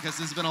again because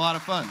this has been a lot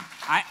of fun.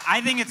 I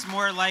think it's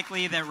more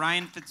likely that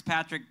Ryan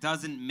Fitzpatrick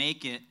doesn't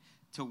make it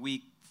to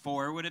week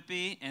 4, would it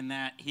be, and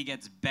that he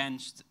gets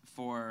benched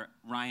for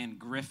Ryan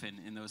Griffin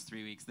in those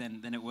 3 weeks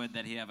than it would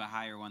that he have a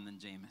higher one than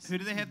Jameis. Who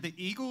do they have? The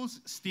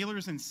Eagles,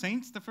 Steelers, and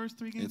Saints the first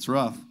 3 games? It's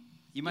rough.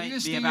 You might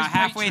be about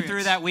halfway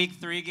through that week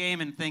 3 game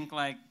and think,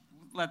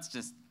 let's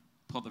just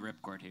pull the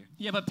ripcord here.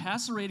 Yeah, but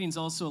passer rating's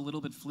also a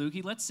little bit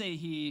fluky. Let's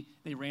say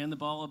they ran the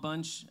ball a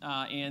bunch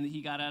and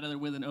he got out of there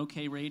with an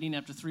okay rating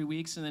after 3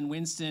 weeks, and then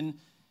Winston,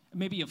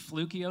 maybe a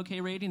fluky okay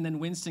rating, then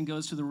Winston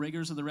goes through the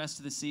rigors of the rest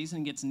of the season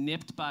and gets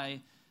nipped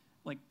by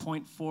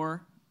 0.4%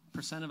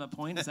 of a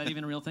point. Is that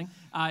even a real thing?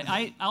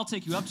 I'll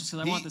take you up just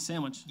because I want the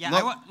sandwich.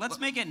 Yeah, let's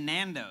make it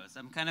Nando's.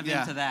 I'm kind of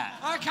into that.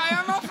 Okay,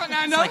 I'm off at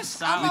Nando's.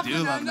 We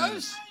do love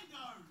Nando's.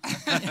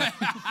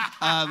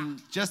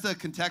 Just to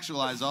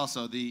contextualize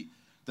also, the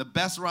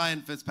best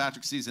Ryan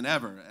Fitzpatrick season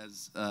ever,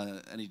 as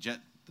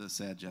the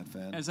sad Jet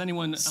fan, as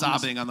anyone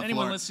sobbing on the floor.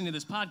 Anyone listening to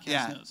this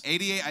podcast knows.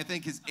 88. I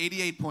think his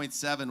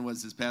 88.7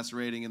 was his passer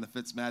rating in the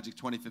Fitzmagic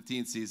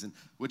 2015 season,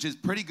 which is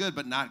pretty good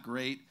but not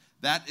great.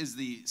 That is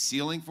the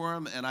ceiling for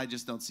him, and I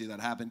just don't see that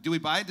happen. Do we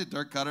buy into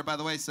Dirk Cutter, by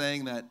the way,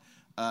 saying that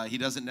he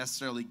doesn't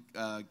necessarily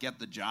get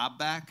the job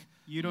back?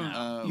 You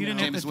don't. You didn't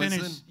have to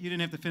finish. You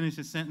didn't have to finish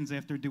the sentence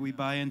after. Do we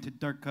buy into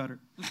Dirk Cutter?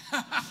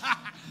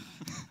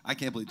 I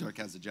can't believe Dirk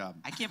has a job.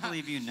 I can't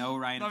believe you know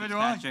Ryan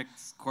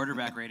Fitzpatrick's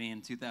quarterback rating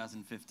in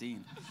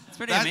 2015. It's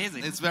pretty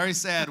amazing. It's very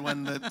sad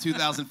when the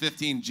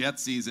 2015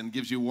 Jets season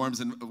gives you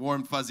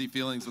warm, fuzzy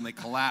feelings when they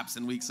collapse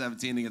in Week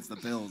 17 against the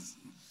Bills.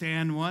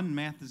 Dan 1,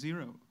 Math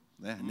 0.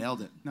 Yeah,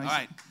 nailed it. Nice. All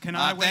right. Can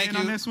I weigh in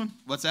on this one?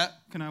 What's that?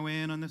 Can I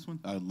weigh in on this one?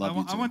 I would love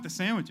you to. I want the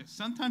sandwiches.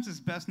 Sometimes it's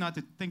best not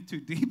to think too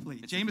deeply.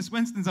 Jameis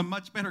Winston's a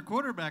much better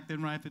quarterback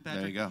than Ryan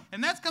Fitzpatrick. There you go.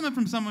 And that's coming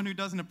from someone who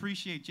doesn't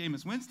appreciate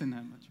Jameis Winston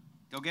that much.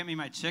 Go get me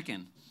my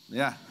chicken.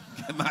 Yeah,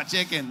 get my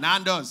chicken.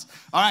 Nando's.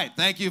 All right,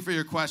 thank you for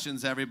your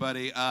questions,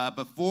 everybody. And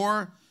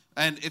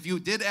if you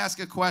did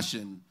ask a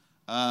question,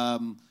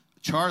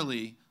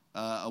 Charlie,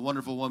 a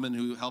wonderful woman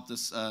who helped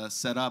us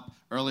set up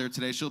earlier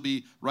today, she'll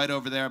be right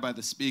over there by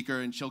the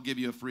speaker, and she'll give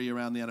you a free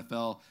Around the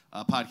NFL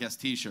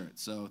podcast T-shirt.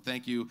 So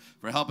thank you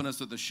for helping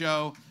us with the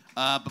show.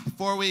 But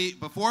before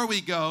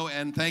we go,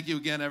 and thank you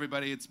again,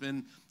 everybody. It's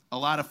been a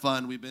lot of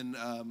fun. We've been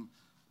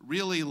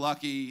really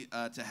lucky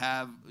to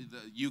have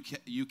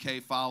the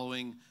UK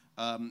following.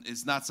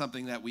 It's not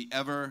something that we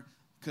ever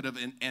could have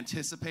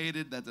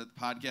anticipated that the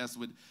podcast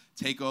would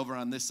take over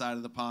on this side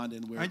of the pond.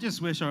 And I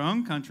just wish our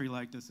own country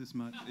liked us this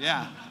much.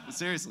 Yeah,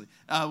 seriously.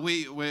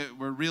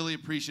 We're really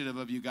appreciative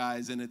of you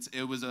guys, and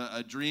it was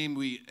a dream.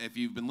 If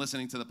you've been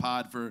listening to the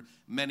pod for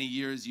many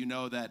years, you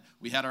know that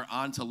we had our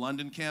On to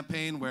London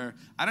campaign where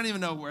I don't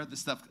even know where this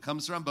stuff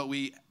comes from, but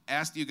we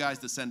asked you guys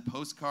to send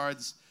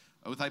postcards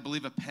with, I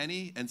believe, a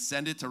penny and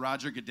send it to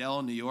Roger Goodell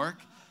in New York.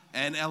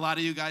 And a lot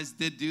of you guys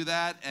did do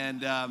that,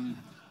 and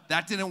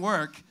that didn't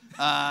work.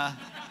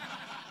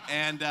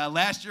 And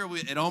last year,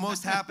 it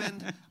almost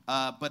happened,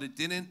 but it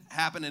didn't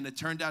happen, and it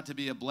turned out to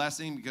be a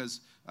blessing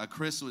because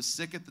Chris was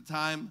sick at the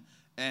time,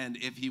 and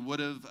if we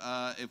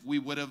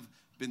would have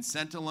been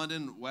sent to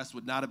London, Wes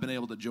would not have been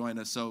able to join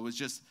us. So it was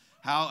just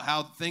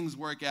how things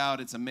work out.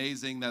 It's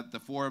amazing that the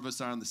four of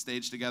us are on the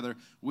stage together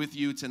with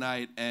you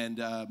tonight. And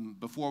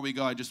before we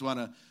go, I just want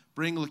to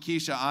bring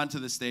Lakeisha onto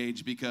the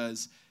stage,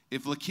 because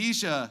if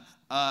Lakeisha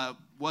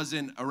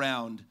wasn't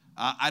around,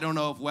 I don't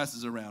know if Wes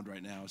is around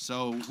right now.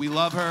 So we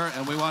love her,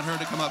 and we want her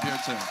to come up here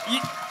too.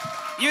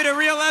 You the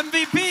real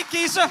MVP,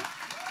 Keisha.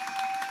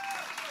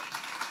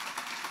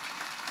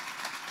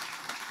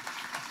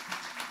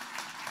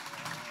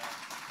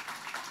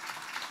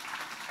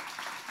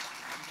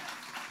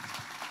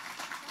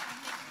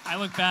 I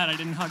look bad. I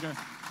didn't hug her.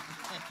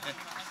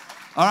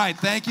 All right,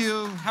 thank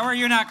you. How are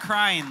you not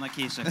crying,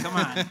 Lakeisha? Come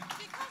on.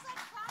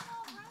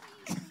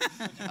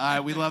 All right,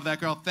 we love that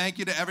girl. Thank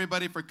you to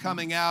everybody for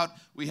coming out.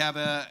 We have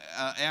a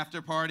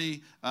after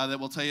party that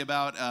we'll tell you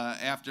about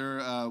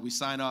after we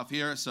sign off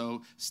here,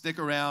 so stick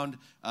around.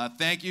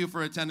 Thank you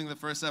for attending the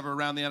first ever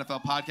Around the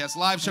NFL podcast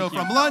live show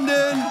from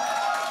London.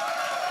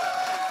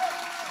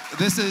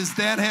 This is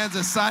Dan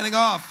Hanzus signing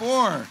off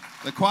for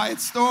The Quiet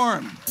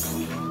Storm,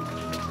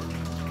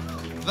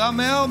 The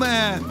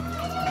Mailman,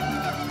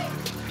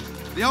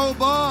 The Old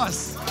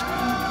Boss,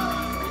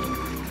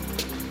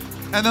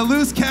 and the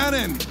loose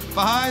cannon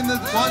behind the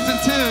ones and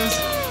twos.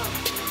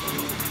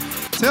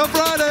 Till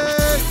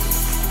Friday!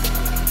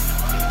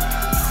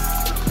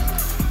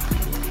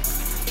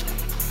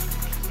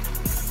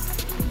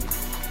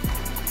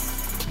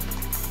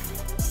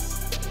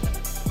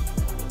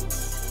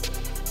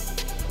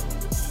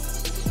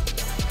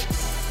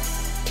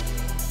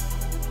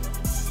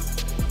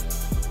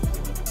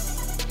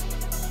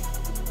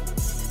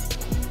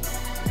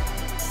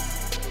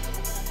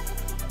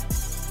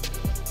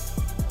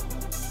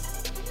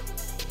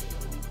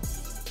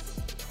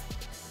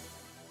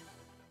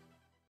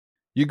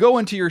 You go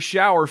into your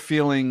shower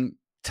feeling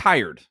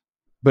tired,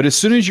 but as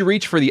soon as you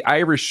reach for the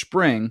Irish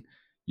Spring,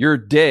 your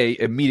day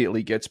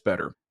immediately gets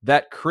better.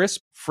 That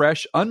crisp,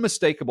 fresh,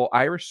 unmistakable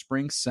Irish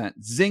Spring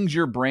scent zings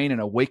your brain and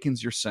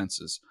awakens your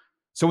senses.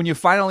 So when you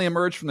finally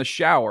emerge from the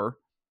shower,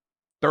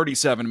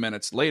 37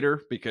 minutes later,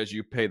 because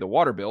you pay the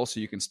water bill so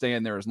you can stay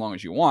in there as long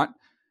as you want,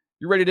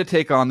 you're ready to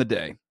take on the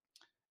day.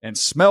 And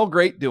smell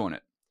great doing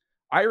it.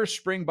 Irish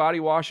Spring Body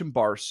Wash and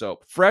Bar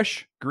Soap.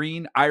 Fresh,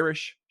 green,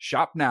 Irish.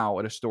 Shop now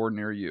at a store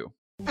near you.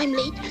 I'm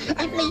late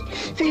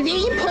for a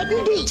very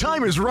important date.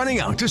 Time is running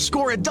out to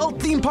score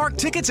adult theme park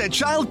tickets at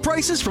child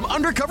prices from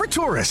Undercover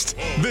Tourist.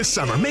 This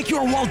summer, make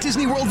your Walt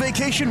Disney World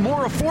vacation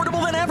more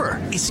affordable than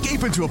ever.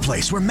 Escape into a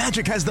place where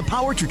magic has the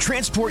power to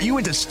transport you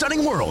into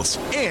stunning worlds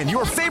and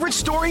your favorite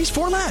stories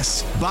for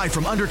less. Buy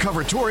from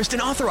Undercover Tourist,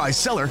 an authorized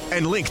seller,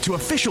 and link to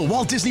official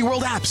Walt Disney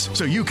World apps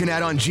so you can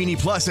add on Genie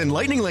Plus and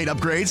Lightning Lane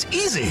upgrades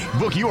easy.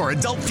 Book your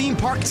adult theme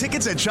park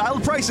tickets at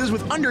child prices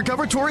with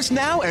Undercover Tourist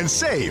now and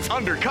save.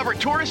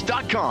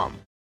 UndercoverTourist.com.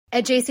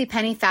 At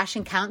JCPenney,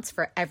 fashion counts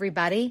for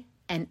everybody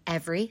and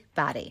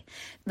everybody.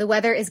 The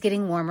weather is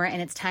getting warmer,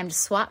 and it's time to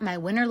swap my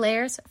winter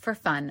layers for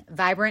fun,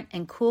 vibrant,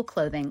 and cool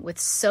clothing. With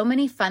so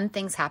many fun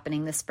things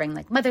happening this spring,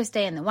 like Mother's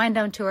Day and the Wind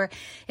Down Tour,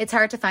 it's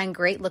hard to find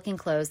great-looking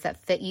clothes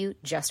that fit you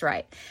just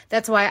right.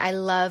 That's why I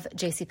love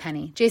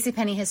JCPenney.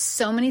 JCPenney has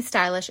so many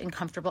stylish and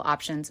comfortable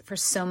options for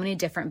so many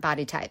different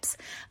body types.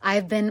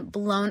 I've been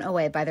blown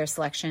away by their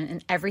selection,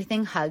 and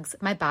everything hugs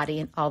my body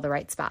in all the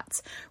right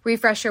spots.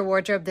 Refresh your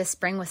wardrobe this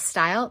spring with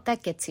style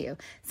that gets you.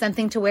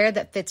 Something to wear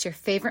that fits your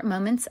favorite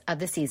moments of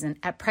the season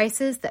at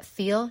prices that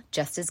feel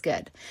just as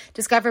good.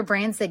 Discover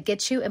brands that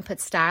get you and put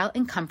style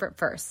and comfort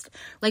first,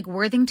 like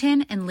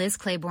Worthington and Liz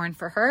Claiborne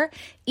for her,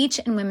 each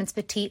in women's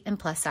petite and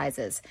plus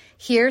sizes.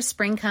 Here,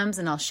 spring comes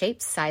in all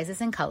shapes,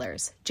 sizes, and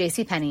colors.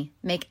 JCPenney,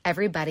 make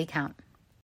everybody count.